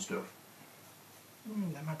potions and stuff?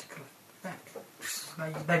 They're magical effects.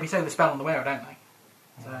 They bestow the spell on the wearer, don't they?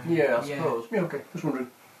 So, Yeah, I suppose. Yeah, okay. Just wondering.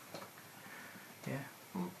 Yeah.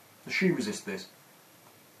 Does she resist this?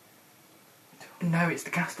 No, it's the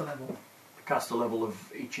caster level. The caster level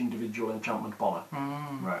of each individual enchantment upon her.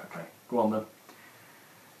 Mm. Right, okay. Go on then.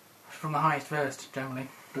 From the highest first, generally.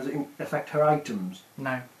 Does it affect her items?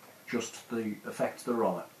 No, Just the effects that are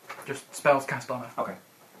on her? just spells cast on her Okay.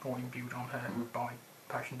 or imbued on her by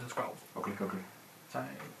potions and scrolls. Okay, okay. So,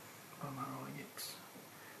 what am I rolling? It's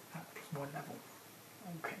that plus 1 level.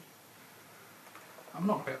 Okay. I'm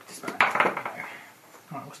not going to be able to dispel it.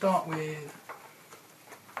 Right, we'll start with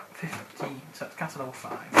 15, so it's caster level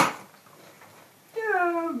 5.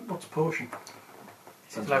 Yeah, what's a potion?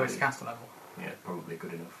 It's its lowest caster level. Yeah, probably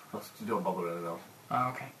good enough. You don't bother with anything else. Oh,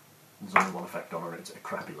 okay. There's only one effect on her and it's a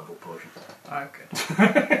crappy level potion. Oh,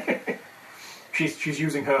 good. She's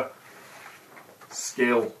using her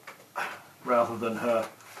skill rather than her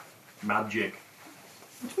magic.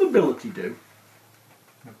 What's mobility do?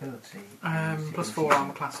 Mobility. +4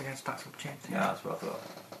 armor class against attacks of opportunity. Yeah, that's what I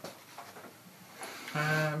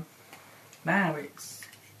thought. Now it's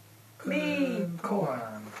Me.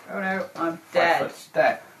 Corman. Oh no, I'm 5 dead. foot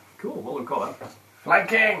step. Cool, well, we've got that.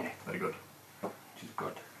 Flanking! Very good. Which is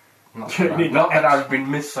good. Not, You that, need not that that I've been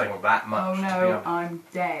missing that much. Oh to be no, honest. I'm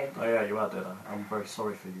dead. Oh, yeah, you are dead. I'm very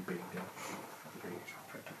sorry for you being dead.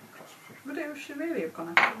 But it should really have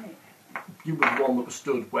gone after me. You were the one that was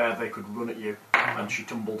stood where they could run at you, and she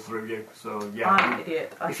tumbled through you. So yeah, I'm an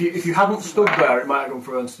idiot. if you hadn't stood there, it might have gone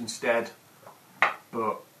for Ernst instead.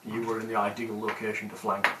 But you were in the ideal location to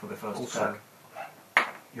flank for the first Also,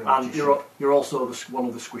 attack. you're And you're also one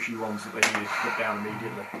of the squishy ones that they needed to put down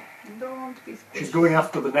immediately. Don't want to be squished. She's going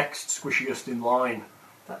after the next squishiest in line.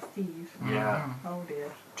 That's Steve. Yeah. Oh dear.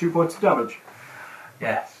 2 points of damage.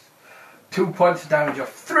 Yes. 2 points of damage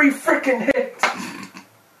off 3 freaking hits!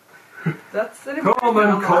 That's an Come improvement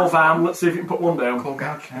on, on last Corvan. time. Let's see if you can put one down.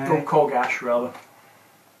 Colgash. Go Corgash, rather.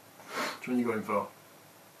 Which one are you going for?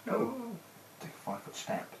 Oh. take a 5 foot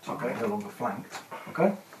step to Okay. no longer flanked.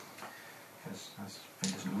 Okay. Because as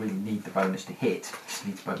Finn doesn't really need the bonus to hit, he just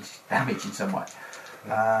needs bonus damage in some way.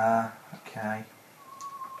 Okay.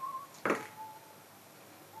 19.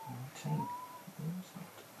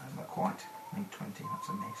 Not quite. Need 20, that's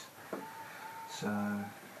a miss. So,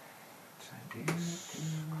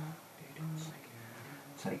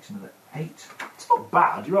 takes another 8. It's not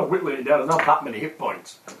bad. You are whittling it down. There's not that many hit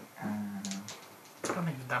points. That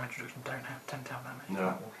means the damage reduction don't have 10 down damage. No,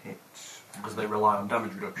 That will hit. because they rely on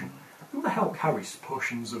damage reduction. Who the hell carries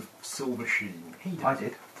potions of silver sheen? He does. I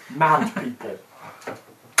did. Mad people.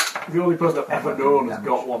 The only person I've ever known has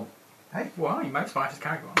got one. Why? Most fighters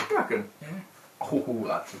carry one. You reckon? Yeah. Oh,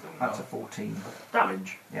 that's a good That's a 14.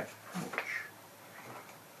 Damage. Yep.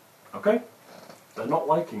 Okay. They're not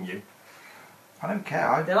liking you. I don't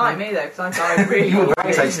care. They like me though, because I died really You would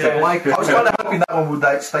quickly. taste it. Yeah. I was kind of hoping that one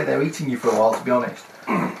would stay there eating you for a while, to be honest.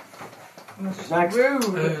 Next. Rude.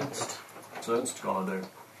 Ernst. What's Ernst gonna do?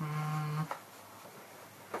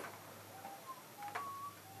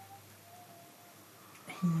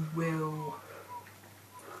 He will.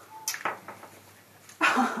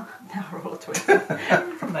 Now roll a 20.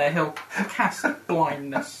 From there, he'll cast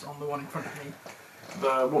blindness on the one in front of me.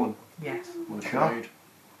 The woman. Yes. With a Sure. shade.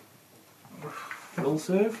 Will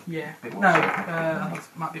save? Yeah. Bit No, more. I think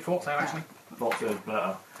it might be a fort sale actually. Thought save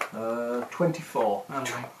better. 24. Oh,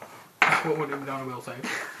 okay. That's what we'll do on a will save.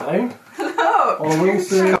 Hey? On a will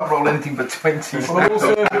save. Can't roll anything but 20s. On a will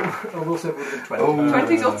save. On a will save would have been 20. Oh.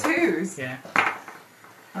 20s or 2s? Yeah.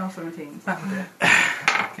 Oh, 17s. That would do it.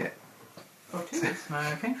 Okay. Or 2s.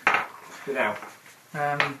 Okay. Good now.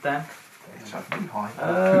 Then. It's really high.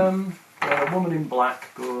 The woman in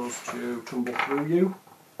black goes to tumble through you.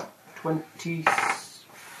 25?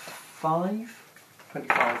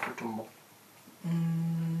 25 for tumble.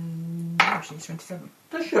 She's 27.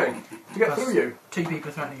 Does she? To get Plus through you? 2 people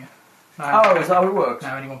are threatening her. No, Oh, is that how it works? no,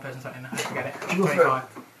 only one person's threatening her. Forget it. You go for it. 25.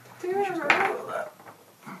 Do you ever roll that?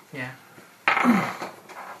 Yeah.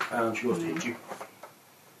 And she goes to hit you.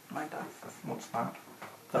 My dice. What's that?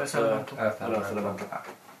 First That's elemental. Earth an earth elemental.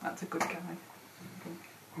 That's a good guy.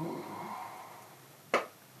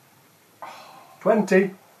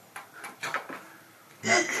 20.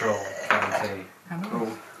 Natural 20. How many?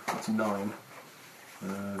 Oh, that's 9.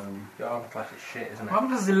 Your armor class is shit, isn't it? What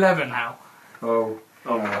happens is 11 now? Oh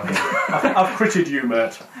no. I've critted you,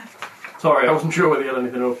 mate. Sorry, I wasn't sure whether you had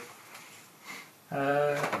anything up.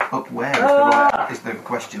 Up where is the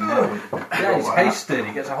question now? Yeah, he's hasted.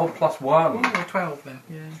 He gets a whole +1. Or 12 then.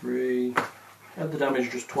 Yeah. 3. Add the damage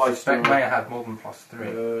just twice. Spec may have had more than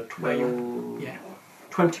 +3. 12. Yeah.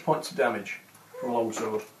 20 points of damage from a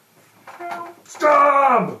longsword.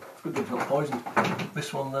 Stab! It's good that it's not poisoned.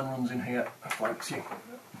 This one then runs in here and flanks you.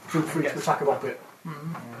 Feel free to attack about it.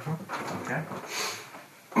 Okay.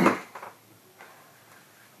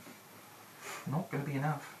 Not going to be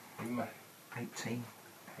enough. 18.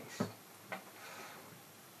 Pace.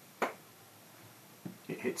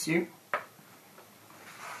 It hits you.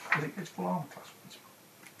 Is it full armor class?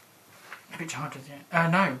 If it charges, yeah.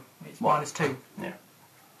 No, it's -2. Yeah.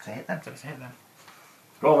 Say it then. So it's a hit then.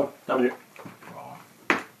 Go on, damage it. Oh.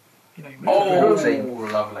 You know, you Oh,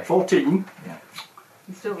 14. lovely. 14.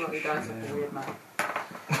 You still roll your dice like a weird man.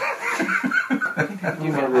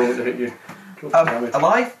 You've got a roll to hit you. What's the damage?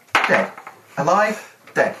 Alive, dead. Alive,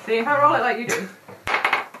 dead. See, if I roll it like you do.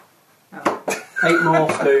 Oh. 8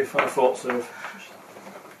 more, Steve, and a fort save.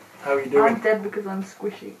 How are you doing? I'm dead because I'm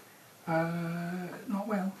squishy. Not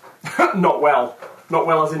well. Not well. Not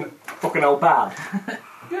well as in fucking hell bad.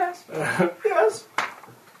 Yes. Yes.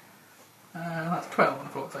 That's 12 on the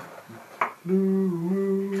floor, so. Blue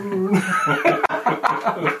moon.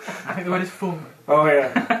 I think the word is full moon. Oh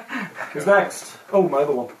yeah. Who's next? Oh, my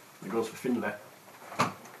other one. It goes for Finlay.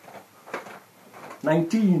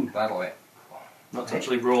 19. That'll it. That's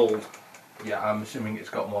actually rolled. Yeah, I'm assuming it's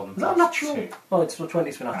got more than Is that plus natural? 2. Well, it's for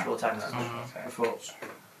 20s for natural attacks. Okay. I thought.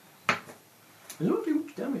 There's not too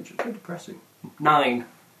much damage. It's very depressing. 9.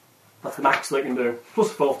 That's the max they can do.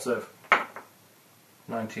 Plus 4th save.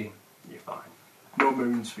 19. You're fine. No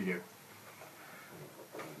moons for you.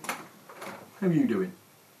 How are you doing?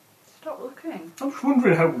 Stop looking. I was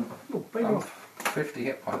wondering how. Oh, baby, I've 50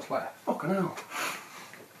 hit points left. fucking hell.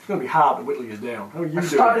 It's going to be hard to whittle you down. How are you I doing?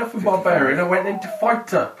 started off with Barbarian, I went into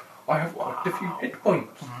Fighter. I have quite a few hit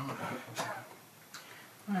points.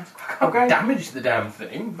 Right. I can't damage the damn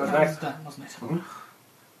thing, but That was done, wasn't it?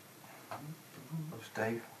 What's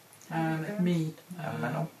Dave? Me.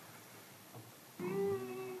 Elemental.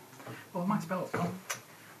 Well, my spell's gone.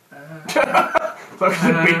 So I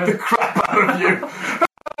should beat the crap out of you.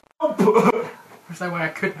 There's no way I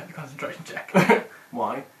could make the concentration check.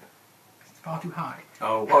 Why? It's far too high.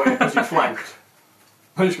 Oh, because you flanked.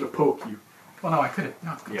 I'm just going to poke you. Well, no, I could have.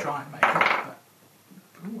 No, I was going to try and make it.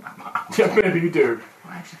 But, ooh, I might Yeah, maybe you do.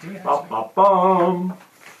 actually do it. Ba Actually. ba bum.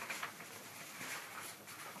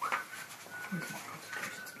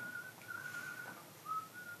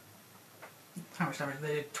 How much damage?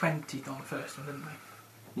 They did 20 on the first one, didn't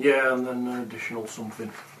they? Yeah, and then an additional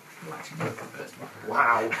something. Well, actually, not the first one.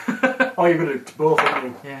 Wow. Oh, you're going to do both, aren't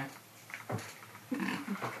you? Yeah.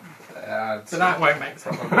 so So that won't make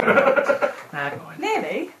sense. Never mind.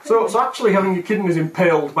 Nearly. So actually having your kidneys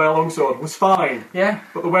impaled by a longsword was fine, Yeah.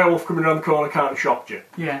 but the werewolf coming around the corner kind of shocked you.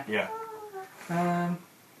 Yeah. Yeah.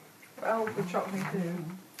 Well, would shock me too.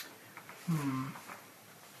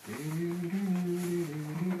 We're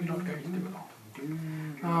not going to do a lot.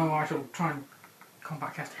 Oh, I shall try and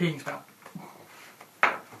combat cast healing spell.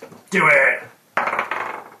 Do it!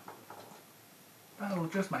 That'll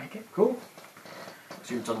just make it. Cool.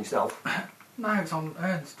 Assume it's on yourself. No, it's on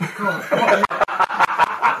Ernst. Of course.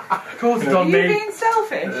 Of course it's Are on you me. being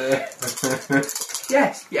selfish?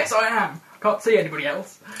 Yes, yes I am. Can't see anybody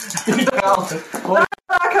else. I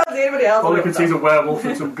can't see anybody else. All you can see is a werewolf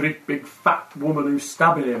and some great big fat woman who's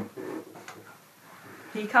stabbing him.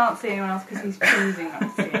 He can't see anyone else because he's choosing not to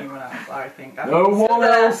see anyone else, I think. No one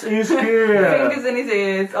else is here! Fingers in his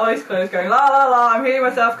ears, eyes closed, going la la la, I'm healing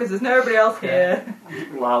myself because there's nobody else here.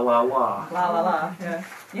 La la la. La la la, yeah.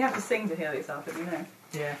 You have to sing to heal yourself, don't you know?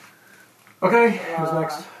 Yeah. Okay, who's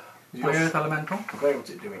next? My Earth Elemental Okay, what's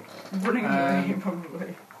it doing? Running away,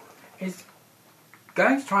 probably. is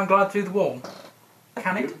going to try and glide through the wall.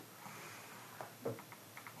 Can it?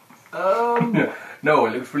 no,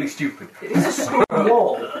 it looks really stupid. It is a stone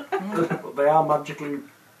wall, but they are magically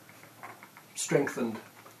strengthened.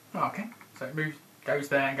 Oh, okay. So it moves, goes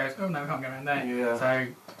there and goes, oh no, we can't go around there. Yeah. So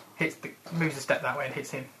moves a step that way and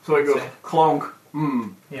hits him. So it goes instead. clonk,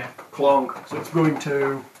 Yeah. clonk. So it's going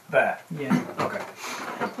to there. Yeah. Okay.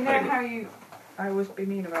 You know how I always be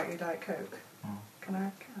mean about your Diet Coke? Can I?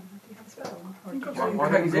 Do you have a spell? Or do you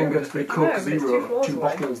Why don't you go and get 3 Coke I know, but it's 2 Zero, floors 2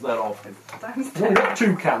 away. bottles thereof? You've only Downstairs. got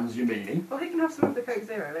 2 cans, you meanie. Well, he can have some of the Coke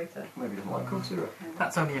Zero later. Maybe he doesn't like Coke Zero.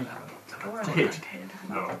 That's only 11. Or To hit.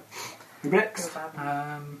 No. Who next? Feel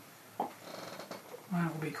bad.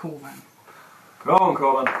 That will be cool then. Go on,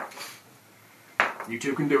 Corbin. You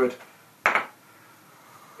two can do it.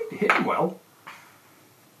 You hit him well.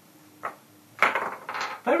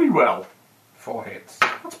 Very well. 4 hits.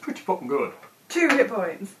 That's pretty fucking good. 2 hit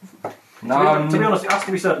points. None. To be honest, it has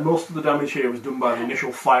to be said, most of the damage here was done by the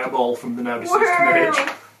initial fireball from the now deceased Woo! mage.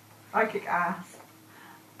 I kick ass.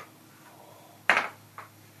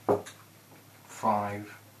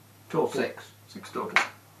 5. Total. 6. 6 total.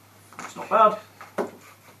 It's not bad.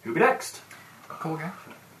 Who'll be next? Corga.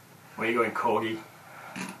 Where are you going, Corgi?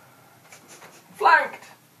 Flanked!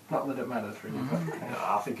 Not that it matters really, but... No,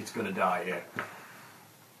 I think it's going to die here.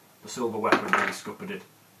 The silver weapon really scuppered it.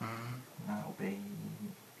 That'll be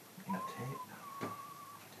enough to hit.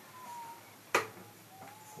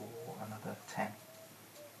 For another 10.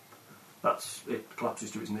 That's it.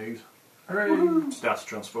 Collapses to its knees. Hooray! Starts to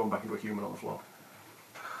transform back into a human on the floor.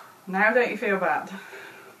 Now don't you feel bad?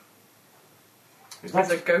 Who's There's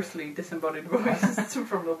a next? ghostly disembodied voice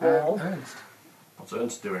from the wall. Ernst. What's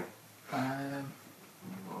Ernst doing? Um,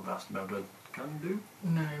 What I've asked about Ernst can do.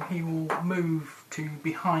 no, he will move to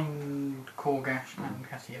behind Corgash and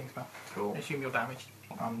cast a healing spell. Cool. Assume you're damaged.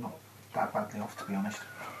 I'm not that badly off, to be honest.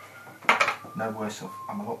 No worse off.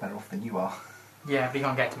 I'm a lot better off than you are. Yeah, but he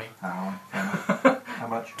can't get to me. Oh, fair enough. How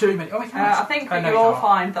much? 2 minutes. Oh, he can. I think that no, you he all can't.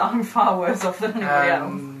 find that I'm far worse off than anybody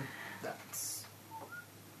else. That's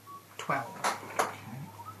 12.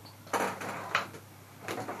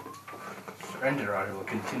 Surrender, or I will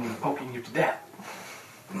continue poking you to death.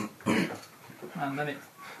 And then it's...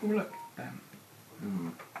 Oh, look.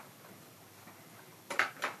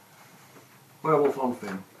 Werewolf on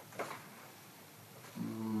Finn.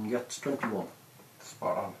 Gets 21.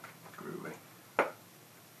 Spot on. Groovy.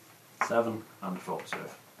 7 and a fort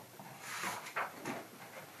save.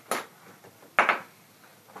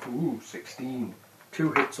 Ooh, 16.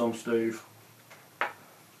 2 hits on Steve.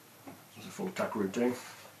 That's a full attack routine.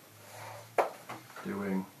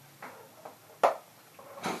 Doing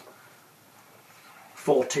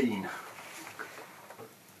 14.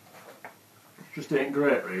 Just ain't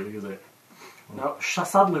great, really, is it? Now,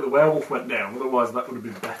 sadly, the werewolf went down. Otherwise, that would have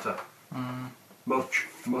been better. Much,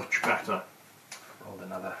 much better Rolled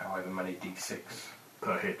another however many d6.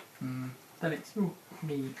 per hit. Then it's me.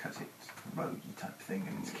 Because it's a roguey type thing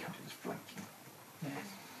and it's counted as flanking. Yes.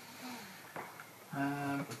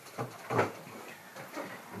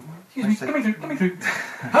 Excuse me, Let me through.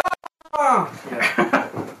 Yeah.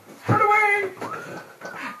 Run away!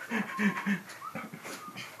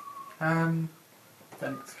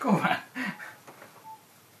 Then it's Gorman.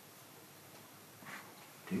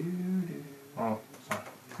 Oh, sorry.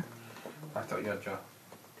 I thought you had your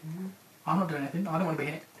I'm not doing anything. I don't want to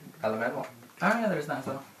be hit. elemental. Oh yeah, there is that as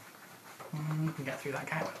well. We can get through that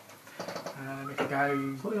gap. We can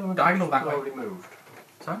go diagonal that way. Already moved.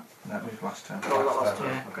 Sorry? That moved last turn. Oh, that last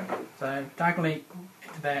Yeah. time. Okay. So diagonally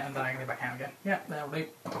into there and diagonally back out again. Yeah, that'll do.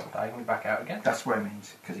 Diagonally back out again. That's where it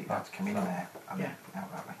means, because it had to come in there and Yeah. then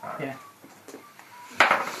out that way. Yeah.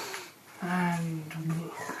 And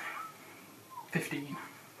 15.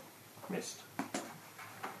 Missed.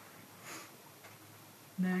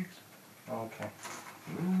 Next. Okay.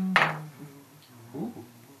 Ooh.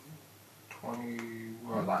 20.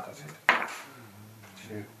 Well, that does it.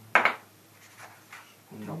 2.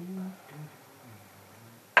 Nope.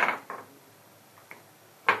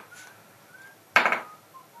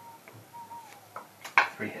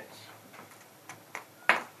 Three hits.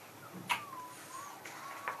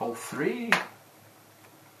 Hold 3.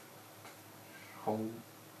 Hold.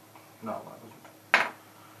 No, that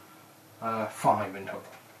wasn't. 5 in total.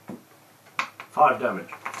 5 damage.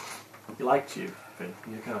 He likes you, Finn.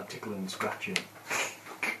 You're kind of tickling and scratching.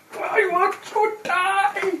 I want to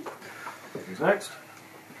die! Who's next?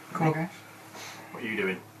 Okay. What are you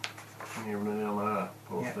doing? You're running on her,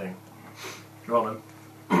 poor Yeah. thing. Go on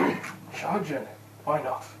then. Charging. Why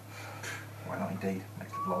not? Why not indeed?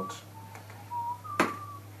 Next to logs.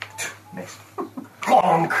 Missed.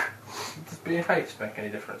 Clonk! Does being haste make any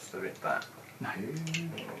difference to it? That? No.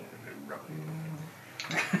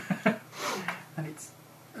 And it's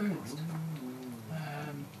Ernest.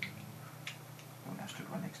 One now stood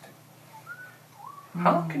right next to.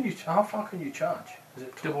 How far can you charge? Is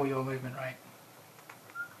it Double your movement rate.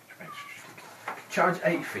 Charge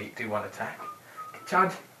 8 feet, do 1 attack.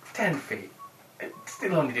 Charge 10 feet,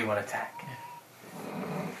 still only do 1 attack.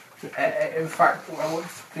 In fact,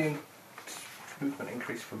 what's the movement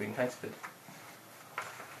increase for being hasted?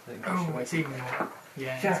 Oh, it's even more.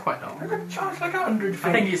 Yeah, Yeah. it's quite long. I could charge like 100 feet.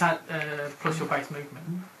 I think it's at plus your base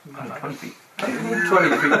movement. Something like 20 that. feet.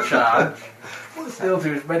 120 feet charge. Still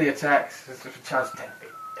do as many attacks as if it charged 10 feet.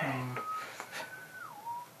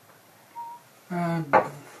 Where's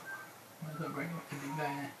that bring up to be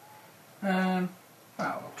there?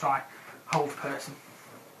 Well, we'll try hold person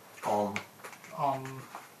On. on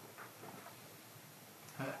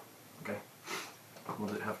her. Okay. What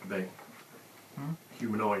does it have to be? Hmm?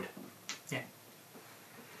 Humanoid. Yeah.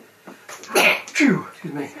 Phew!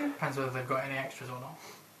 Excuse me. Depends whether they've got any extras or not.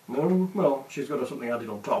 No, well, she's got something added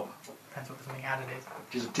on top. Depends what something added is.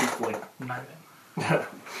 She's a tiefling. No, then.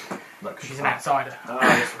 Like, She's an outsider. Ah,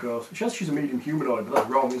 yes, of course. She says she's a medium humanoid, but that's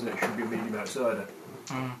wrong, isn't it? She should be a medium outsider.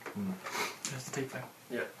 Just a tiefling.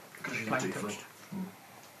 Yeah, because she's a Plain tiefling. touched.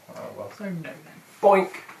 Oh, well. So no then. Boink!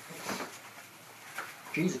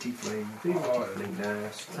 She's a tiefling. She's a tiefling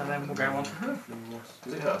nest. So then we'll go on to her. Tiefling nest.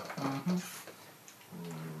 Is it her?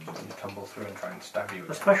 You tumble through and try and stab you The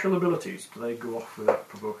again. special abilities, do they go off without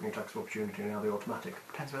provoking attacks of opportunity and are they automatic?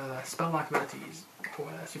 Depends whether they're spell-like abilities or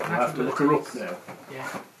I supernatural have to look her up abilities. now. Yeah.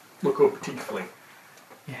 Look up tiefling.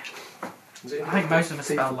 Yeah. Is it I think most of them are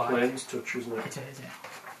Tiefling spell-like. Planes touch, isn't it? It is, yeah.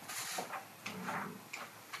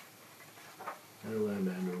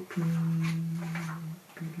 Elemental.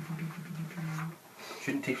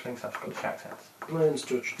 Shouldn't tieflings have Scottish accents? Planes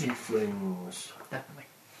touch tieflings. Definitely.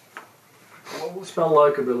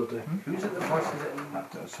 Spell-like ability. Who's it that voices it in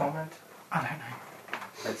Torment? I don't know.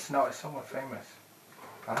 It's not. It's somewhat famous.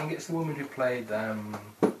 I think it's the woman who played. No,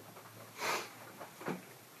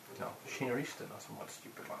 Sheena Easton or someone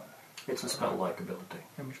stupid like that. It's a spell-like ability.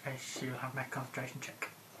 In which case you'll have to make a concentration check.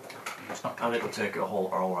 It's not And it'll take a whole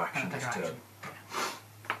hour and action take this an turn. action.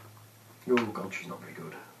 Oh god, she's not very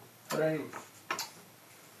good. Hooray!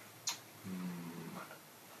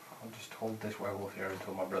 I'll just hold this werewolf here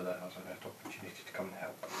until my brother has an opportunity to come and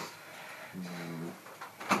help.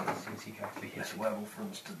 As soon as he can actually hit This it. werewolf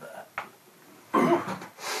runs to there.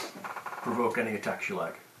 Provoke any attacks you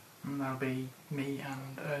like. And that'll be me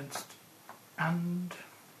and Ernst and...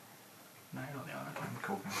 No, not the other time.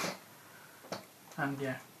 Cool. And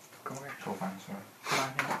yeah, cool. Yeah. Cool, thanks, sorry.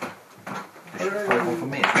 Fine, Throw one for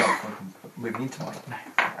me as well, so I can moving into mine. yeah.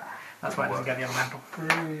 No. That's why it doesn't get the other mantle.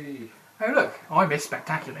 Hooray! Oh look, I missed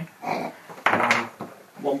spectacularly.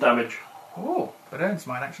 1 damage. Oh, but Ernst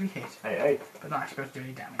might actually hit, Hey. but not actually supposed to do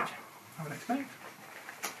any damage. I would expect.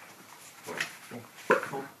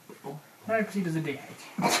 No, because he does a D8.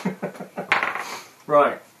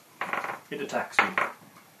 Right. It attacks you.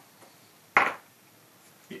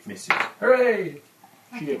 It misses. Hooray!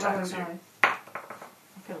 She attacks you. I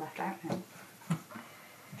feel left out now.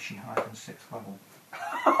 Is she higher than 6th level?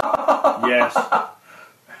 Yes.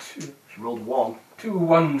 She rolled 1. 2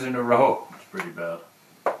 1s in a row. That's pretty bad.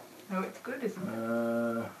 Oh, it's good, isn't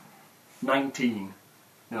it? 19.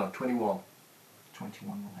 No, 21.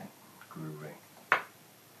 21 will hit. Groovy.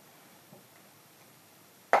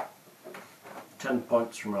 10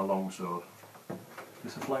 points from her longsword. Is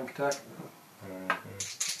this a flank attack?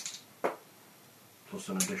 Plus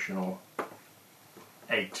an additional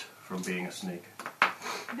 8 from being a sneak.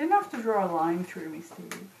 You didn't have to draw a line through me,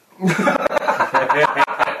 Steve. You could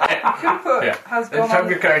put has The gone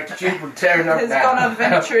Tonga character sheet will tear it up has now. gone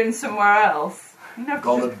adventuring somewhere else. You don't have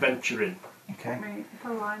Gone to just adventuring. Okay.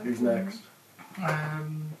 put a line Who's through me. next?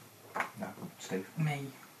 No, Steve. Me.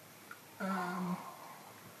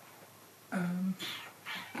 Can't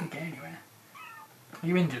get anywhere. Are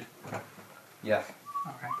you injured? Yes.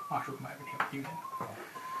 Okay, I shall come over and here with you then.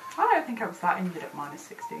 I don't think I was that injured at minus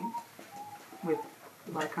 16 with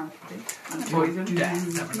lycanthropy and poison.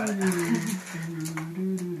 Death, everybody.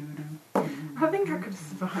 I think I could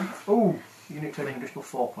survive. Oh, you need to take an additional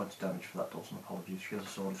 4 points damage for that, Dawson. Apologies, she has a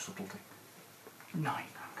sword of subtlety. 9.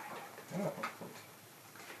 Okay.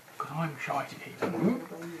 Because I'm shite at heat.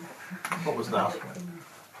 What was that?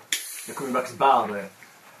 You're coming back as Bard there.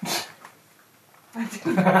 I didn't say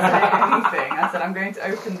anything. I said I'm going to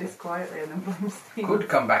open this quietly and then blame Steve. Could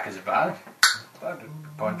come back as a bad. That'd be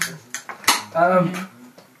pointless. If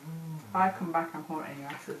I come back, I'm haunting your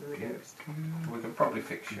asses as a ghost. We could probably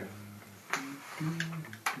fix you.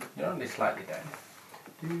 You're only slightly dead.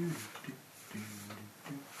 Who's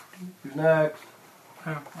next?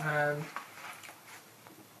 Oh,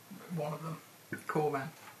 one of them. Cool man.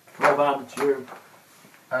 Corban, it's you.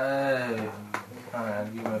 And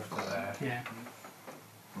you moved to there. Yeah.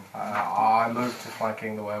 I moved to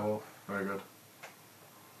flanking the werewolf. Very good.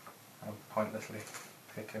 And pointlessly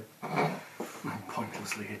hit him.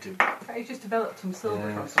 Pointlessly hit him. He's just developed some silver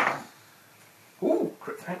from Yes. somewhere. Ooh,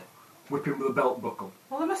 crit threat. Whip him with a belt buckle.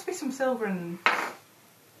 Well, there must be some silver in.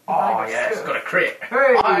 Oh, yeah, it's got a crit.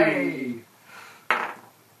 Hey! Aye.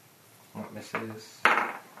 That misses.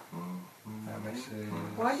 That misses.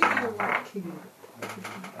 Why do you have a white king? Why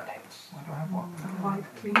do I have one? A white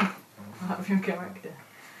king out of your character.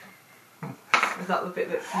 Is that the bit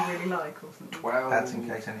that you really like or something? 12. That's in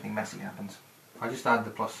case anything messy happens. I just add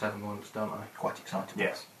the +7 once, don't I? Quite excitable.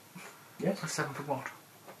 Yes. Yes? Plus 7 for what?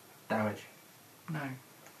 Damage. No.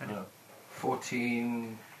 No.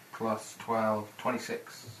 14 plus 12,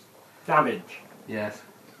 26. Damage. Yes.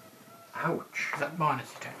 Ouch. Is that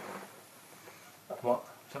minus your 10? What?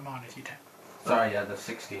 Is that minus your 10? Sorry, yeah, there's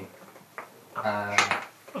 16. That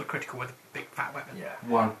was critical with a big fat weapon. Yeah.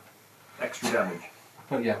 1. Extra damage.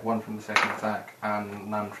 Oh, yeah, 1 from the second attack and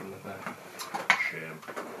none from the third. Shame.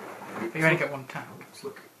 But you only get one tap. Let's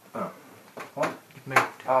look. Oh. What? You've moved.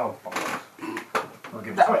 Oh, bollocks. I'll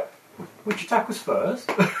give it. Wait. Which attack was first?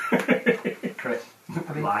 Crit.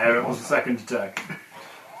 Liar, it was the second attack.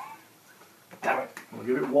 Damn it. We'll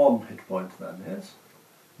give it 1 hit point then, yes?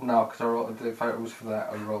 No, because I rolled, if it was for that,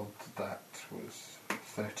 I rolled that was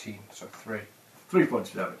 13, so 3. 3 points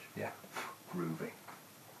of damage. Yeah. Groovy.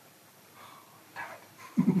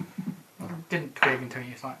 Didn't twig until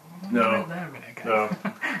you was like, No. there a minute ago.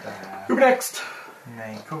 No. Uh, Who next?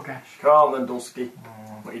 Me. Cool dash. Carl and Dulski.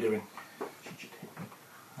 What are you doing? She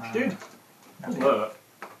did. She did. No, Doesn't hurt.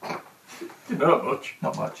 Didn't hurt much.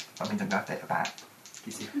 not much. That means I'm going to take it back.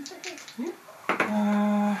 Skissy.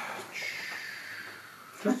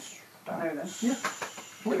 No then. Yeah.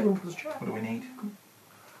 What do you want for the chat? What do we need?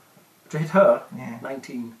 To hit her? Yeah.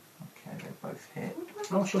 19. Okay, they both hit.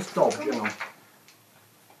 No, it's just dodge, you know.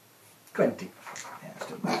 20. Yeah,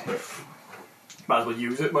 still both hit. Might as well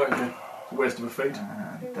use it, mightn't you? It's a waste of a feat.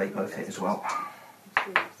 And they both hit as well.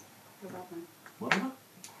 What am I?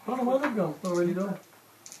 I don't know where they've gone. I really don't.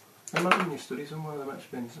 I imagine you study somewhere they might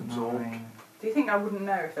have been absorbed. 9, Do you think I wouldn't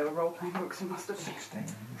know if there were role-playing books in my study? 16.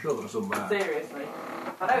 I'm sure there are some there. Seriously.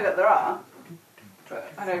 I know that there are,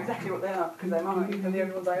 but I know exactly what they are because they're mine. They're the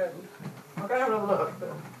only ones I own. I'll go and have a look.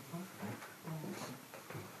 But...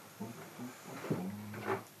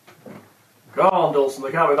 Go on, Dawson,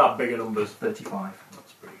 they can't be that big a numbers. 35.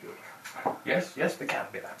 That's pretty good. Yes, they can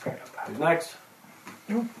be that big. Who's next?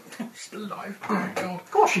 Still alive. Oh, God.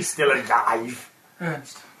 Of course she's still alive.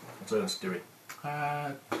 Ernst. What's Ernst doing?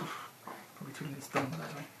 Probably twiddling his thumbs,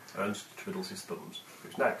 actually. Ernst twiddles his thumbs.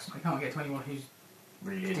 Who's next? I can't get to anyone who's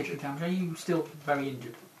Really particularly injured. damaged. Are you still very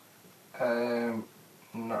injured?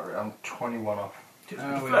 Not really. I'm 21 off. Just Oh,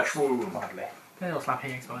 a yeah. flesh wound. Badly. They'll slap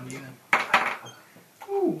healing spell on you then.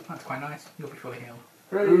 Ooh, that's quite nice. You'll be fully healed.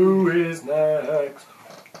 Who is next?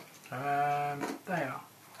 They are.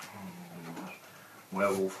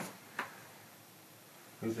 Werewolf.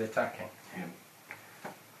 Who's attacking? Him.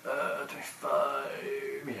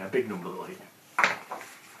 25. Yeah, big number that'll hit you.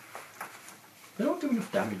 They don't do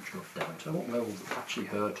enough damage, I want werewolves that actually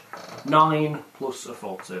hurt. 9 plus a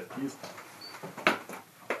fort save, please.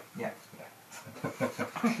 Yeah.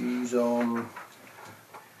 She's on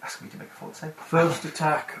Ask me to make a fort save. first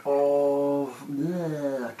attack of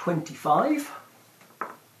 25.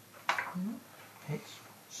 Hits.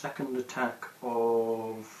 Second attack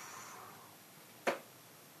of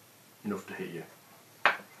enough to hit you.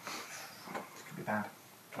 This could be bad.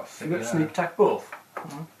 Plus You got sneak attack both.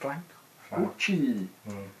 Flanked. Ouchie.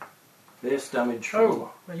 Base damage.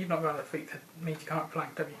 Oh, well, you've not got a feat that means you can't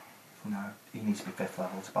flank, have you? No, he needs to be 5th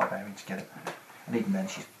level as a barbarian to get it. And even then,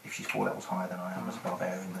 if she's 4 levels higher than I am as a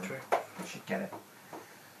barbarian, then True. she'd get it.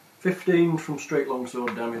 15 from straight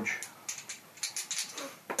longsword damage.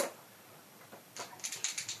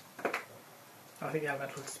 I think the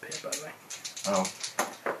elemental will disappear, by the way. Oh.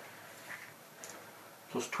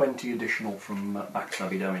 Plus 20 additional from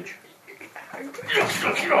backstabby damage.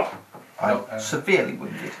 I'm severely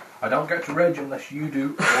wounded. I don't get to rage unless you do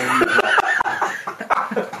or you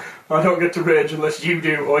I don't get to rage unless you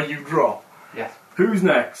do or you draw. Yes. Who's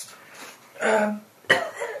next? Shame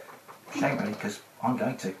really, because I'm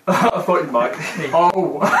going to. I thought you might.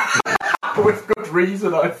 Oh! With good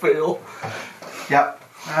reason, I feel. Yep.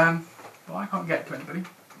 Well, I can't get to anybody.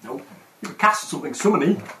 Nope. You could cast something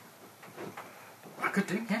summoning. I could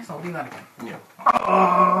do, yes, I'll do that again.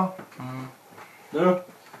 Yeah. No?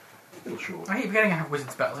 Still short. I keep forgetting I have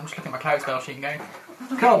wizard spells. I'm just looking at my cloud spell sheet and going,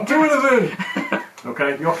 Can't do anything!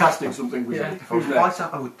 Okay, you're casting something with Yeah. it. If I Who's was next?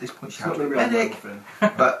 right up, at this point It's shout, not going to be like medic! anything.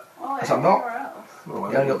 But Well, as I'm not, anywhere else.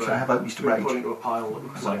 Well, the only option I have open is to rage. Put into a pile that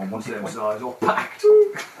looks like Someone the wants same it. size or packed.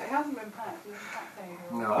 It hasn't been packed. It's been packed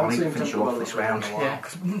anymore. No, I haven't need seen to finish Temple off Bell this in a round. while. yeah,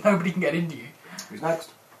 because nobody can get into you. Who's next?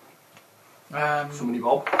 Somebody. Somebody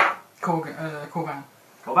Bob. Corvan.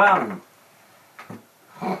 Coban.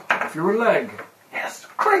 If you're a leg. Yes.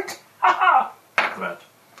 Great! Ha ha!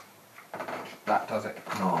 That does it.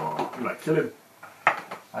 Oh, you might kill him.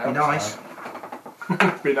 I Be hope nice.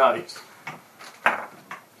 so. Be nice.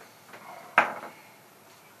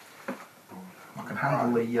 I can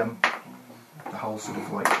handle the whole sort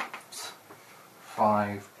of like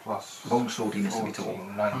 5 plus long swordiness of it all.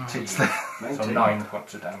 14, 19. It's the So 19. 9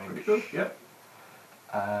 points of Pretty damage. good, yep.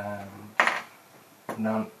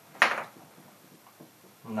 None.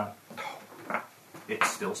 It's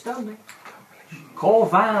still standing.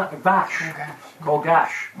 Corvash.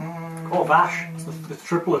 Corgash. Corvash. It's the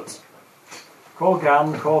triplets.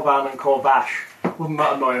 Corgan, Corvan and Corvash. Wouldn't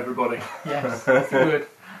that annoy everybody? Yes, it's good.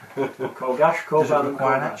 Corgash, Does it Corvan and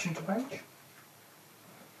require an Corvash. action to rage?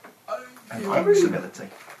 And Yeah. flexibility.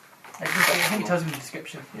 I think it tells you in the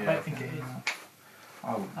description. I Yeah. don't think it is.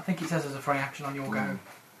 Oh, I think it says there's a free action on your go.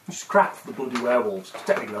 Just crap for the bloody werewolves, 'cause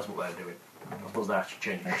technically that's what they're doing. I suppose they're actually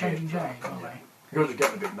changing They're shape. changing shades, aren't they? You're just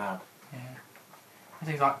getting a bit mad. Yeah.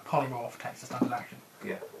 Things like polymorph takes a standard action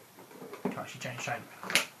Yeah. to actually change shape.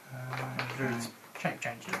 And druids shape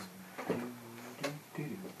changes.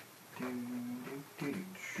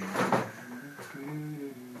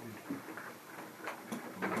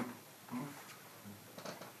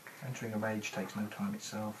 entering a rage takes no time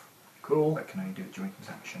itself. Cool. But can only do it during his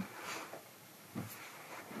action.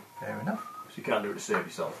 Fair enough. So you can't do it to save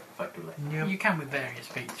yourself, effectively. Yep. You can with various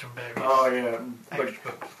feats from various Oh, yeah. Like,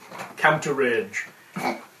 extra books. counter rage.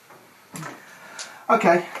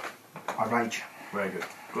 Okay. I rage. Very good.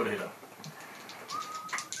 Good hitter.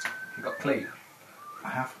 You got cleave. I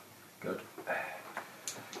have. Good.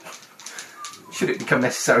 Should it become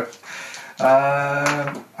necessary?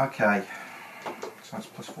 Okay. So that's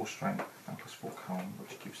 +4 strength and +4 calm,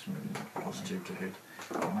 which gives me +2 to hit.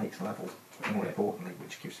 on 8th level. More importantly,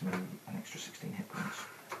 which gives me an extra 16 hit points.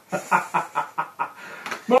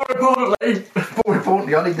 More importantly, More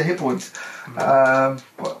importantly, I need the hit points.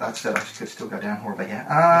 But that's it. I could still go down horribly here.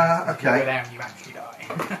 If you go Okay. down, you actually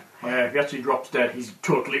die. yeah, if he actually drops dead, he's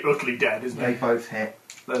totally, utterly dead, isn't They he? both hit.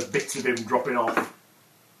 There's bits of him dropping off.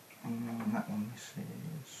 That one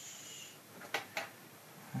misses.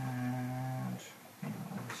 And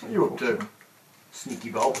What are you up to? Sneaky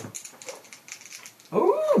Bob.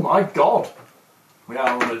 Oh my god! We are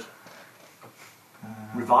honoured.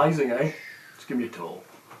 Revising, eh? Just give me a total.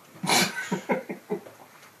 14.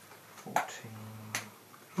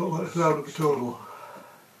 Oh, that's out of the total.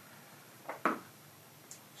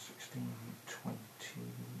 16,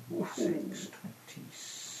 26,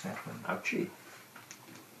 27. Ouchie.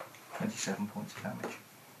 27 points of damage.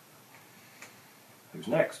 Who's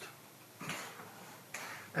next?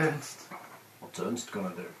 Ernst. What's Ernst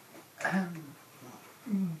gonna do? Can't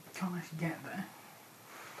actually get there.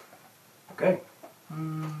 Okay.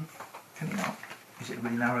 Can you not? Is it a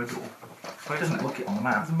really narrow door? Well, It doesn't look it on the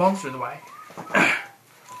map. There's a monster in the way.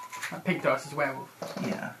 That pink dice is a werewolf.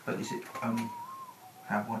 Yeah, but is it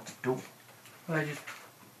how wide's the door? Well, they just...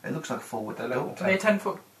 It looks like a full width They're door. little Are they a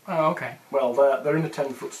 10-foot... Oh, okay. Well, they're in a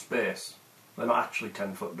 10-foot space. They're not actually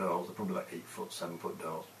 10-foot doors. They're probably like 8-foot, 7-foot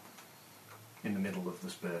doors. In the middle of the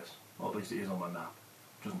space. Or at least it is on my map.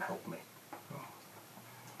 Doesn't help me.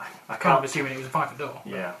 I I can't can't... have assuming it was a 5-foot door.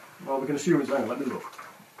 Yeah. Well, we can assume it's... Hang on, let me look.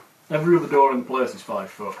 Every other door in the place is 5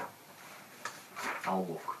 foot. I'll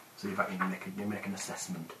look. See if I can make an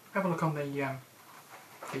assessment. Have a look on the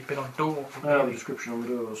bit on door. The description on the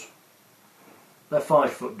doors. They're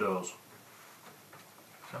 5-foot doors.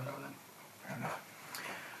 So no, then.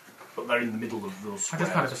 But they're in the middle of those I squares.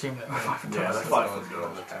 just kind of assumed that they were 5-foot Yeah, doors. they're 5-foot Doors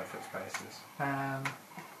on doors. the 10-foot spaces.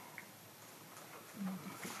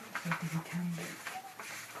 Something you can do.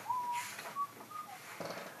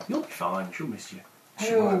 You'll be fine. She'll miss you.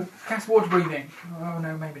 Oh, cast water breathing. Oh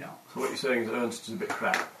no, maybe not. So what you're saying is that Ernst is a bit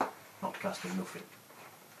crap. Not casting nothing.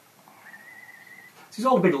 This is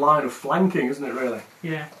all a big line of flanking, isn't it, really?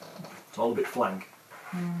 Yeah. It's all a bit flank.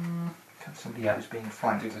 Can somebody who's being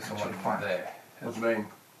flanked Do there's actually someone flank? there. What do you mean?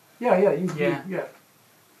 Yeah, Yeah. yeah.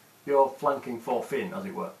 You're flanking for Finn, as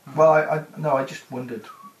it were. Well, I just wondered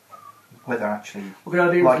whether actually, Well, the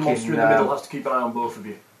idea Like is the monster in, in the middle has to keep an eye on both of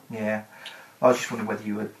you. yeah. I was just wondering whether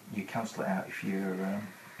you cancel it out if you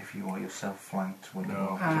are yourself flanked when you No,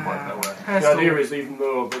 are. doesn't work that way. Personal- The idea is, even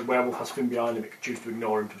though the werewolf has Finn behind him, it can choose to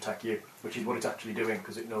ignore him to attack you, which is what it's actually doing,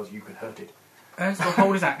 because it knows you can hurt it. Ernst will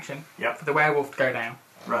hold his action Yep. for the werewolf to go down,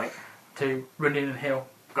 Right. to run in and heal,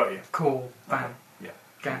 Got you. call, Van, Yeah.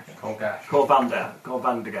 Gash. Call Gash. Call Van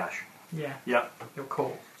der Gash. Yeah, Yeah. you'll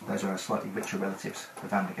call. Those are our slightly richer relatives, the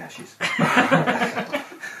Vandergashes.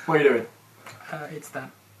 What are you doing? It's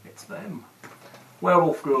them. It's them.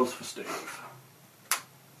 Werewolf goes for Steve.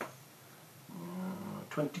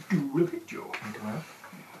 22 will hit you.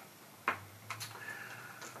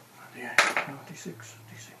 Yeah, 26.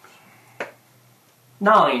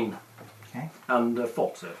 9. Okay. And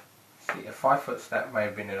 4 save. See, a 5-foot step may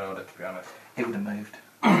have been in order, to be honest. It would have moved.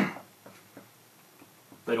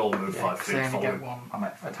 They'd all move Yeah, 5 'cause feet they only get forward. one I'm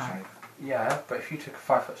at full attack. save. Yeah, but if you took a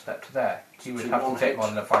 5-foot step to there, he would So have one to take hit. more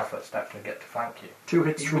than a 5-foot step to get to flank you. 2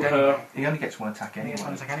 hits He from would her. anyway. He only gets one attack He anyway. gets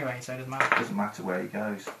one attack anyway, so it doesn't It matter. doesn't matter where he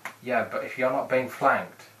goes. Yeah, but if you're not being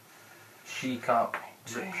flanked, she can't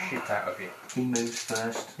rip shit out of you. He moves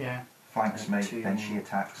first, Yeah. flanks me, 19, then she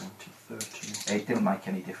attacks. 20, 30. It didn't make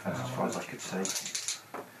any difference as far as I could see.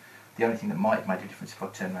 The only thing that might have made a difference if I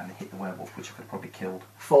turned around and hit the werewolf, which I could have probably killed,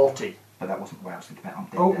 40. but that wasn't the way I was thinking about. I'm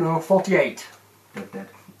dead. Oh dead. no, 48. Dead.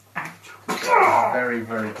 Very,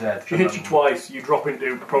 very dead. She hits you twice, you drop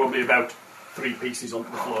into probably about 3 pieces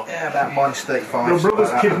onto the floor. Yeah, about minus 35. Your something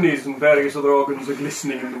brother's like that. kidneys and various other organs are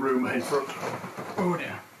glistening in the room in front. Oh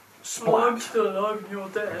dear. Splat. still alive and you're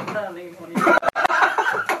dead, standing on you.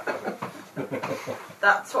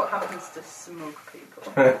 That's what happens to smug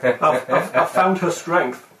people. I've found her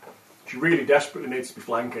strength. She really desperately needs to be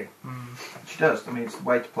flanking. She does. I mean, it's the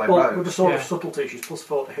way to play Well, rogue. with a sort of Yeah. subtlety, she's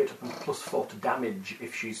 +4 to hit and +4 to damage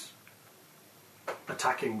if she's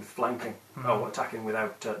attacking with flanking. Or attacking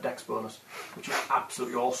without dex bonus, which is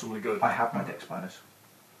absolutely awesomely good. I have my dex bonus.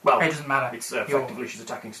 Well, It doesn't matter. it's effectively she's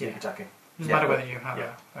attacking, sneak Yeah. attacking. It doesn't Yeah, matter but- whether you have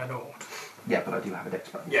yeah. a naught. Yeah, but I do have a dex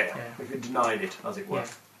bonus. Yeah. Yeah. If you denied it, as it were. Yeah.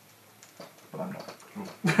 But I'm not.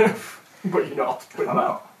 But you're not. But I'm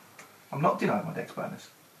not. I'm not denied my dex bonus.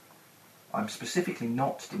 I'm specifically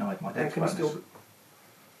not denied my Then dex can you bonus. still...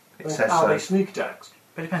 It says Are so. they sneak attacks?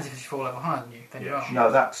 But it depends if she's 4 level higher than you, then you Yeah. are.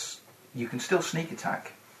 No, that's... You can still sneak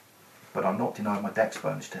attack, but I'm not denied my dex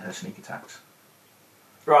bonus to her sneak attacks.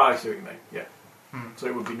 Right, I see what you mean, yeah. Hmm. So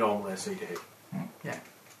it would be normal AC to hit. Yeah.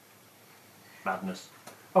 Madness.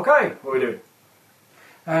 Okay, what are we doing?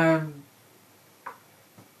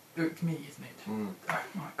 It's me, isn't it? Mm. Oh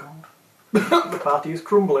my god. The party is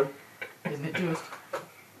crumbling. Isn't it just?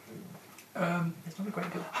 It's not a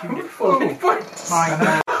great deal.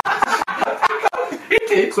 Fine.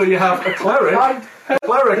 So you have a cleric, a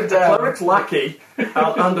cleric's lackey,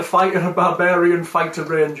 and a fighter, a barbarian fighter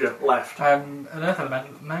ranger left. An earth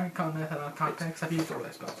elemental. No, I can't earth elemental. Can't do because I've used all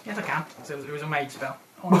those spells. Yes, I can. So it was a mage spell.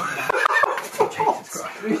 Oh, no. Jesus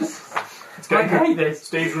Christ. I hate this.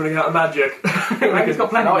 Steve's running out of magic. He's got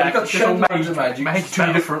plenty No, of you've got shades of magic. Mage Two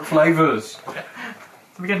spell. different flavours. So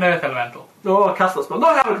we get an earth elemental. Oh, I cast that spell. No,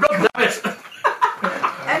 I haven't. God damn it!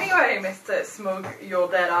 Anyway, Mr. Smug, you're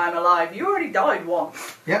dead, I'm alive. You already died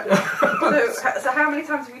once. Yep. So how many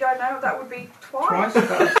times have you died now? That would be twice. Twice.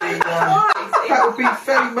 That would be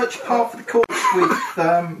very much par for the course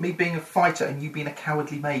with me being a fighter and you being a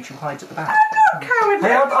cowardly mage who hides at the back. Cowardly.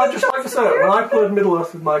 Hey, I'd just like to say, when I played Middle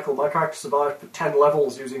Earth with Michael, my character survived for 10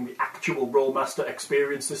 levels using the actual Rollmaster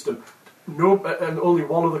experience system. No, and only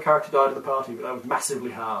one other character died in the party, but that was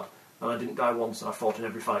massively hard. And I didn't die once, and I fought in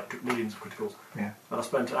every fight, took millions of criticals. Yeah. And I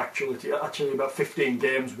spent actually about 15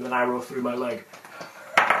 games with an arrow through my leg.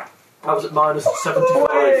 I was at minus 75.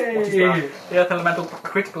 What is that? The earth elemental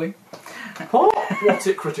critically. What's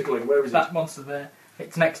it critically? Where is That it? monster there.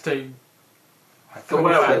 It's next to. I thought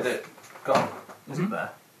Where you was said it? that. God, is it there?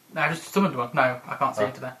 No, I just summoned one. No, I can't see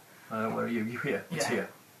it there. Where are you? You here? It's Yeah.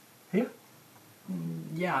 here.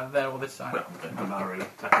 Yeah, there or this side. Well, it doesn't matter really.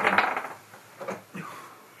 Attack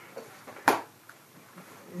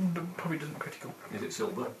Probably doesn't critical. again. Is it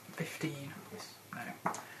silver? 15. Yes.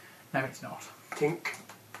 No. No, it's not. Tink.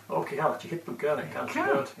 Okay, I'll let you hit them, can't it? Can't you? Can.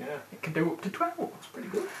 Good, yeah. It can do up to 12. That's pretty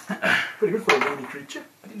good. Pretty good for a mini creature.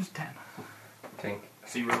 But it was 10. Tink.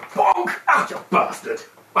 See you. Bonk! Ah, you bastard!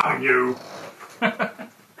 Bang you!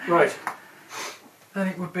 Right. Then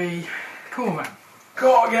it would be Corman.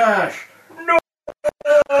 Gorgash!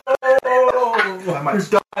 I might, Who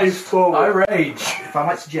dives I forward? rage. if I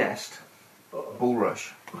might suggest, bull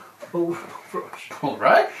rush. Bull rush. All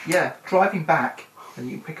right. Yeah, driving back and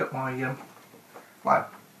you can pick up my wow.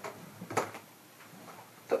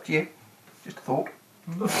 It's up to you. Just a thought.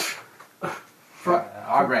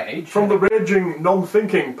 I rage. From the raging,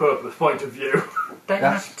 non-thinking point of view. Don't you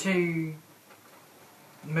Yes. have to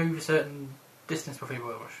move a certain distance before you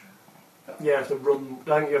bull rush? You have to run.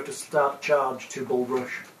 I think you have to start a charge to bull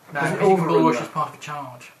rush. No, Is it you can bull overrun rush that? as part of a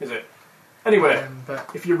charge. Is it? Anyway, But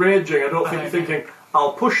if you're raging, I don't think I you're don't thinking,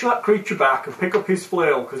 I'll push that creature back and pick up his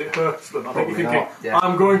flail because it hurts them. I think you're Probably thinking, not, yeah.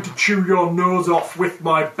 I'm going to chew your nose off with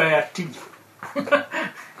my bare teeth.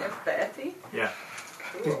 Yes, Betty. Yeah.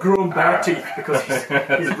 He's grown bare teeth because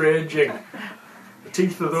he's raging. The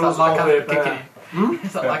teeth of it's those not like are I very have to be kicking bare. it.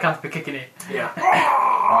 It's not like I have to be kicking it. Yeah.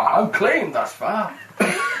 I'm clean thus far.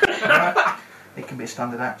 It can be a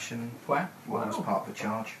standard action Wow. as part of a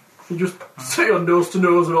charge. You just sit on nose to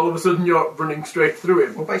nose and all of a sudden you're running straight through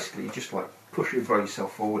him. Well, basically, you just like Push him. throw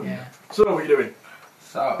yourself forward. Yeah. So what are you doing?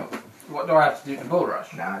 So, what do I have to do to bull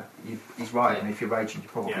rush? Nah, he's right. And if you're raging, you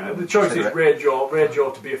probably Yeah, wouldn't the choice is consider it. rage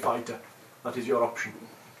or to be a fighter. That is your option.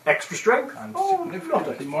 Extra strength? I'm Oh,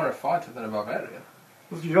 significantly not more a fighter than a barbarian.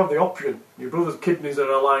 You have the option. Your brother's kidneys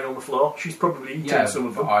are lying on the floor. She's probably eating some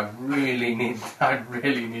of but them. I really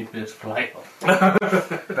need this flail.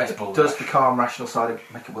 Best bull Does rush. the calm, rational side of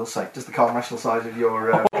make it will say? Does the calm, rational side of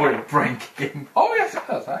your brain kick in? Oh yes, it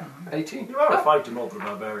does. 18. You are a fighter more than a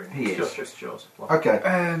barbarian. He It's is. Just shows. Okay.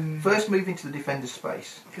 First, move into the defender's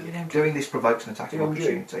space. Doing this provokes an attack of DMG.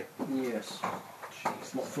 opportunity. Yes.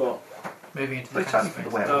 Jeez, what for? Moving into But the it's only defense for the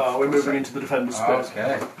space. werewolf. Oh, we're moving into the defender's space.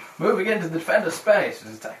 Okay. Moving into the defender's space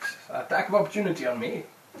is attack of opportunity on me.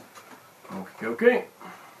 Okay.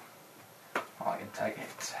 I can take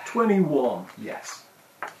it. 21. Yes.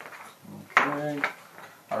 Okay.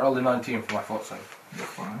 I rolled a 19 for my fort save. You're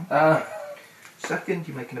fine. Uh, Second,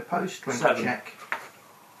 you're making a post strength 7. check.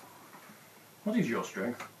 What is your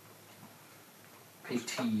strength?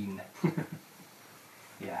 18.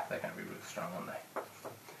 Yeah, they're going to be really strong, aren't they?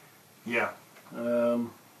 Yeah. No,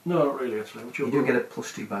 not really, actually. What's your You do get a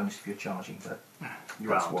 +2 bonus if you're charging, but You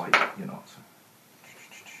that's aren't. why you're not.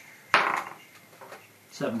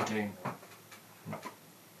 17.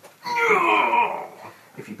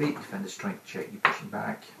 If you beat the defender's strength check, you push him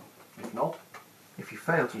back. If not, If you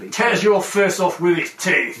fail to beat tears your face off with his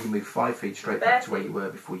teeth. you move 5 feet straight back to where you were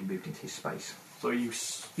before you moved into his space. So you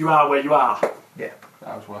are where you are. Yeah.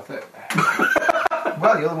 That was worth it.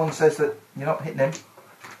 Well, the other one says that you're not hitting him.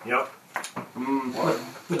 Yep.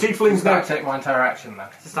 The tiefling's Now now. take my entire action then.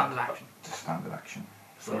 It's a standard action. It's a standard action.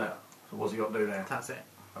 So what's he got to do now? That's it.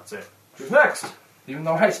 That's it. Who's next? Even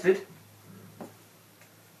though hasted,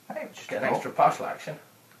 Hey, just get an extra partial action.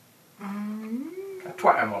 A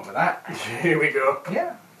twat him on with that. Here we go.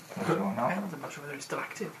 Yeah. What's going on? I'm not sure whether it's still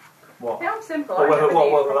active. What? Yeah, I'm simple. Or I whether, never well,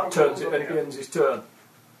 need whether that proper turns it rules and of he ends his turn.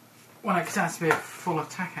 Well, it has to be a full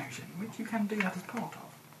attack action, which you can do that as part of.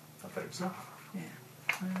 I think so. Yeah.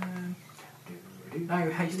 No,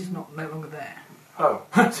 haste is no longer there. Oh,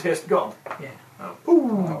 so it's gone. Yeah. Oh.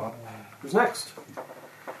 Ooh. Who's next?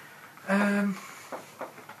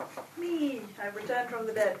 Me. I've returned from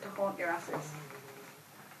the dead to haunt your asses.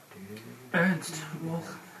 Ernst. Well,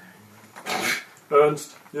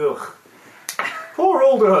 Ernst. Ugh. Poor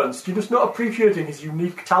old Ernst. You're just not appreciating his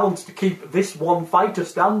unique talents to keep this one fighter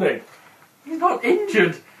standing. he's not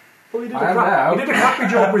injured. Well, he did, I am now. he did a crappy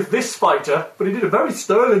job with this fighter, but he did a very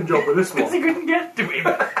sterling job with this Because he one. couldn't get to him.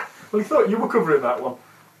 Well, he thought you were covering that one.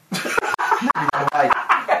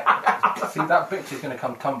 See, that bitch is going to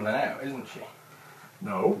come tumbling out, isn't she?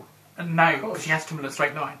 No. And now, because he has to tumble in a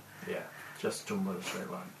straight line. Yeah, just tumble in a straight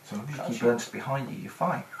line. So long as you keep Ernst behind you, you're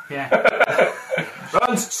fine. Yeah.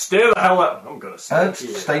 Ernst, stay the hell out. I'm going to stay Ernst,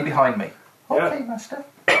 here. stay behind me. Yeah. Okay, master.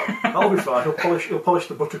 I'll be fine. He'll polish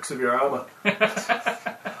the buttocks of your armour.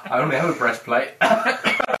 I only have a breastplate.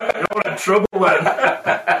 You're in trouble then.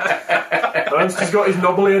 Ernst has got his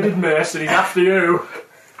noble-headed mace and he's after you.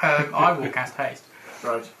 I will cast haste.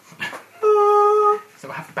 Right. So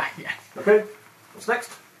I have to back again. Okay. What's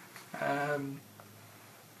next?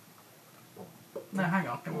 No, hang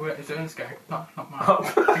on. It's Ernst go. Not mine. Oh.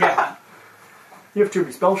 Forget that. You have too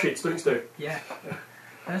many spell sheets, don't you, Stu? Yeah.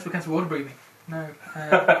 Ernst will cast water breathing. No.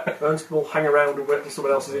 Ernst will hang around and wait until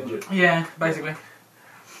someone else is injured. Yeah, basically.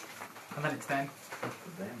 And then it's them.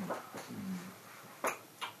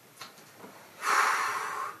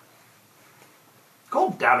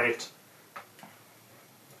 God damn it.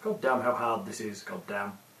 God damn how hard this is, god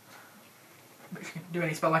damn. But she can do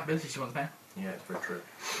any spell-like abilities she wants now. Yeah, it's very true.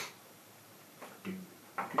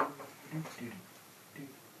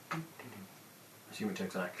 Assume it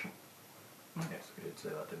takes action. Yes, we did say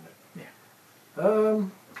that, didn't it? Yeah. Well,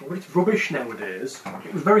 it's rubbish nowadays.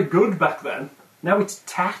 It was very good back then. Now it's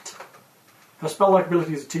tat. Her spell-like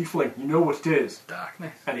ability is a tiefling. You know what it is.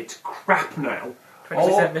 Darkness. And it's crap now.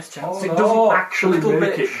 20% mischance. It doesn't actually a little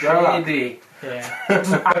make bit it dark. shady. Yeah. It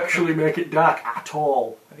doesn't actually make it dark at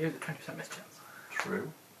all. Have you got 20% mischance?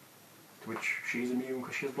 True. To which she's immune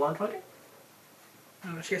because she has blind fighting.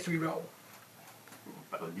 No, she has to re-roll.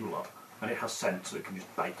 Better than you lot. And it has sense, so it can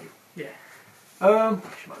just bite you. Yeah.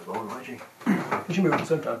 She might as well, might she? Can she move at the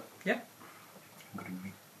same time? Yeah.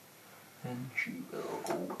 Groovy. And she will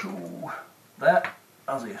go to there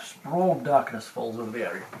as a sprawl of darkness falls over the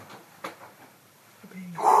area.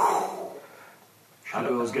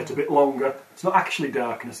 Shadows get a bit longer. It's not actually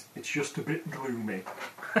darkness, it's just a bit gloomy.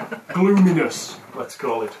 Gloominess, let's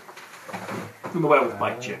call it. From the werewolf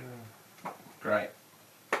bite you. Great.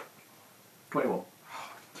 21.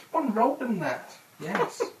 Keep on rolling that.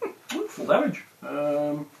 Yes. Ooh, full damage.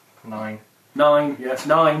 9. 9, yes,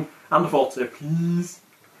 9. And a fault save, please.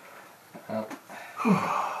 Oh.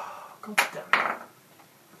 God damn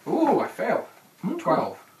it. Ooh, I failed.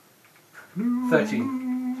 12.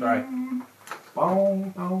 13. Sorry.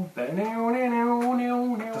 Doesn't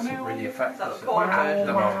really affect That's us the porn at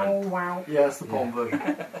the version. moment. Yeah, it's the porn version.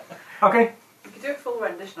 Okay. If you could do a full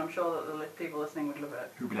rendition, I'm sure that the people listening would love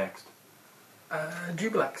it. Who'll be next?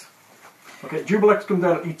 Jubilex. Okay, Jubilex comes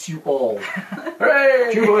down and eats you all.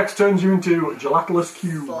 Hooray! Jubilex turns you into gelatinous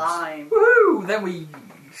cubes. Slime. Woohoo! Then we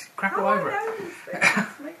crack all Oh, over it. I know these things.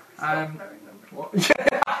 Make me stop knowing them. What?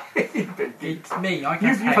 Yeah. It's me. I You've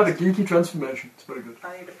cast had a haste. geeky transformation. It's very good. I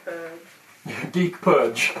need a purge. Geek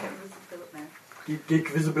purge. Invisibility now. Geek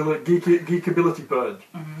visibility. Geek ability purge.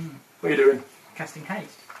 Mm-hmm. What are you doing? Casting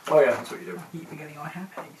haste. Oh yeah, that's what you're doing. I keep forgetting I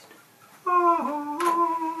have haste.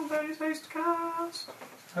 Oh, there's haste cast.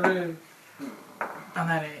 Hooray. And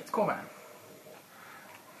then it's Corman.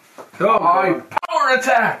 I power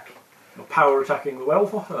attack! You're power attacking the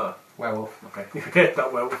werewolf or her? Werewolf. Okay, you hate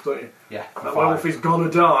that werewolf, don't you? Yeah. That werewolf is gonna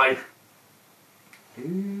die.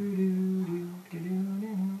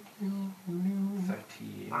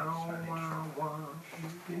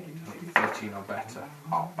 13 or better.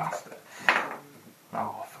 Oh, bastard. Oh,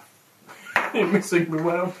 You're missing the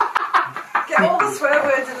well. Get all the swear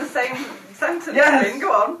words in the same sentence. Yes. Finn,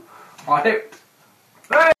 go on. I hit.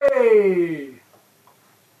 Hey!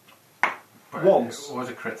 Once. It was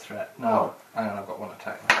a crit threat. No. Oh. Hang on, I've got one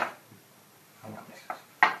attack now. And that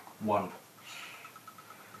misses. 1.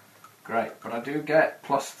 Great, but I do get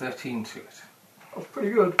plus 13 to it. That's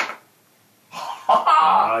pretty good.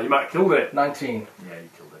 You might have killed it. 19. Yeah, you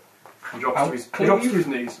killed it. He drops to his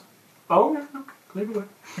knees. Oh, no. Cleave away.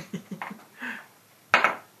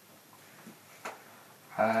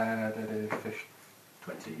 Fish.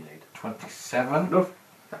 20 you need. 27. Enough.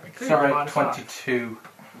 That includes Sorry, minus 5. 22.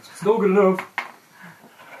 Still good enough.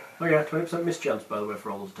 Oh yeah, 20% mischance, by the way,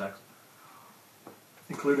 for all those attacks.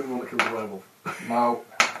 Including the one that kills the werewolf. No.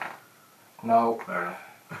 No. Fair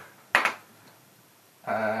enough.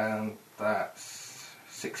 And that's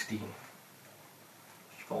 16.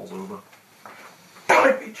 She falls over.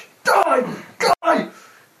 Die, bitch! Die! Die!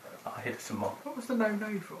 I hit some more. What was the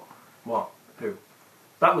no for? What? Who?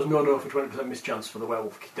 That was no for 20% mischance for the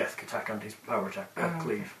werewolf death attack and his power attack.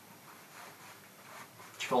 Cleave.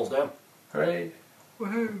 She falls down Hooray!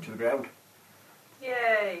 Woohoo! to the ground.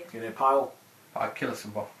 Yay. In a pile. I kill her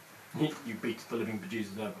some more. You beat the living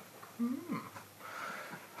bejesus out of her.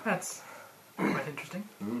 That's quite interesting.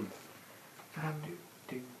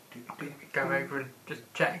 Go over and just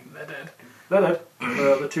check that they're dead. They're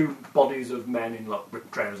dead. The two bodies of men in like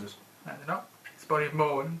ripped trousers. No, they're not. It's body of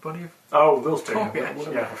Morwen, body of... Oh, those two.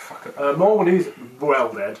 Korgash. Yeah. Morwen is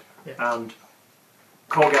well dead, Yeah. and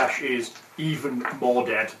Korgash is even more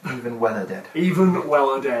dead. Even weller dead. Even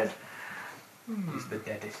weller dead. He's the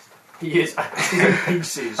deadest. He is he's in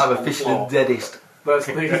pieces. I'm on the officially floor. the deadest.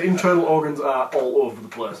 His internal organs are all over the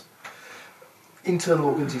place. Internal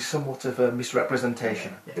organs is somewhat of a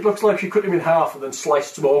misrepresentation. It looks like she cut him in half and then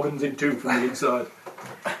sliced some organs in two from the inside.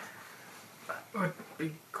 Would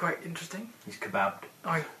be quite interesting. He's kebabbed.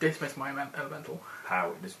 I dismiss my elemental. How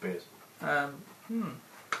it disappears.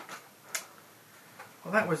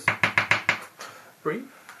 Well, that was brief.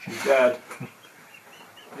 She's dead.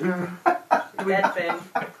 Dead Finn.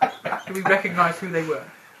 Do we recognise who they were?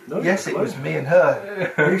 No, Yes, it was me and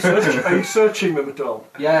her. Are you searching them at all?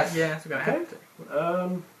 Yes. Yes, we're going to have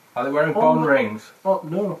to. Are they wearing On bone the- rings? Oh,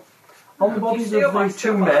 no. On the bodies steal of my these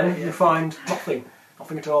two stuff, men, yeah. you find nothing.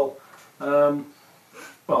 Nothing at all. Well,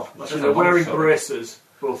 actually, Just they're a wearing lump, braces.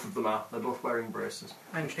 Both of them are. They're both wearing braces.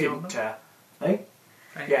 And Which steal didn't them. tear. Eh?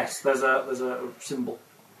 Right. Yes, there's a symbol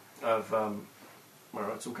of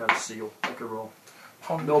some kind of seal, like a roll.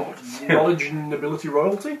 Knowledge and nobility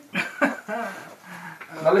royalty?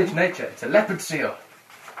 Knowledge nature. It's a leopard seal.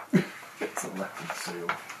 It's a leopard seal.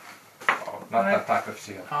 Oh, not that type of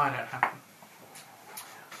seal. I don't have them.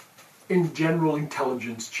 In general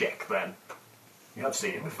intelligence check, then. You have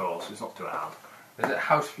seen it before, so it's not too hard. Is it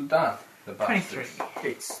House Fladan? The bastards.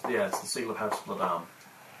 23. It's the seal of House Vladam.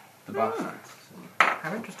 The bastards.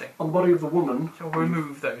 How interesting. On the body of the woman, Shall we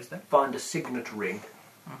remove those then? find a signet ring,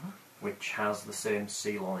 which has the same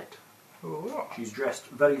seal on it. Ooh. She's dressed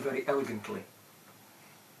very, very elegantly.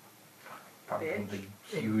 Apart from the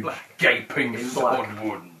In huge black. gaping In sword black.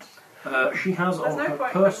 wounds. She has There's on no her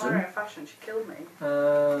point in wearing person. her fashion. She killed me.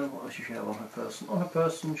 What does she have on her person? On her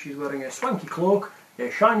person, she's wearing a swanky cloak, a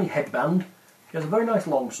shiny headband. She has a very nice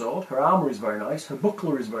longsword. Her armour is very nice. Her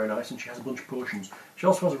buckler is very nice, and she has a bunch of potions. She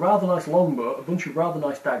also has a rather nice longbow, a bunch of rather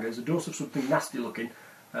nice daggers, a dose of something nasty looking,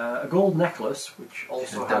 a gold necklace, which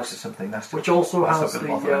also Dose of has something nasty. which also That's has not the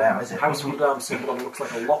gonna bother her now, is it? House of Madame symbol on it. Looks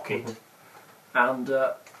like a locket, and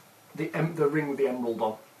the ring with the emerald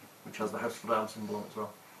on, which has the House of Madame symbol on it as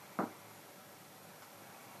well.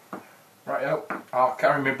 Right, I'll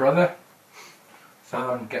carry my brother.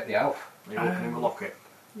 Someone get the elf. You're opening the locket.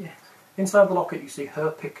 Yes. Inside the locket, you see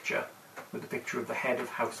her picture with the picture of the head of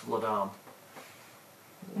House Vladam.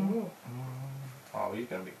 Oh, he's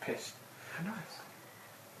going to be pissed. How nice.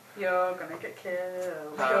 You're gonna get killed.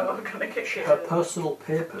 You're gonna get killed. Her personal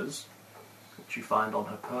papers, which you find on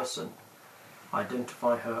her person,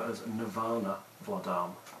 identify her as Nirvana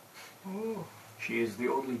Vladam. Ooh. She is the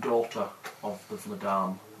only daughter of the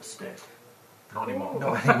Vladam estate. Not anymore.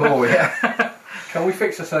 Not anymore, yeah. Can we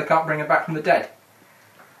fix her so they can't bring her back from the dead?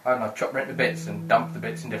 I don't know, chop her into bits and dump the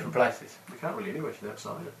bits in different places. We can't really anyway, she's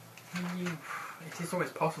outside it. It is always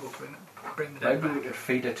possible to bring the dead Maybe we back. could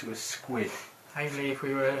feed her to a squid. Only if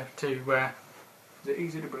we were to... Is it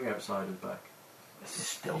easy to bring outsiders back? This is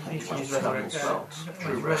still you things can use well, resurrection. spells.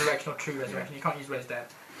 True resurrection or true resurrection. You can't use res dead.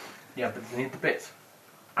 Yeah, but they need the bits.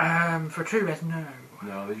 For true res, no.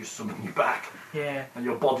 No, they just summon you back, Yeah. and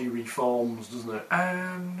your body reforms, doesn't it?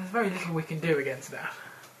 There's very little we can do against that.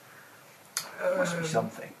 There must be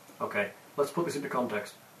something. Okay, let's put this into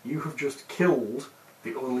context. you have just killed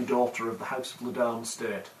the only daughter of the House of Ladan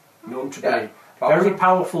state, known to Yeah. be a very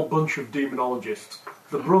powerful bunch of demonologists.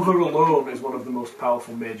 The brother alone is one of the most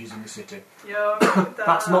powerful mages in the city.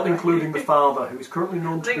 That's not including the father, who is currently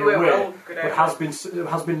known to be away, but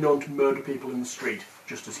has been known to murder people in the street,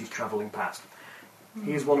 just as he's travelling past.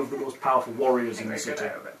 He is one of the most powerful warriors in the city.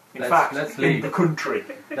 In fact, let's in leave. the country.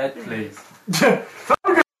 Let's leave.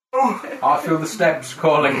 I feel the steps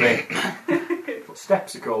calling me. What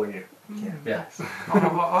steps are calling you? Yes.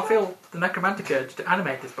 I feel the necromantic urge to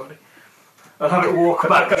animate this body. And have it walk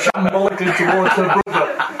back shambolically towards her brother,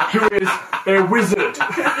 who is a wizard.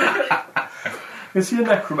 Is he a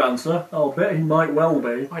necromancer? I'll bet he might well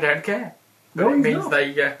be. I don't care. No, But it he's means not.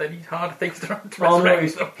 they need harder things to Oh no,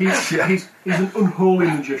 resurrect he's, them. he's an unholy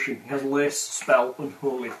magician. He has lace spell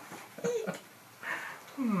unholy.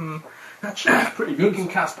 That's pretty You good. can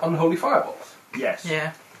cast unholy fireballs. Yes.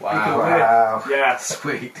 Yeah. Wow. Yes.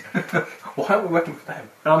 Sweet. Why aren't we working for them?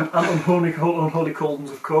 And unholy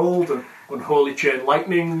cauldrons of cold, and unholy chain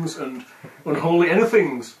lightnings, and unholy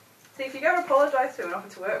anythings. See, if you go and apologise to him and offer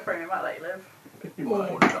to work for him, he might let you live.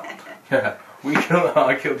 Oh, God. Yeah.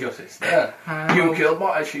 I killed your sister.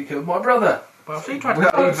 She killed my brother. Well, she tried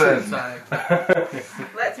Well, to force even. it, so...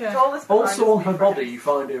 Let's Yeah. put all this behind Also us on her and be body, friends. you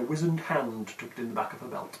find a wizened hand tucked in the back of her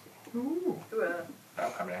belt. Ooh,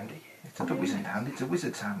 That'll come handy. It's not a wizard hand, it's a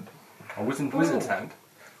wizard's hand. A wizard's hand.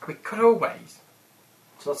 We could always.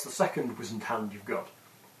 So that's the second wizened hand you've got.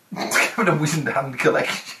 Having a wizard hand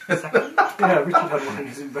collection. Yeah, Richard had one in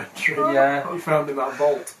his inventory. Yeah. He found in that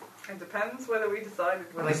vault. It depends whether we decided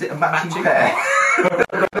whether... Is it a matching pair?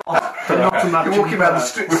 Not a matching You're walking around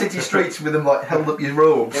the pair. city streets with them like held up your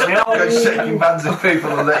robes, Yeah. go shaking hands with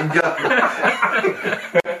people and letting go.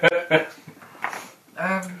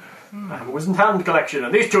 I have a wizened hand collection,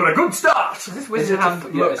 and these two are a good start! Does this Is wizard it hand a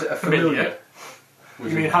look familiar? You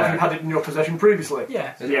mean, have you had it in your possession previously?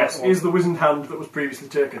 Yeah. Yes, it is the wizened hand that was previously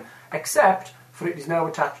taken. Except for it is now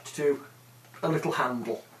attached to a little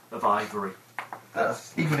handle of ivory.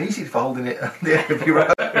 That's even easier for holding it at the end of your own.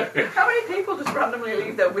 How many people just randomly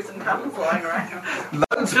leave their wizened hands lying around?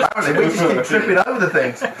 Loads apparently, we just keep tripping over the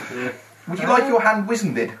things. Would you like your hand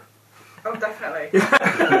wizended? Oh, definitely.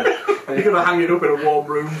 You're going to hang it up in a warm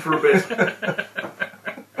room for a bit.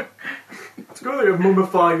 It's going to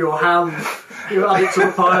mummify your hand. You add it to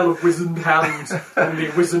a pile of wizened hands in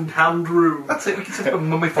the wizened hand room. That's it, we can set up a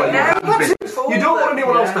mummify your Yeah, hand that's bit. it. Fold You don't want them.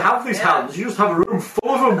 anyone else to have these hands, you just have a room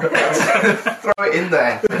full of them. Throw it in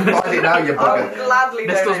there. Find it now, you I'll bugger. gladly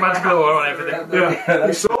This does donate my magical aura on hands to everything. them. Yeah,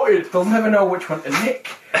 you sorted. They'll never know which one to nick.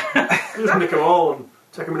 You just nick them all and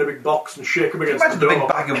take them in a big box and shake them against Imagine the the big door.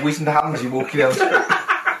 bag of wizened hands you're walking out,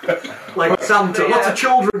 Like Santa, lots of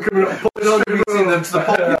children coming up and putting on your distributing them to the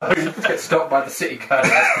populace. Get stopped by the city guard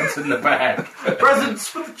that's in the bag. presents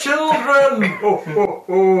for the children! Oh, oh,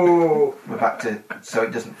 oh. We're back to so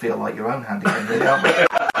it doesn't feel like your own hand again, really, aren't we?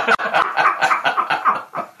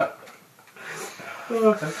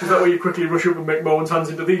 Is that where you quickly rush up and make Moen's hands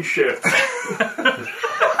into these shapes?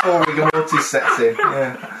 Before rigor mortis sets in.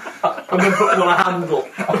 Yeah. And then put them on a handle.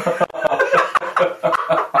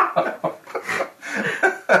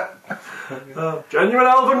 Genuine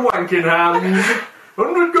elven wanking hands.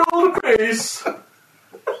 100 gold apiece.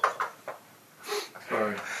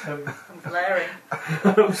 Sorry. I'm glaring.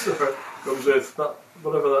 I'm sorry. Comes with that,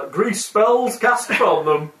 whatever that grease spells cast upon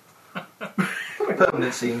them.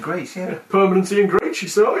 Permanency in Greece, yeah. Permanency and great, she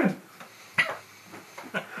sorted.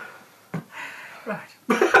 Right.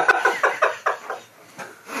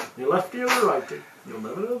 You lefty or a righty, you'll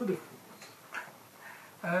never know the difference.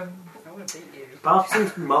 I'm going to beat you. Path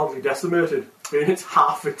seems to be mildly decimated, being it's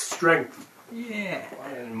half its strength. Yeah.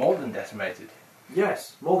 More than decimated.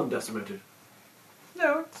 Yes, more than decimated.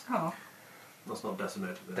 No, it's half. That's not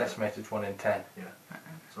decimated. Then. Decimated 1 in 10.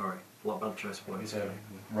 Sorry, a lot of bad choice of It words. was a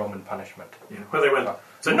Roman punishment. Yeah, where they went. Not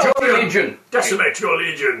Centurion, Legion! decimate your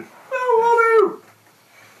legion. Oh, what do?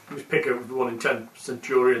 You just pick up the 1 in 10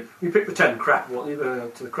 centurion. You pick the 10 crap one, to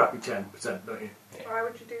the crappy 10%, don't you? Why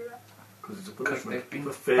would you do that? Because it's a Because punishment they've been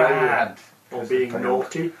for failure, bad. or being failed.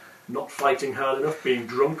 naughty, not fighting hard enough, being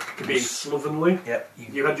drunk, being slovenly. Yep.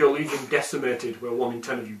 You had your legion decimated, where 1 in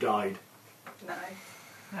 10 of you died. Nice.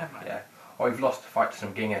 Never mind. Yeah. Or you've lost a fight to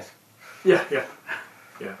some gingers. Yeah.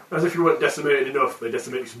 As if you weren't decimated enough, they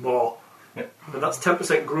decimate you some more. Yeah. And that's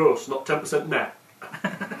 10% gross, not 10% net.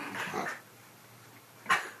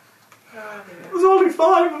 Oh, dear. There's only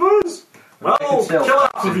 5 of us. Well, taken sales kill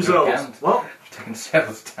out tax for into yourselves. account. What? You've taken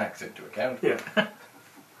sales tax into account. Yeah.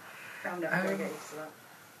 I'm never going to get used to that.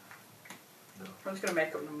 I'm just going to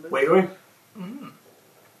make up numbers. Where are you going?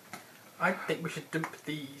 I think we should dump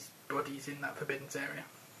these bodies in that forbiddance area.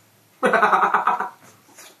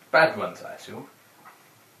 Bad ones, I assume.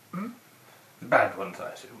 The bad ones, I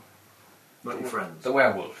assume. Not your friends. The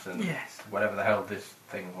werewolves and Yes. whatever the hell this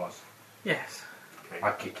thing was. Yes. Okay.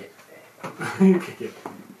 I kick it. You kick it.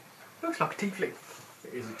 Looks like a tiefling.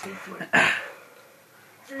 It is a tiefling. I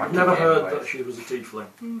I've kick never it heard anyways. that she was a tiefling.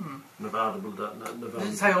 Never Does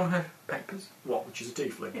it say on her papers? What, which is a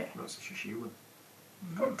tiefling? Yeah. No, it's she's human.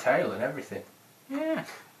 Got a tail and everything. Yeah.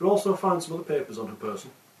 You'll also find some other papers on her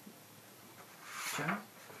person. Sure.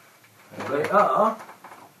 They are...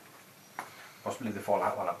 Possibly they fall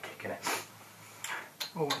out while I'm kicking it.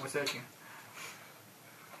 Oh, what we're searching.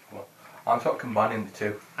 Well, I'm sort of combining the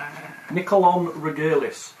two. Nicolon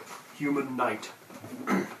Regalis, human knight.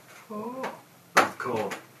 Oh, Of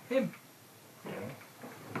course. him.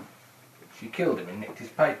 Yeah. She killed him and nicked his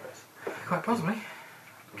papers. Quite possibly.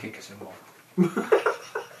 Kick us some more.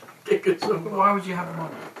 Kick us But some why would you have him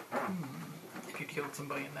on? If you killed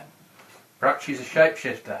somebody and then... Perhaps she's a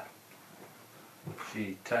shapeshifter.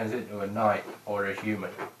 She turns into a knight or a human.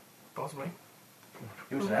 Possibly.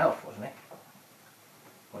 He was an elf, wasn't he?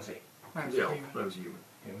 Was he? No, it's Yeah, human. that was human,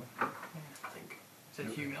 Human? I think. It said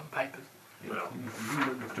human on papers. Well,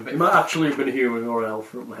 You looked a he bit. might actually have been a human or an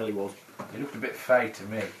elf, what the hell he was. You looked a bit fey to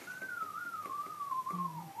me.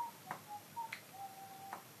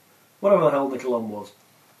 Whatever the hell Nicolon was.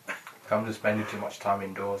 Come to spending too much time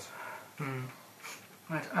indoors.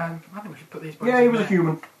 Right, I think we should put these bodies Yeah, he in was a there.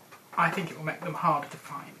 human. I think it will make them harder to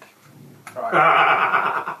find.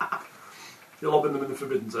 Right. You're lobbing them in the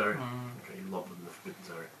forbidden area. Okay, you lob them in the forbidden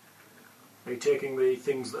area. Are you taking the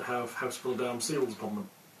things that have houseful down seals upon them?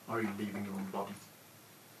 Or are you leaving them on the bodies?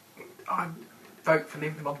 I vote for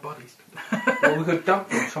leaving them on bodies. Well, we could dump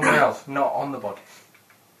them somewhere else, not on the bodies.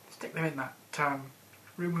 Stick them in that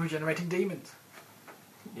room with generating demons.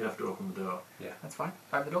 You'd have to open the door. That's fine.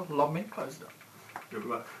 Open the door, lob me, close the door. You'll be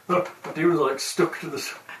like, the demons are like stuck to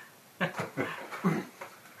the...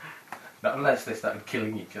 Not unless they started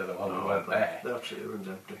killing each other while we weren't there. Actually, the room's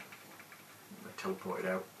empty. They teleported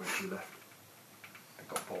out when she left. They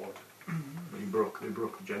got bored. They broke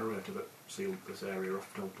the generator that sealed this area off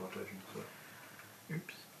teleportation, so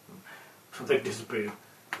Oops. they disappeared.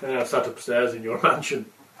 And I sat upstairs in your mansion,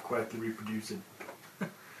 quietly reproducing.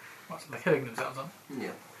 What's they're killing themselves on?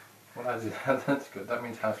 Yeah. Well, that's good. That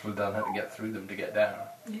means Houseful done how to get through them to get down.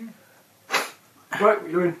 Yeah. Right, what are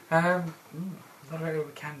you doing? Not really what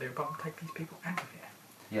we can do, but take these people out of here.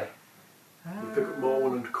 Yeah. You pick up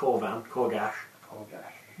Morwen and Korgash. Oh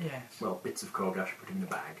gosh. Yes. Well, bits of Korgash put in the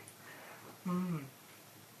bag.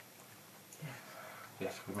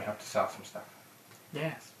 Yes, we may have to sell some stuff.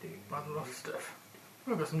 Yes. Rather a lot of stuff.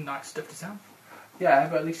 We've got some nice stuff to sell. Yeah,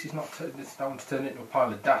 but at least he's not. It's not to turn into a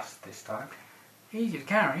pile of dust this time. Easy to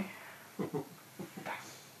carry. Yeah,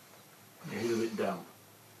 he's a bit damp.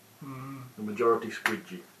 The majority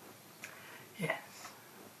squidgy. Yes.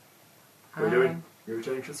 What are you doing? You're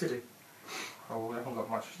returning to the city. Oh, we haven't got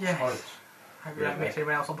much Yes. choice. Hope we don't meet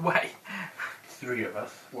anyone else on the way. 3 of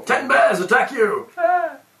us. What 10 bears attack you!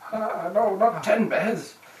 no, not 10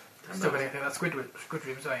 bears. Still going to get that squid room,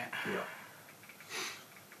 so yeah. Yeah.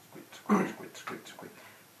 Squid.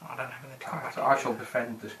 Oh, I don't have anything to come back. So I shall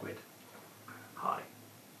befriend the squid. Hi.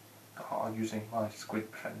 Using my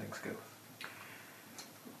squid befriending skills.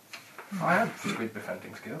 I have squid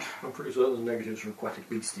befriending skills. I'm pretty certain there's negatives from aquatic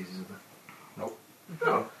beasties, isn't there? Nope.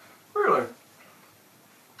 No. Really?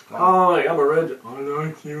 No. Hi, I'm a red. I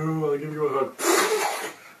like you. I'll give you a hug.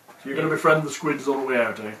 So you're going to befriend the squids on the way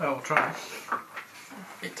out, eh? Oh, we'll try.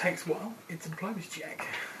 It takes a while. It's a diplomacy check.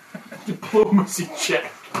 Diplomacy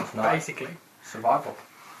check. It's not. Basically. Survival.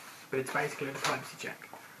 But it's basically a diplomacy check.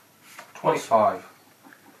 25.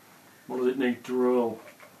 What does it need to roll?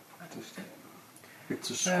 It's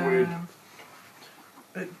a squid.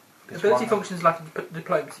 Ability functions like a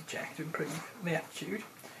diplomacy check to improve the attitude.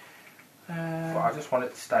 But I just want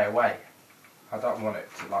it to stay away. I don't want it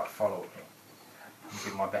to follow me and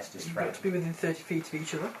be my bestest You've got friend. to be within 30 feet of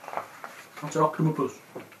each other. That's an octopus.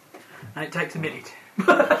 And it takes a minute.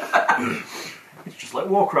 It's just like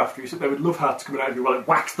Warcraft. You sit there with love hearts coming out of you, while it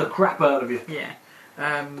whacks the crap out of you. Yeah.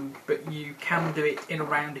 But you can do it in a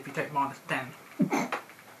round if you take -10.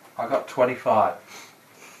 I got 25.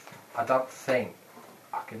 I don't think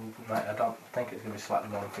I can. I don't think it's going to be slightly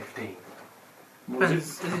more than 15.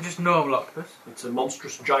 Is it just normal octopus? It's a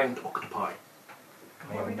monstrous giant octopi.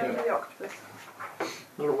 What have we done with the octopus?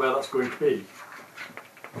 Not know where that's going to be.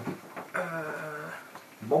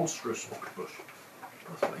 Monstrous octopus.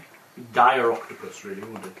 Possibly. Dire octopus, really,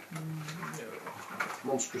 wouldn't it? No.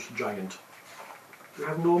 Monstrous giant. Do we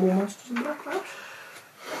have normal monsters in the background?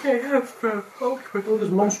 Yeah, octopus. Well,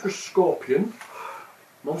 there's monstrous scorpion.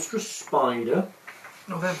 Monstrous spider.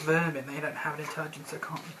 No, they're vermin. They don't have an intelligence, so you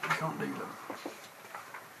can't do them.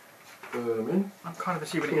 Vermin. I'm kind of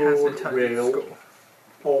assuming it has an Toad, intelligence rail, score.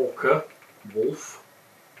 orca, wolf,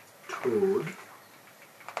 toad,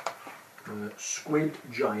 squid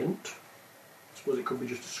giant. I suppose it could be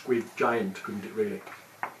just a squid giant, couldn't it really?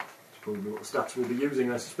 That's probably what the stats we'll be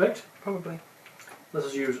using, I suspect. Probably. Let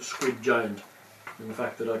us use squid giant. And the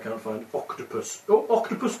fact that I can't find octopus. Oh,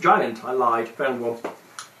 octopus giant! I lied. Found one.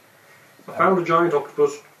 I found a giant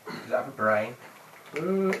octopus. Does it have a brain?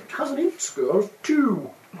 It has an int score of 2.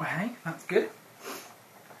 Well, hey, that's good.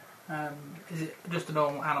 Is it just a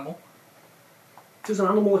normal animal? It is an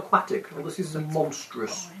animal aquatic. Well, this is a That's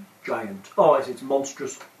monstrous fine. giant. Oh, it's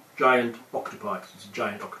monstrous giant octopi. It's a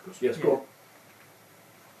giant octopus. Yes, go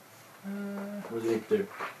on. What does it need to do?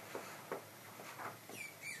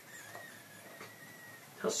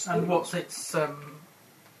 And what's its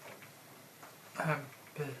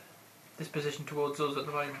disposition towards us at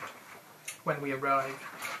the moment when we arrive?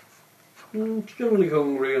 It's generally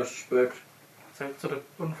hungry, I suspect. So it's sort of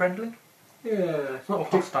unfriendly? Yeah, it's Or not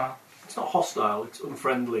hostile? It's not hostile. It's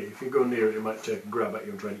unfriendly. If you go near it, it might take a grab at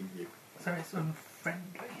you and try to eat you. So it's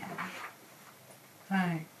unfriendly.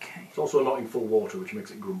 Okay. It's also not in full water, which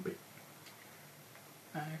makes it grumpy.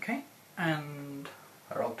 Okay. And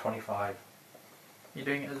I rolled 25. you're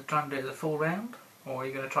doing it trying to do it as a full round? Or are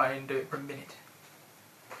you going to try and do it for a minute?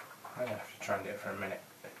 I'm going to have to try and do it for a minute.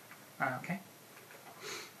 Okay.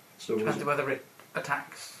 So Depends on whether it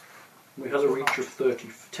attacks. it has a reach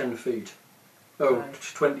of 10 feet. Oh, Right.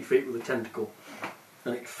 it's 20 feet with a tentacle.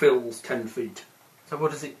 And it fills 10 feet. So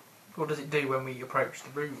what does it do when we approach the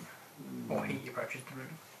room? Or he approaches the room?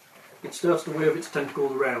 It starts to wave its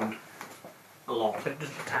tentacles around a lot. But it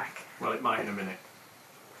doesn't attack. Well, it might in a minute.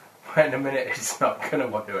 In a minute, it's not going to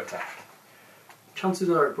want to attack. Chances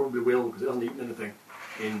are it probably will, because it hasn't eaten anything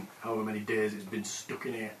in however many days it's been stuck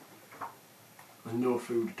in here. There's no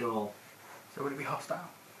food at all. So would it be hostile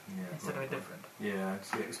Yeah, instead of indifferent? Yeah,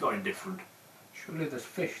 it's not indifferent. Surely there's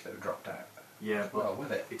fish that have dropped out. Yeah, but Well,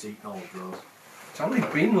 with it. it's eaten all of those. It's only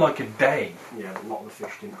been like a day. Yeah, but a lot of the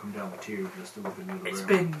fish didn't come down the tube. They're still up in the other It's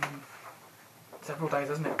room. been several days,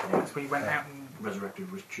 hasn't it? Since we went out and...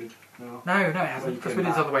 Resurrected Richard. No, No, it Well, hasn't. you Because came we did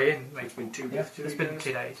it back. on the way in. it's been 2 Yeah, days. It's been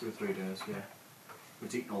 2 days. 2 or 3 days. Yeah,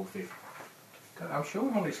 it's eaten all the fish. I'm sure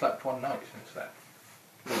we've only slept one night since then.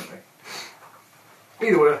 Maybe.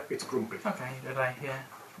 Either way, it's grumpy. Okay, today, yeah.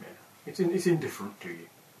 Yeah, it's indifferent to you.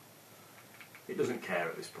 It doesn't care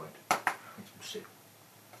at this point. It's sick.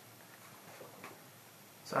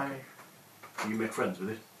 So, Do you make friends with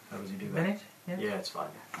it? How does he do that? minute? Yeah. Yeah, it's fine.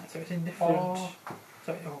 So it's indifferent. Oh.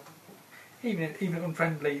 So even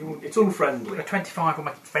unfriendly. It's unfriendly. A 25 will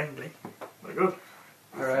make it friendly. Very good.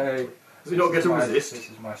 Hooray. Does he not get to resist? This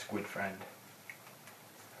is my squid friend.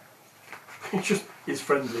 It just is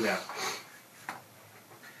friendly now.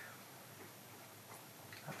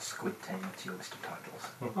 Add squid tail to your list of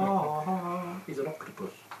titles. Oh, he's an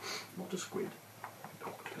octopus, not a squid.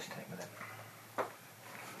 Octopus tail with it.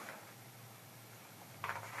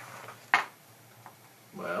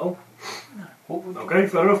 Well, What would okay,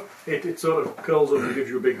 fair enough. It sort of curls up and gives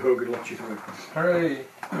you a big hug and lets you through. Hooray.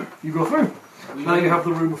 You go through. Now you have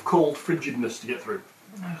the room of cold frigidness to get through.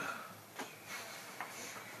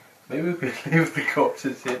 Maybe we could leave the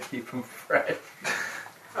corpses here to keep them fresh.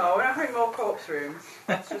 Oh, we're not having more corpse rooms.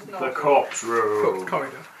 That's just not. The corpse room.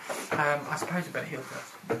 Corridor. I suppose you better heal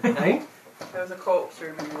first. Eh? There was a corpse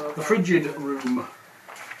room in the world. The frigid room.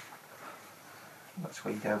 That's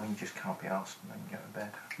where you go when you just can't be asked and then you go to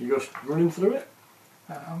bed. You go running through it?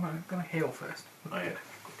 I'm going to heal first. Oh yeah,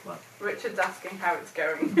 good plan. Richard's asking how it's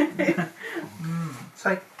going.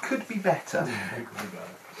 So it could be better. Yeah.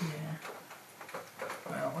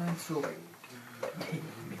 Well, I'm still... Do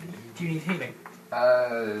you need healing?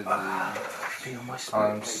 Feel my spirit.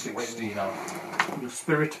 I'm 69. Your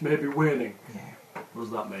spirit may be waning. Yeah, What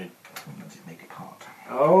does that mean? it means it made it hard.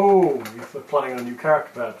 Oh, you're planning on a new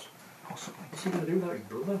character perhaps. Possibly. What's he going to do without his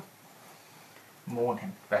brother? Mourn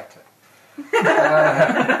him. Better. Now.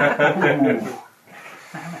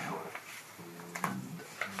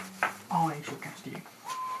 I shall cast you.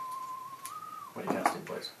 What are you casting,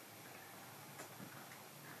 please?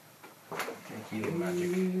 Healing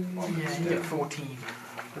magic. Yeah, you get 14.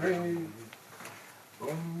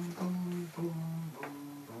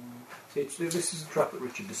 See, this is a trap that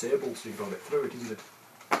Richard disabled, so you've got to get through it, isn't it?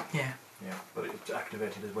 Yeah. Yeah, but it's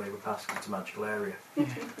activated as way we're past it's a magical area. Yeah.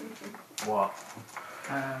 What?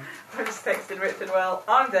 I just texted Richard, well,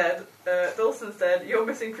 I'm dead, Dawson's dead, you're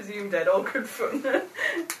missing presumed dead, all good fun.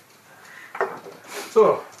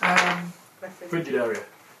 So, Bless him. frigid area.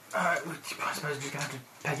 I suppose we're just going to have to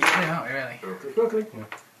peg it through, aren't we, really? Quickly.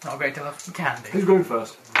 Not a great deal of candy. Who's going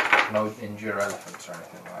first? No injure elephants or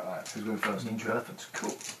anything like that. Who's going first? Ninja elephants. Cool.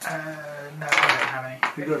 No, I don't have any.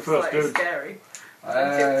 Who's going It's first, slightly dude? scary.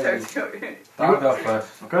 I'll go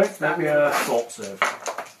first. Okay, let me a thought save.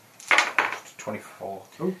 24.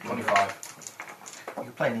 Oh, 25. You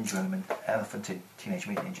could play Ninja Elephant in Teenage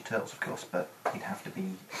Mutant Ninja Turtles, of course, but you'd have to be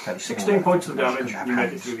fairly small. 16 points of elephant, damage, because you you make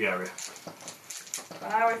couldn't it through the area.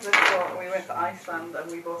 When I was little, we went to Iceland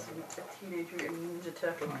and we bought a Teenage Mutant Ninja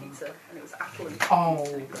Turtle pizza, and it was apple and cheese. Oh.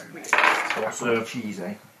 And it was weird. have So- have cheese,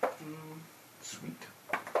 eh? Sweet.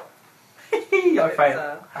 I found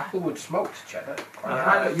It's, Applewood smoked cheddar.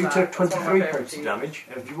 You that. take That's one of my 23 favourite points of cheeses. damage.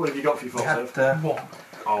 What have you got for your We thought had save? One.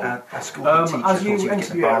 Oh. a school teacher As thought you he would enter get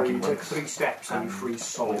a the area, bargain you take once. 3 steps and you freeze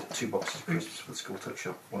solid. Bought 2 boxes of crisps for the school tuck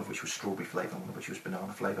shop, one of which was strawberry flavour, one of which was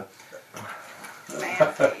banana flavour.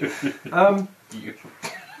 Nasty. You.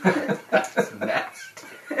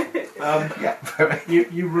 Yeah,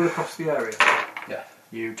 You run across the area. Yeah.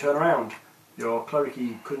 You turn around. Your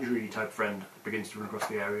clericy, conjury type friend begins to run across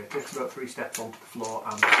the area. Takes about 3 steps onto the floor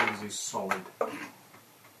and freezes solid.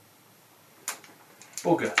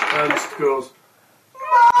 Bugger. Ernst goes,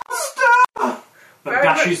 Master! And Very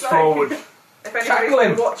dashes much like- forward. If anybody's Tackle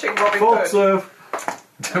been him. watching Robin Thought Hood, serve.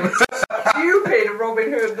 stupid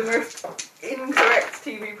Robin Hood, the most incorrect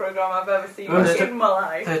TV programme I've ever seen in my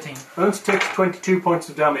life. 13. Ernst takes 22 points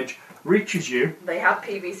of damage, reaches you, They had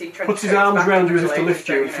PVC trench puts his coats arms back around in you as the if to Middle lift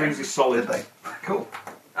you, and Ages, freezes did solid. they? Cool.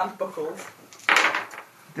 And buckles.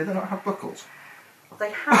 Did they not have buckles?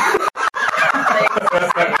 They had.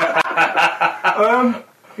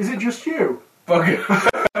 Is it just you? Bugger.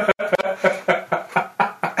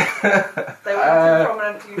 They were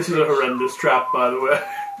prominent This is a horrendous trap, by the way.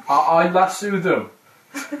 I lasso them.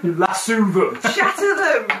 You lasso them. Shatter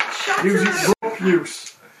them! Shatter Use them! its rope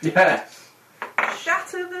use. Yes.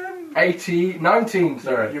 Shatter them! 19,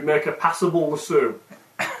 sorry. You make a passable lasso.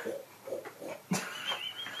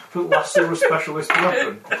 Lasso a specialist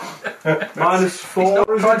weapon. -4.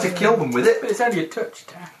 Not trying to kill them with it. But it's only a touch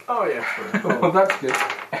attack. Oh yeah. Well, that's good.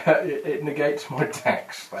 It negates my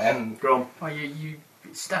tax then. Go on. Well, you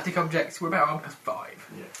static objects were about armor +5.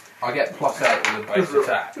 I get +8 with the base Just roll,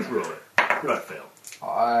 attack. just roll it. You might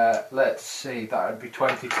fail. Let's see, that would be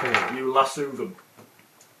 22. You lasso them.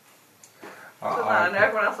 Doesn't matter, no,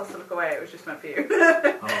 everyone else has to look away, it was just meant for you.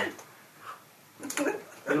 Oh.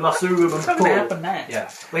 You lasso them and What's going to pull. happen now?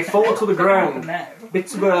 Yes. They fall to the What's gonna ground. happen now?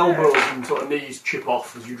 Bits of their elbows and sort of knees chip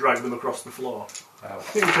off as you drag them across the floor. I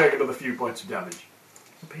think you take another few points of damage.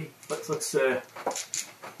 Let's say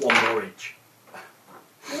 1 more each.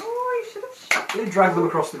 Oh, you should have shot. You drag them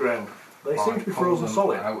across the ground. They seem to be pull frozen them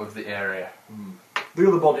solid. out of the area. The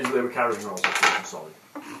other bodies they were carrying are also frozen solid.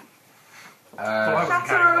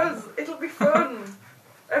 Shatter us! It'll be fun!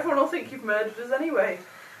 Everyone will think you've murdered us anyway.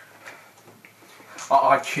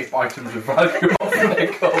 I chip items of value off their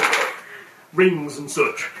coat. Rings and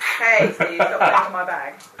such. Hey, Steve, stop playing with my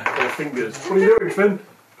bag. Their fingers. What are you doing, Finn?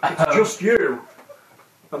 It's just you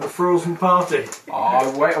and the frozen party.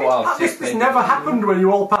 Oh, wait a while. This never happened when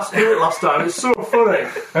you all passed through it last time. It's so funny.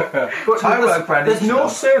 But Time there's, out, Brandon. there's no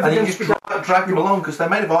save And then against just drag them along because they're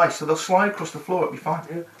made of ice, so they'll slide across the floor. It'll be fine.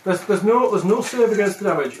 Yeah. There's no save against the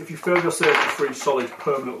damage. If you fail your save, you freeze solid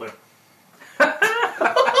permanently.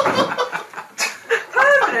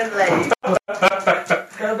 Permanently!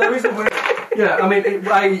 There is a way. Yeah, I mean,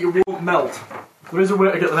 it won't melt. There is a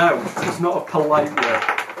way to get them out. It's not a polite way.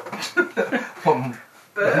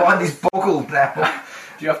 Mine is boggled now.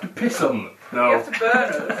 Do you have to piss on them? You No. have to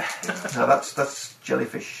burn us. No, that's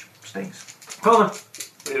jellyfish stings. Connor,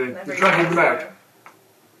 you're Never dragging even them out.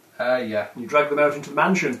 know. Yeah. You drag them out into the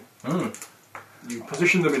mansion. You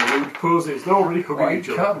position them in rude poses. They're already hugging Why each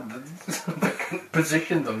other. can't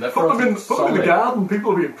position them? They're Put them in solid. the garden.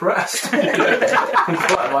 People will be impressed.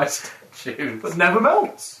 Quite my shoes. But never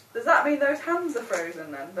melts. Does that mean those hands are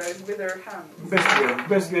frozen then? Those withered hands?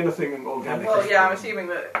 Basically anything organic. Well, yeah, I'm assuming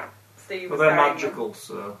that Steve But was they're carrying magical,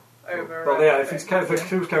 so. them over. Well, yeah, if he was carrying them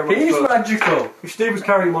on his He's person, magical. if Steve was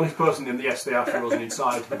carrying them on his person, then yes, they are frozen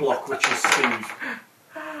inside the block, which is Steve.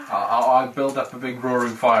 I build up a big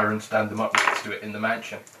roaring fire and stand them up next to it in the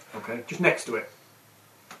mansion. Okay, just next to it.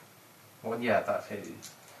 Well, yeah, that's it.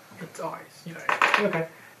 It's ice, you know. Okay.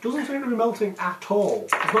 Doesn't seem to be melting at all.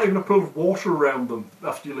 There's not even a pool of water around them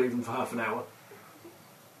after you leave them for half an hour.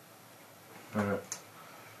 I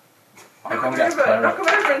Knock can't them get over, clear. knock 'em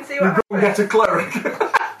over and see what Go and happens. get a cleric.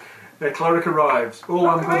 A cleric arrives. Oh,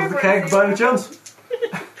 I'm going to the keg by any chance?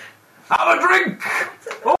 Have a drink!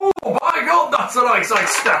 Oh, by God, that's an ice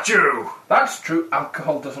statue! That's true.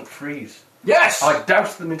 Alcohol doesn't freeze. Yes! I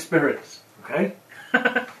douse them in spirits Okay.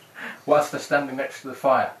 whilst they're standing next to the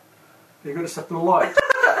fire. You're going to set them alight.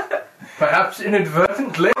 Perhaps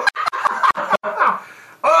inadvertently.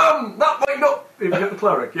 That might not... If you get the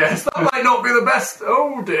cleric, yes, that might not be the best.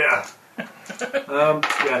 Oh, dear.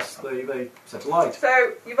 Yes, they set alight.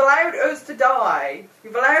 So, you've allowed us to die.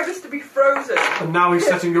 You've allowed us to be frozen. And now he's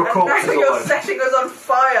setting your And corpses now you're alight. setting us on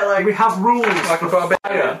fire like... We have rules Like a for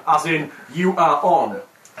barbarian. fire, as in, you are on.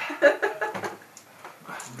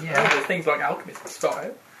 Yeah, there's things like alchemist's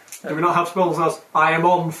fire. Do we not have spells as, I am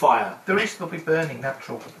on fire? There is still be burning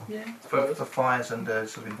natural Yeah. for fires and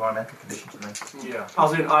sort of environmental conditions and things. Yeah.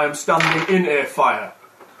 As in, I am standing in a fire.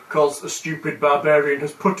 Because a stupid barbarian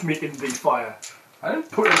has put me in the fire. I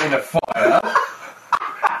didn't put them in a fire.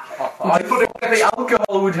 I thought the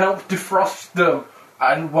alcohol would help defrost them,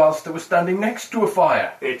 and whilst they were standing next to a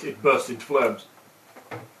fire. It burst into flames.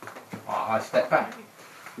 I stepped back.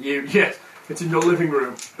 Yes, it's in your living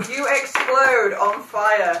room. You explode on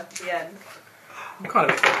fire at the end. I'm kind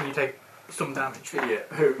of expecting you to take some damage. Yeah.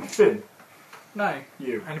 Who? Finn? No.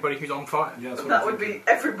 You. Anybody who's on fire. Yeah, that's what That I'm would thinking. be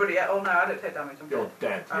everybody. Oh no, I don't take damage. I'm You're dead.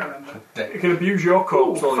 dead. I remember. You can abuse your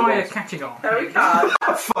corpse all you Fire want. catching on. No, we can't.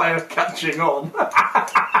 Fire catching on.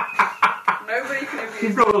 Nobody can abuse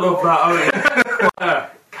You've got to love that, haven't you? Fire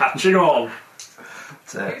catching on.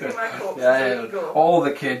 Using my corpse Yeah, is yeah. illegal. All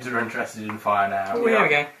the kids are interested in fire now. Oh, here we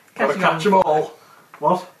go. Got to Catching catch on. them all.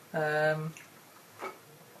 What?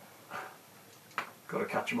 Got to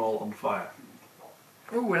catch them all on fire.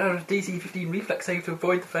 Oh, and a DC 15 reflex save to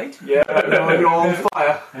avoid the fate. Yeah, no, you're on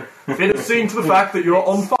fire. Finn has seen to the fact that you're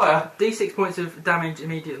on fire. D6 points of damage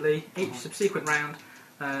immediately. Each subsequent round,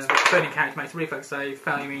 the training character makes a reflex save.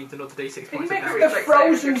 Failure means another D6 Can you points of make a damage. They're reflex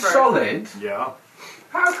frozen save if you're solid. Yeah.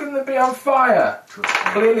 How can they be on fire?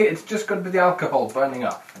 Clearly, it's just going to be the alcohol burning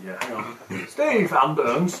up. Yeah, hang on. Steve and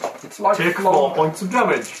Ernst, It's like take 4 points of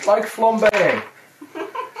damage. like flambéing.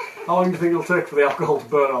 How long do you think it'll take for the alcohol to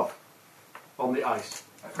burn off on the ice?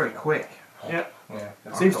 Very quick. Yeah. Yeah.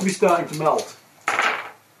 It seems to be starting to melt.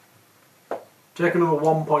 Take another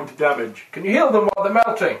 1 point of damage. Can you heal them while they're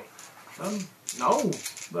melting? No,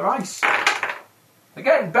 they're ice. They're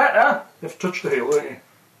getting better. You have to touch the heel, don't you?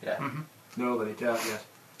 Yeah. No, then he can't yet.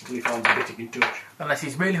 Until he finds a bit he can touch. Unless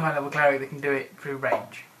he's really high level cleric that can do it through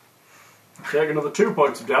range. Take another 2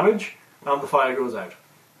 points of damage, and the fire goes out.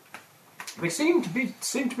 They seem to be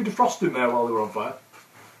defrosting there while they were on fire.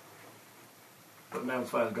 But now the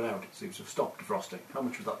fire's gone out, it seems to have stopped defrosting. How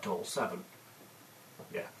much was that total? 7?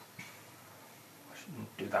 Yeah. I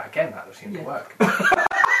shouldn't do that again. That doesn't seem to Yeah. work.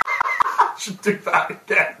 I should do that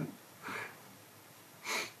again.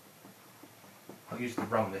 I'll use the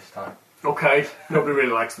rum this time. Okay, nobody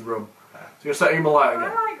really likes the rum. So you're setting him alight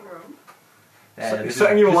again. I like room. Yeah, So this you're is-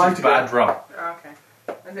 setting you this alight is bad again. rum. Oh, okay.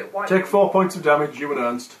 Is it white? Take 4 points of damage, you and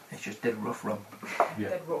Ernst. It's just dead rough rum.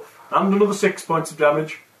 Dead rough. And another 6 points of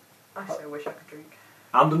damage. I so wish I could drink.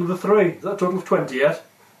 And another 3. Is that a total of 20 yet?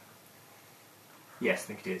 Yes, I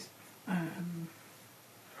think it is.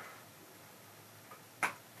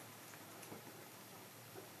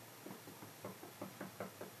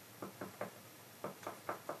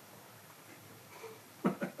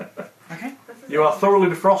 Okay. You are thoroughly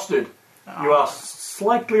defrosted. You are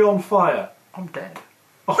slightly on fire. I'm dead.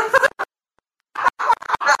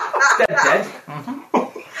 Dead.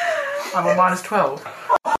 I'm on minus 12.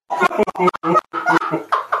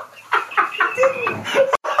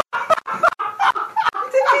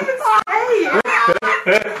 Hey!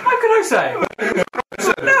 How could I say?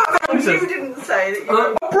 No, you didn't say that you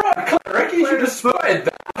were... A bright cleric, you should have spotted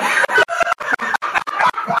that.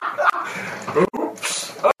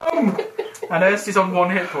 And Ernst is on 1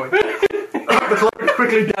 hit point. The cleric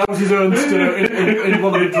quickly douses Ernst in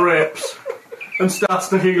one of the drapes and starts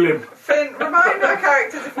to heal him. Finn, remind our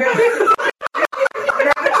characters if we're never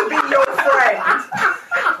to be your friend.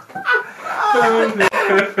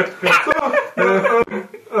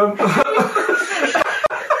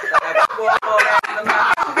 One more on the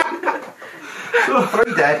map.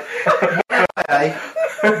 3 dead. 1 IA.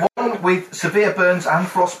 1 with severe burns and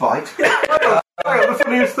frostbite. The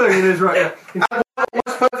funniest thing is right here.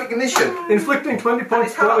 Almost perfect condition. Inflicting 20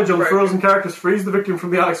 points of damage on the frozen characters frees the victim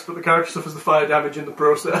from the ice, but the character suffers the fire damage in the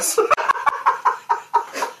process. I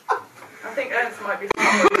think Ernst might be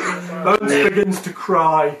sorry. Ernst begins to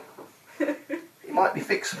cry. It might be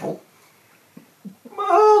fixable.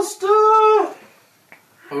 Master!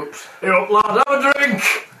 Oops. Hey up, lad, have a drink!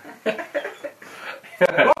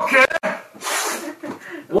 Okay!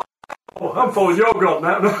 Wow, I'm following your god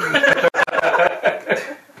now.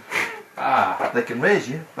 They can raise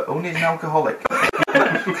you, but only as an alcoholic.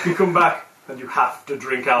 You come back. and you have to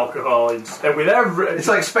drink alcohol. And with every... It's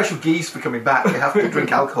like special geese for coming back. You have to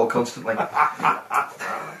drink alcohol constantly.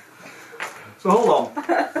 So hold on.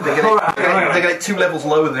 They get it 2 levels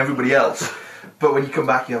lower than everybody else. But when you come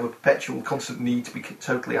back, you have a perpetual, constant need to be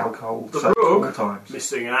totally alcohol The soaked all the rogue, times.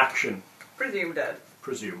 missing in action. Presumed dead.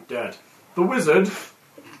 Presumed dead. The wizard,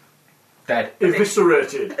 Dead.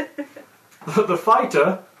 eviscerated. The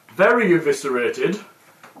fighter, very eviscerated.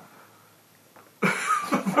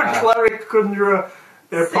 The cleric conjurer,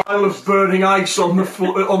 a pile of burning ice on the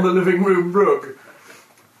on the living room rug.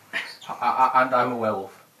 And I'm a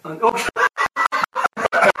werewolf. And,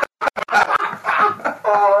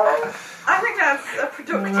 I think that's a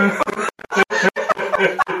productive.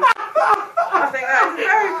 I think that's a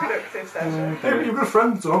very productive session. hey, you've got a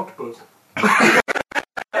friend that's an octopus.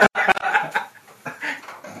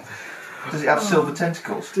 Does it have silver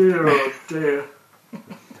tentacles? Dear, oh dear.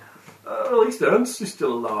 At least Ernst is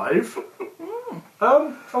still alive.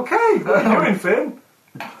 Okay, what are you doing, Finn?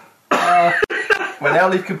 We now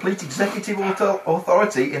leave complete executive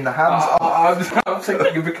authority in the hands of... I'm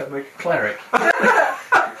thinking you become a cleric.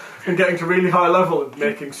 And getting to really high level and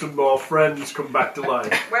making some more friends come back to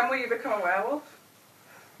life. When will you become a werewolf?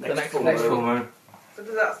 Next full full moon. moon. So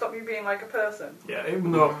does that stop you being like a person? Yeah,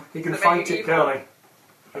 even though he can Does it make fight you it, evil? can't he?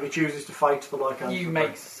 If he chooses to fight the lycanthropy. You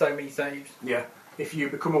make so many saves. Yeah. If you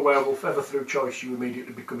become a werewolf ever through choice, you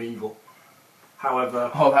immediately become evil.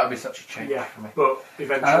 However, Oh, that would be such a change yeah, for me. but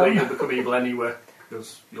eventually you'll become evil anyway,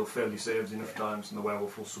 because you'll fail your saves enough times and the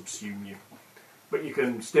werewolf will subsume you. But you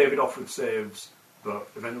can stave it off with saves, but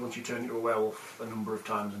eventually once you turn into a werewolf a number of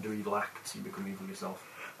times and do evil acts, you become evil yourself.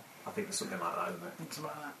 I think there's something like that, isn't it? It's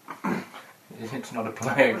like that. It's not a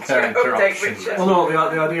player What's your character update, option. Richard? Well, no,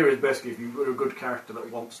 the idea is basically if you're a good character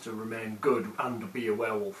that wants to remain good and be a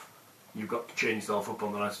werewolf, you've got to chain yourself up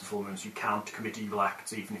on the nights of full moon so you can't commit evil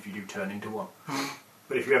acts even if you do turn into one.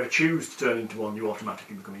 But if you ever choose to turn into one, you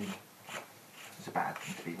automatically become evil. It's a bad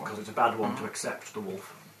thing to be one. Because it's a bad one to accept the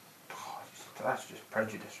wolf. That's just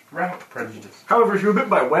prejudice. Rank prejudice. However, if you're bit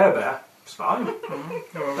by a werebear, it's fine. Or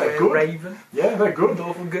They're a good. raven. Yeah, they're good.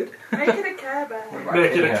 Awful good. Make it a Care Bear.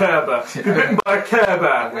 Make it a Care Bear. You're bitten by a Care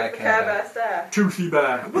Bear. With the Care Bear stare. Toothy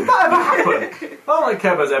bear. Would that ever happen? I don't think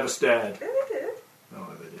Care Bear's ever stared. Yeah, they did. No,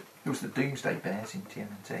 they did. It was the Doomsday Bears in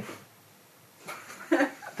TMNT.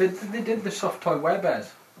 They did the soft toy werebears.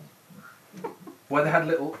 Where they had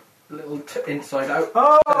little inside out.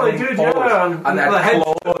 Oh, they turning did, paws, yeah. And they the had heads,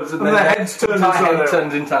 claws. and their heads turned entire inside head out.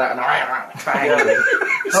 turns inside out. And bang.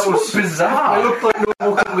 That was So bizarre. They looked like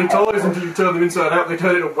normal cuddly toys until you turn them inside out. They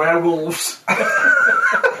turn into werewolves.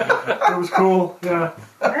 It was cool. Yeah.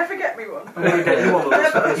 Never get me one. I'm gonna get you one of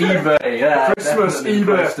those. for Christmas. eBay, yeah. Christmas, definitely eBay.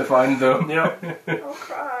 place to find them. Yeah. I'll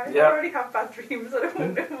cry. Yeah. I already have bad dreams. I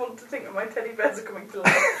don't want to think that my teddy bears are coming to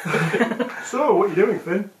life. So, what are you doing,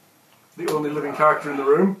 Finn? The only living character in the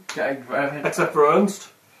room, Getting except for Ernst.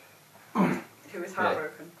 Who is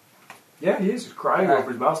heartbroken. Yeah, he is. He's crying Yeah.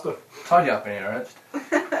 over his master. tidy up in here, Ernst.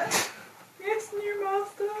 Yes, new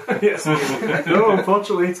master. Yes. No,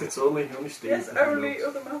 unfortunately, it's only Steve. Yes, only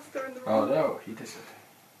other master in the room. Oh no, he dis.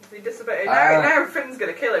 He disobeyed. Ah. Now Finn's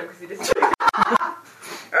going to kill him because he disobeyed. Ah.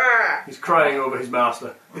 He's crying over his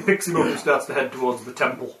master. He picks him up and starts to head towards the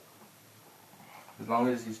temple. As long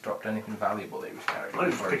as he's dropped anything valuable that he was carrying. I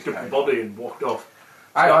just before picked he's up the carried. body and walked off.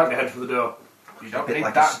 Aye, Starting aye. to head for the door. You don't A bit need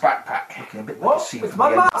like that a backpack. Looking a bit What? like a scene It's from my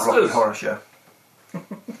the end of the Rocky masters. Horror Show.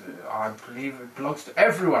 I believe it belongs to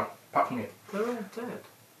everyone, apart from you. They're all dead.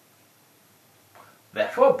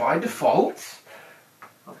 Therefore, by default,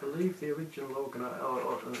 I believe the original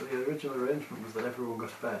the original arrangement was that everyone got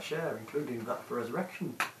a fair share, including that for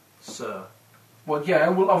resurrection, sir. well, yeah,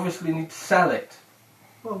 we'll obviously need to sell it.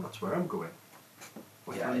 Well, that's where I'm going.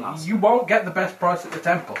 With my Yeah, master. you won't get the best price at the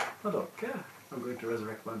temple. I don't care. I'm going to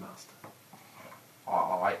resurrect my master.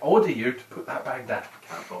 I order you to put that bag down.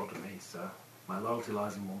 Can't order me, sir. My loyalty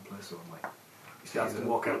lies in one place only. He starts to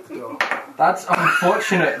walk out the door. That's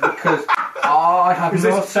unfortunate because I have Is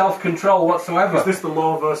no this- self-control whatsoever. Is this the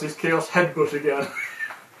law versus chaos headbutt again?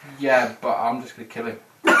 Yeah, but I'm just going to kill him.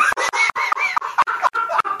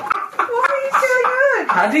 What are you doing?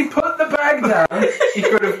 Had he put the bag down, he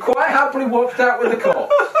could have quite happily walked out with the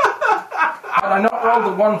corpse. Had I not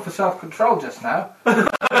rolled a 1 for self-control just now,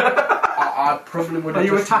 I probably would Are have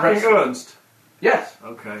you just attacking rested. Ernst? Yes.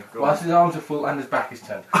 Okay, go Whilst on. his arms are full and his back is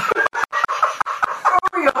turned. Oh,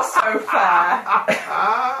 you're so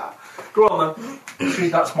fair. Go on then. See,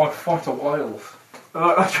 that's my fight of wiles.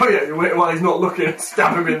 I'll show you. You wait while he's not looking.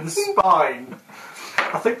 Stab him in the spine.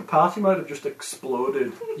 I think the party might have just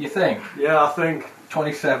exploded. You think? Yeah, I think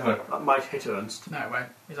 27. that might hit Ernst. No, it won't.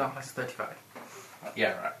 His arm class is 35.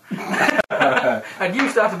 Yeah, right. And you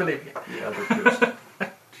start to believe it. Yeah, but just.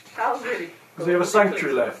 How's really? Does he have a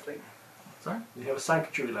sanctuary left? Sorry? You have a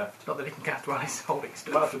sanctuary left. Not that he can cast while he's holding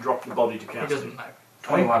You might have stuff. to drop the body to He cast doesn't it. know.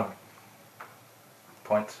 21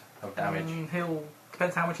 points of damage. He'll...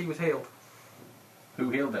 Depends how much he was healed. Who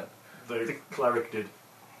healed him? The cleric did.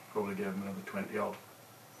 Probably gave him another 20 odd.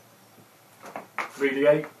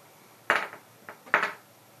 3d8.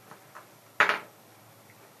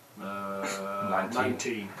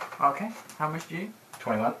 19. Okay. How much do you?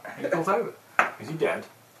 21. He falls over. Is he dead?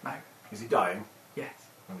 No. Is he dying? Yes.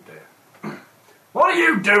 Oh dear. What are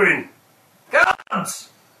you doing? Guards!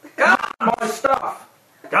 Guards! My stuff!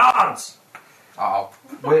 Guards! Oh,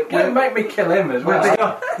 don't make me kill him as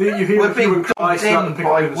well. You hear We're the hue being and cry dubbed start to in pick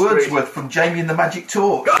up by in the street. Wordsworth from Jamie and the Magic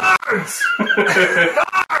Torch. Guards!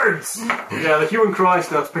 Guards! Yeah, the hue and cry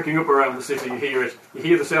starts picking up around the city. You hear it. You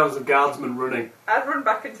hear the sounds of guardsmen running. I'd run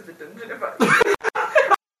back into the dungeon if I...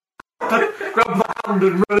 Grab the hand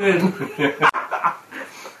and run in.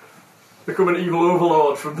 Become an evil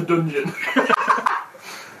overlord from the dungeon.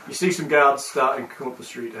 You see some guards starting to come up the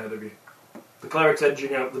street ahead of you. The cleric's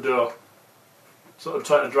edging out the door, sort of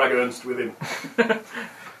trying to drag Ernst with him.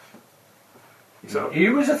 He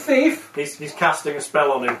was a thief! He's casting a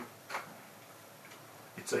spell on him.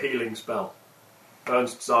 It's a healing spell.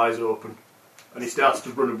 Ernst's eyes open, and he starts to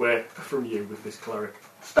run away from you with this cleric.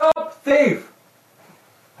 Stop, thief!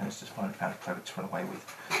 Ernst just finally found a cleric to run away with.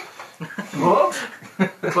 What?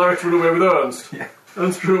 The cleric's run away with Ernst? Yeah.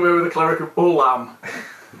 Ernst run away with the cleric of Ulam.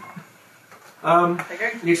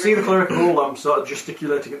 You see the cleric of Ulam sort of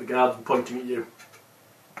gesticulating at the guards and pointing at you.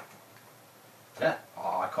 Yeah.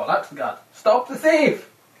 Oh, I call out to the guard. Stop the thief!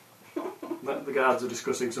 The guards are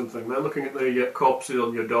discussing something. They're looking at the corpses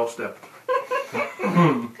on your doorstep.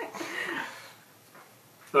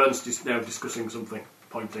 Ernst is now discussing something,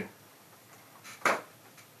 pointing.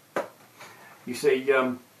 You see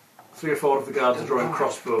 3 or 4 of the guards are drawing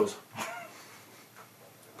crossbows,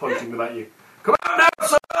 pointing them at you. Come out now,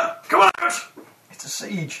 sir! Come out! It's a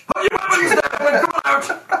siege. Put your weapons down and come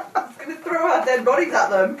out! I'm going to throw our dead bodies at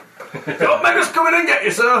them. Don't make us come in and get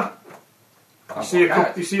you, sir! You see,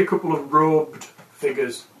 Okay. you see a couple of robed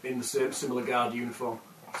figures in the same similar guard uniform,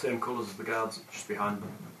 same colours as the guards, just behind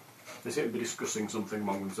them. They seem to be discussing something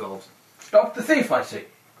among themselves. Stop the thief, I see.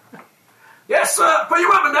 Yes, sir! Put your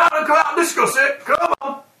weapon down and come out and discuss it! Come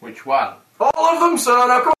on! Which one? All of them, sir!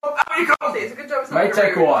 Now come on, out you come! It's a good job it's May not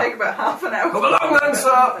take a rude. while. It'll take about half an hour. Come along then,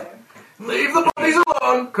 sir! Leave the bodies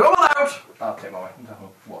alone! Come on out! I'll take my weapons and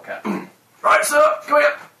I'll walk out. Right, sir, come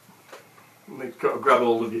here! And they kind of grab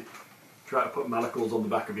hold of you, try to put manacles on the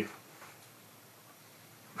back of you.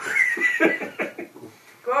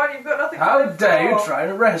 Go on, you've got nothing to How live dare you for. try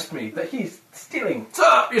and arrest me? That he's stealing.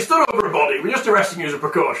 Sir, you stood over a body. We're just arresting you as a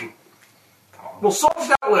precaution. We'll sort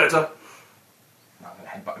it out later. I'm going to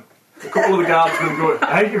headbutt him. A couple of the guardsmen go,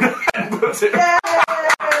 hey, you're going to headbutt it.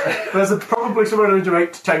 There's probably somewhere in the range of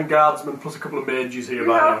 8 to 10 guardsmen plus a couple of mages here You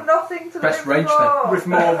by have now. nothing to Best live range for. With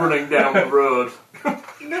more running down the road.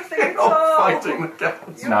 Nothing at Not all. fighting the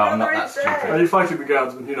guards. Your No, I'm not brother that is stupid. Are dead. you fighting the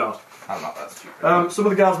guardsmen? You're not. I'm not that stupid. Some of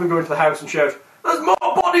the guardsmen go into the house and shout, there's more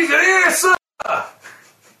bodies in here, sir!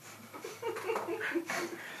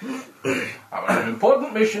 I have an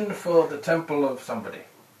important mission for the temple of somebody.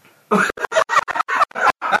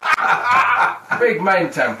 Big main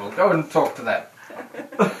temple. Go and talk to them.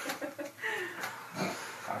 I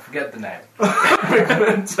forget the name. Big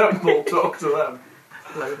men temple, talk to them.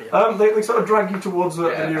 They sort of drag you towards the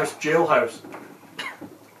nearest jailhouse.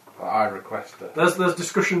 I request it. There's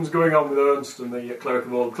discussions going on with Ernst and the cleric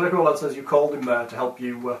of Orland. Cleric of Orland says you called him there to help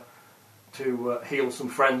you to heal some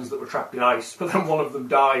friends that were trapped in ice, but then one of them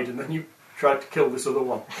died, and then you tried to kill this other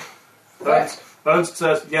one. Ernst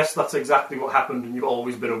says, yes, that's exactly what happened, and you've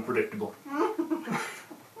always been unpredictable.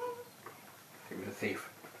 He was a thief.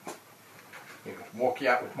 He was walking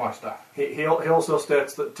out with my stuff. He also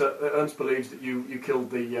states that Ernst believes that you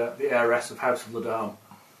killed the heiress of House of Ladam,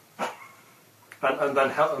 and then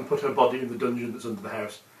put her body in the dungeon that's under the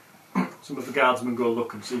house. Some of the guardsmen go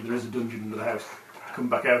look and see there is a dungeon under the house. Come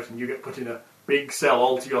back out and you get put in a big cell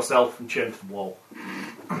all to yourself and chained to the wall.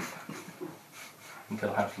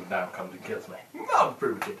 Until House Down comes and kills me. I'll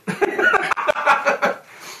prove it.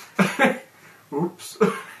 Oops.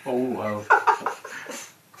 Oh, well.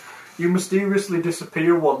 You mysteriously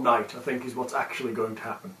disappear one night, I think is what's actually going to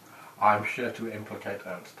happen. I'm sure to implicate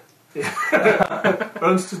Ernst.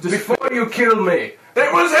 Ernst has disappeared. Before you kill me!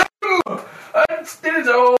 It was him! Ernst did it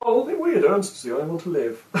all! Isn't it weird? Ernst's the only one to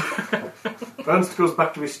live. Ernst goes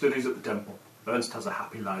back to his studies at the temple. Ernst has a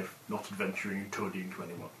happy life, not adventuring in Todian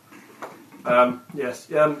 21.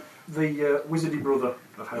 the wizardy brother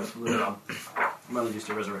of House Luran manages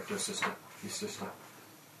to resurrect his sister,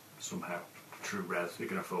 somehow. True res, he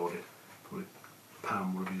can afford it. Probably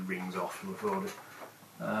palm one of his rings off to afford it.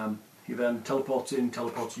 He then teleports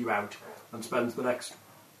you out, and spends the next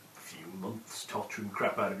few months torturing the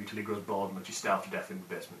crap out of you till he grows bored and lets you starve to death in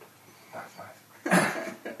the basement. That's nice.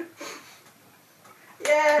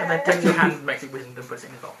 And then takes your hand and makes it wizard and puts it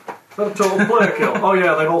in his bowl. That's a total player kill. Oh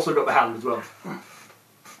yeah, they've also got the hand as well.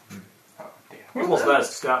 Oh dear. It was theirs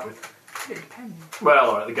to start with. It depends.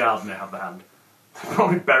 Well, alright, the gardener had the hand. They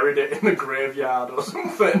probably buried it in the graveyard or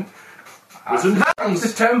something. Wizard hands!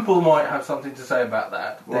 The temple might have something to say about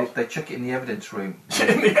that. They chuck it in the evidence room.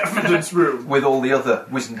 In the evidence room. With all the other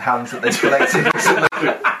wizened hands that they've collected recently.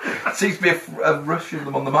 Seems to be a rush of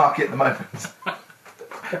them on the market at the moment.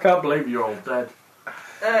 I can't believe you're all dead.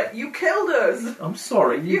 You killed us. I'm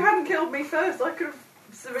sorry. You hadn't killed me first. I could have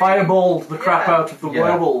Fireballed the crap out of the Yeah.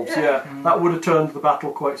 werewolves, Yeah. yeah. That would have turned the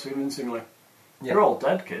battle quite convincingly. Yeah. You're all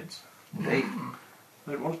dead, kids. Indeed.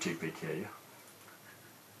 I didn't want to TPK you.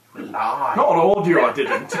 Lie. Not on audio, I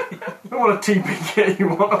didn't. I don't want to TPK you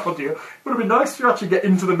on audio. It would have been nice to actually get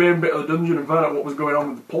into the main bit of the dungeon and find out what was going on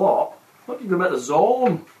with the plot. Not even met a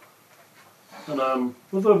zone. And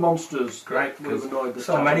other monsters Great, would have annoyed the because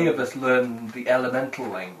so many of us learn the elemental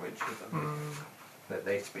language that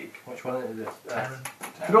they speak. Which one is it?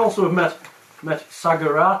 You could also have met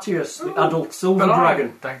Sagaratius, the adult silver But I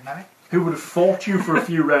dragon, don't know. who would have fought you for a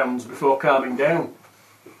few rounds before calming down.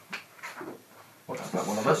 Well, that's not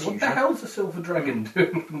one of us What the usually. hell's a silver dragon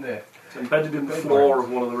doing in there? It's embedded in the floor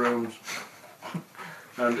of one of the rooms.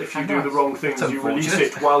 And if you do the wrong things, That's you release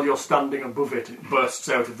unfortunate. it while you're standing above it. It bursts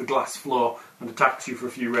out of the glass floor and attacks you for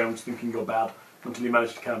a few rounds, thinking you're bad, until you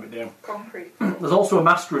manage to calm it down. concrete. There's also a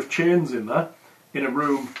master of chains in there, in a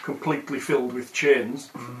room completely filled with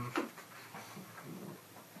chains.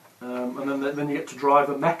 And then you get to drive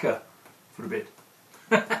a mecha for a bit,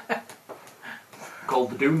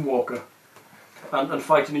 called the Doomwalker, and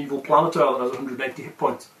fight an evil planetar that has 180 hit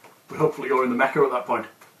points. But hopefully you're in the mecha at that point,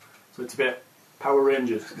 so it's a bit Power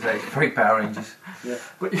Rangers. It's very Power Rangers. Yeah,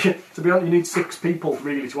 but to be honest, you need 6 people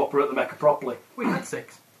really to operate the mecha properly. We had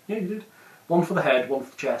 6. Yeah, you did. 1 for the head, 1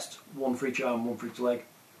 for the chest, 1 for each arm, 1 for each leg.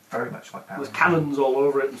 Very much like Power There's Rangers. cannons all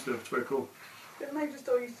over it and stuff. It's very cool. Didn't they just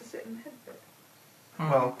all used to sit in the head bit?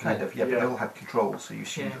 Well, kind of, yeah, Yeah. but they all had controls, so you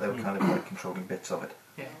assumed Yeah. that they were kind of like controlling bits of it.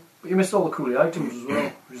 Yeah. But you missed all the cool items as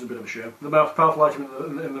well, which is a bit of a shame. The most powerful item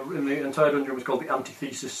in the entire dungeon was called the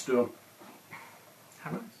Antithesis Stone.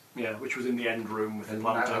 How much? Yeah, which was in the end room with the Isn't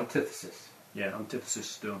that planet. antithesis? Yeah, Antithesis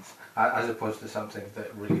Stone. As opposed to something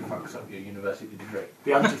that really fucks up your university degree.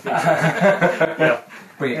 The Antithesis. Yeah.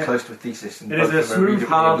 Bring it close to a thesis. And It is both a of them are smooth, immediately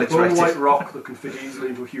hard, bone obliterated. white rock that can fit easily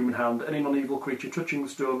into a human hand. Any non-evil creature touching the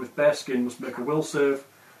stone with bare skin must make a will save,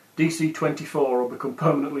 DC 24, or become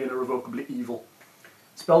permanently and irrevocably evil.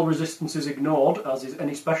 Spell resistance is ignored, as is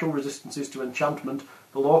any special resistances to enchantment.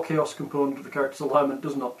 The law chaos component of the character's alignment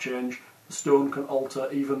does not change. The stone can alter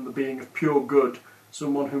even the being of pure good.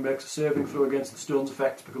 Someone who makes a saving throw against the stone's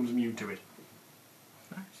effects becomes immune to it.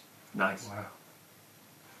 Nice. Nice. Wow.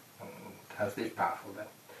 How's this powerful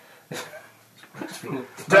then?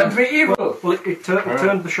 Don't be evil! Well, it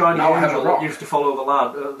turned the shiny Now I have angel a rock. that used to follow the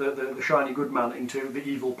lad, the shiny good man, into the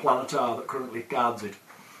evil planetar that currently guards it.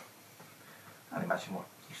 I'd imagine what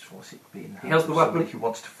useful it would be in the He hands has the of somebody weapon. who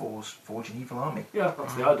wants to forge an evil army. Yeah,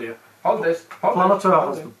 that's the idea. Hold this. Hold this. Planetar hold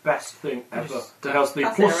has this. the best thing ever. Just, It has the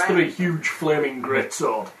That's plus it, right? 3 huge flaming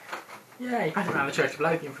greatsword. Yeah, you passed around the church of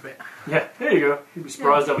Lothian for a bit. Yeah, there you go. You'd be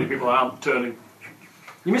surprised how many people aren't turning.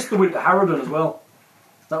 You missed the Winter Harridan as well.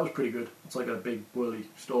 That was pretty good. It's like a big, whirly,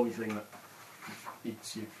 stormy thing that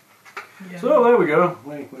eats you. Yeah. So there we go.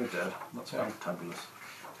 We're dead. That's Yeah.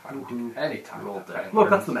 fantabulous. Anytime. We're all dead. Look,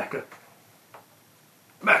 that's the Mecca.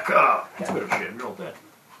 Mecca! It's a bit of a shame. You're all dead.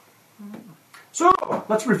 So,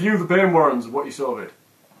 let's review the Banewarrens and what you saw of it.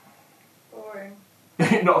 Boring.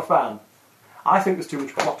 Not a fan. I think there's too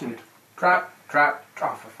much plot in it. Trap.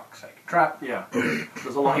 Oh, for fuck's sake. Trap. Yeah.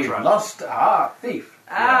 There's a lot of You've traps. lost. Thief.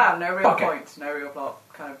 No real Fuck it. point, no real plot.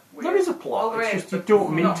 Kind of weird. There is a plot, Well, there it's is, just you but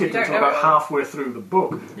don't meet not- you it don't until know about it. halfway through the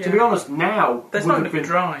book. To Yeah. be honest, now There's would not have enough been...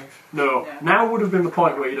 drive. No, Yeah. now would have been the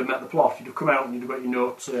point where you'd have met the plot. You'd have come out and you'd have got your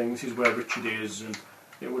notes saying this is where Richard is, and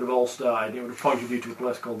it would have all started. It would have pointed you to a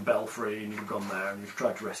place called Belfry, and you'd have gone there and you'd have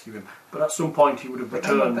tried to rescue him. But at some point he would have But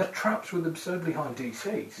then returned. they're traps with absurdly high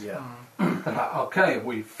DCs. Yeah. They're like, okay,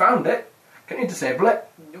 we found it. Can you disable it?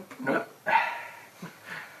 Nope.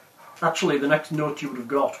 Actually, the next note you would have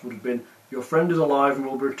got would have been, your friend is alive and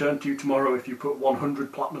will be returned to you tomorrow if you put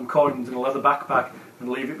 100 platinum coins in a leather backpack and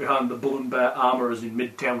leave it behind the Bull and Bear Armourers in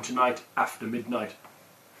Midtown tonight after midnight.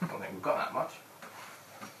 I don't think we've got that much.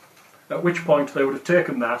 At which point they would have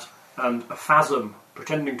taken that, and a phasm,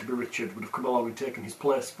 pretending to be Richard, would have come along and taken his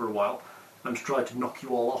place for a while, and tried to knock you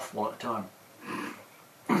all off one at a time.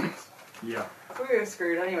 Yeah. We were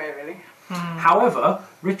screwed anyway, really. However,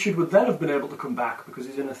 Richard would then have been able to come back because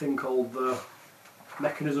he's in a thing called the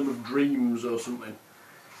Mechanism of Dreams or something.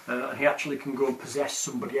 And he actually can go and possess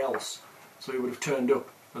somebody else. So he would have turned up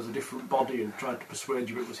as a different body and tried to persuade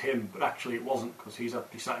you it was him, but actually it wasn't because he's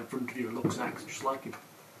actually sat in front of you and looks and acts just like him.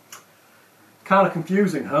 Kind of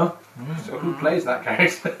confusing, huh? So who plays that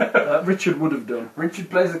character? Richard would have done. Richard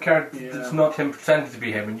plays the character that's not him pretending to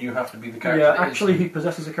be him, and you have to be the character. Yeah, that is actually him. he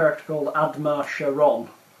possesses a character called Admar Sharon,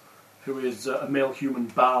 who is a male human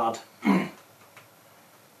bard.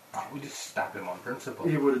 Oh, we just stab him on principle.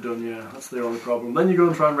 He would have done, yeah. That's the only problem. Then you go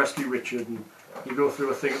and try and rescue Richard, and you go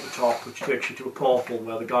through a thing at the top which takes you to a portal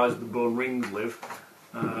where the guys with the bone rings live.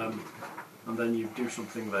 And then you do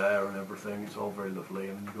something there and everything. It's all very lovely.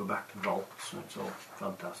 And then you go back to the vaults, and it's all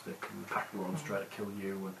fantastic. And the Banewarrens try to kill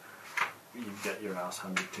you, and you get your ass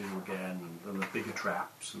handed to you again. And there's bigger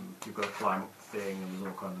traps, and you've got to climb up the thing, and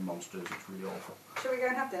there's all kinds of monsters. It's really awful. Shall we go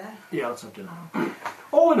and have dinner? Yeah, let's have dinner.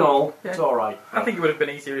 All in all, it's Yeah. alright. I think it would have been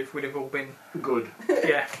easier if we'd have all been... Good.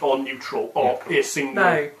 Yeah. Or neutral. Or a single.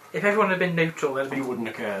 No, if everyone had been neutral, then You wouldn't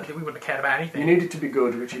have cared. we wouldn't have cared about anything. You need it to be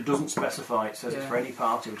good, which it doesn't specify. It says it's Yeah. for any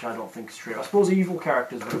party, which I don't think is true. I suppose evil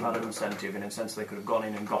characters would have had an incentive, in a sense they could have gone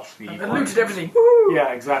in and got the evil. And looted items. everything. Woo!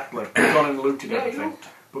 Yeah, exactly. They've gone in and looted Yeah, everything.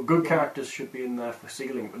 But good characters should be in there for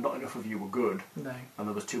sealing, but not enough of you were good. No. And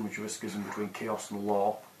there was too much of a schism between chaos and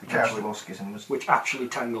law, The Chaos Law Schism was... which actually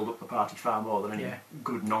tangled up the party far more than any Yeah.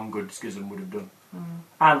 good, non-good schism would have done.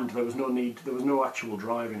 And there was no actual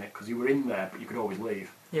drive in it, because you were in there, but you could always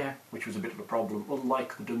leave. Yeah. Which was a bit of a problem.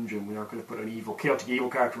 Unlike the dungeon, where I could have put an chaotic evil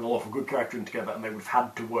character and a lawful good character in together, and they would have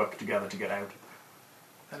had to work together to get out.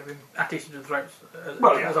 They'd have been at each other's throats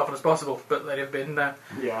Well, yeah. as often as possible, but they'd have been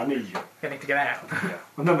Yeah, I need you. getting to get out. Yeah.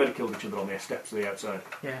 And then they'd have killed each other on the steps of the outside.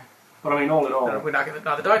 Yeah. But I mean, all in all, We're not going to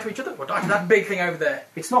either die to each other or die to that big thing over there.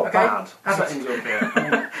 it's not Okay. bad. Have it. Settings okay. I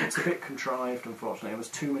mean, it's a bit contrived, unfortunately. There's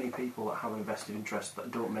too many people that have an invested interest that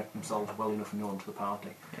don't make themselves well enough known to the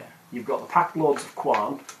party. Yeah. You've got the Pack Lords of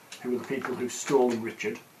Quan, who are the people who've stolen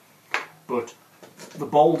Richard, but the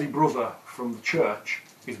Baldy brother from the church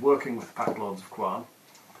is working with the Pack Lords of Quan.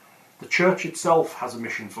 The church itself has a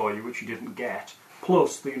mission for you, which you didn't get.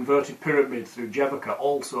 Plus, the inverted pyramid through Jevica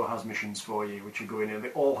also has missions for you, which are going in. They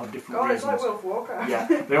all have different God, it's reasons. like Wolf Walker. Yeah,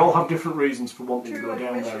 they all have different reasons for wanting to Two go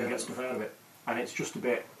down there and get missions. stuff out of it. And it's just a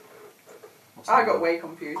bit... what's I the got word? way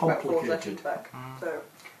confused about 4 Complicated. sessions back. So,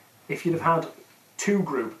 If you'd have had two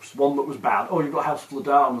groups, one that was bad... Oh, you've got House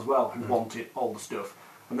Fladarn as well, who wanted all the stuff.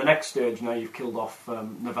 And the next stage, now you've killed off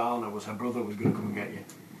Nirvana, was her brother was going to come and get you.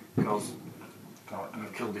 Because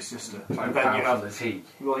you've killed his sister. How And then you powerful have... is he?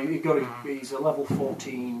 Well, he's a level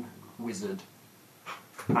 14 wizard,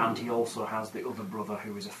 and he also has the other brother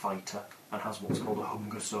who is a fighter and has what's called a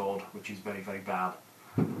hunger sword, which is very, very bad.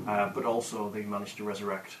 But also they managed to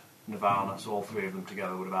resurrect Nirvana, so all three of them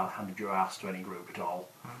together would have handed your ass to any group at all.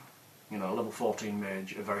 You know, a level 14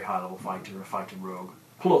 mage, a very high level fighter, a fighter rogue,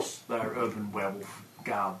 plus their urban werewolf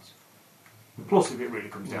guards. Plus, if it really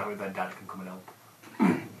comes down to it, then Dad can come and help.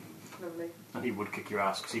 lovely. And he would kick your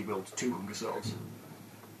ass because he wields 2 hunger swords.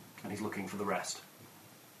 And he's looking for the rest.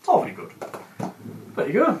 It's all very good. There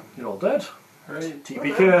you go. You're all dead.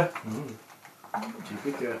 TPK.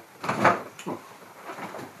 TPK.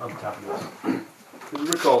 Fantabulous. Did you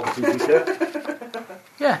recall the TPK?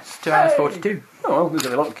 Yeah, it's 2 hours 42. Oh well, there's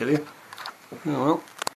only a lot to kill you. Oh well.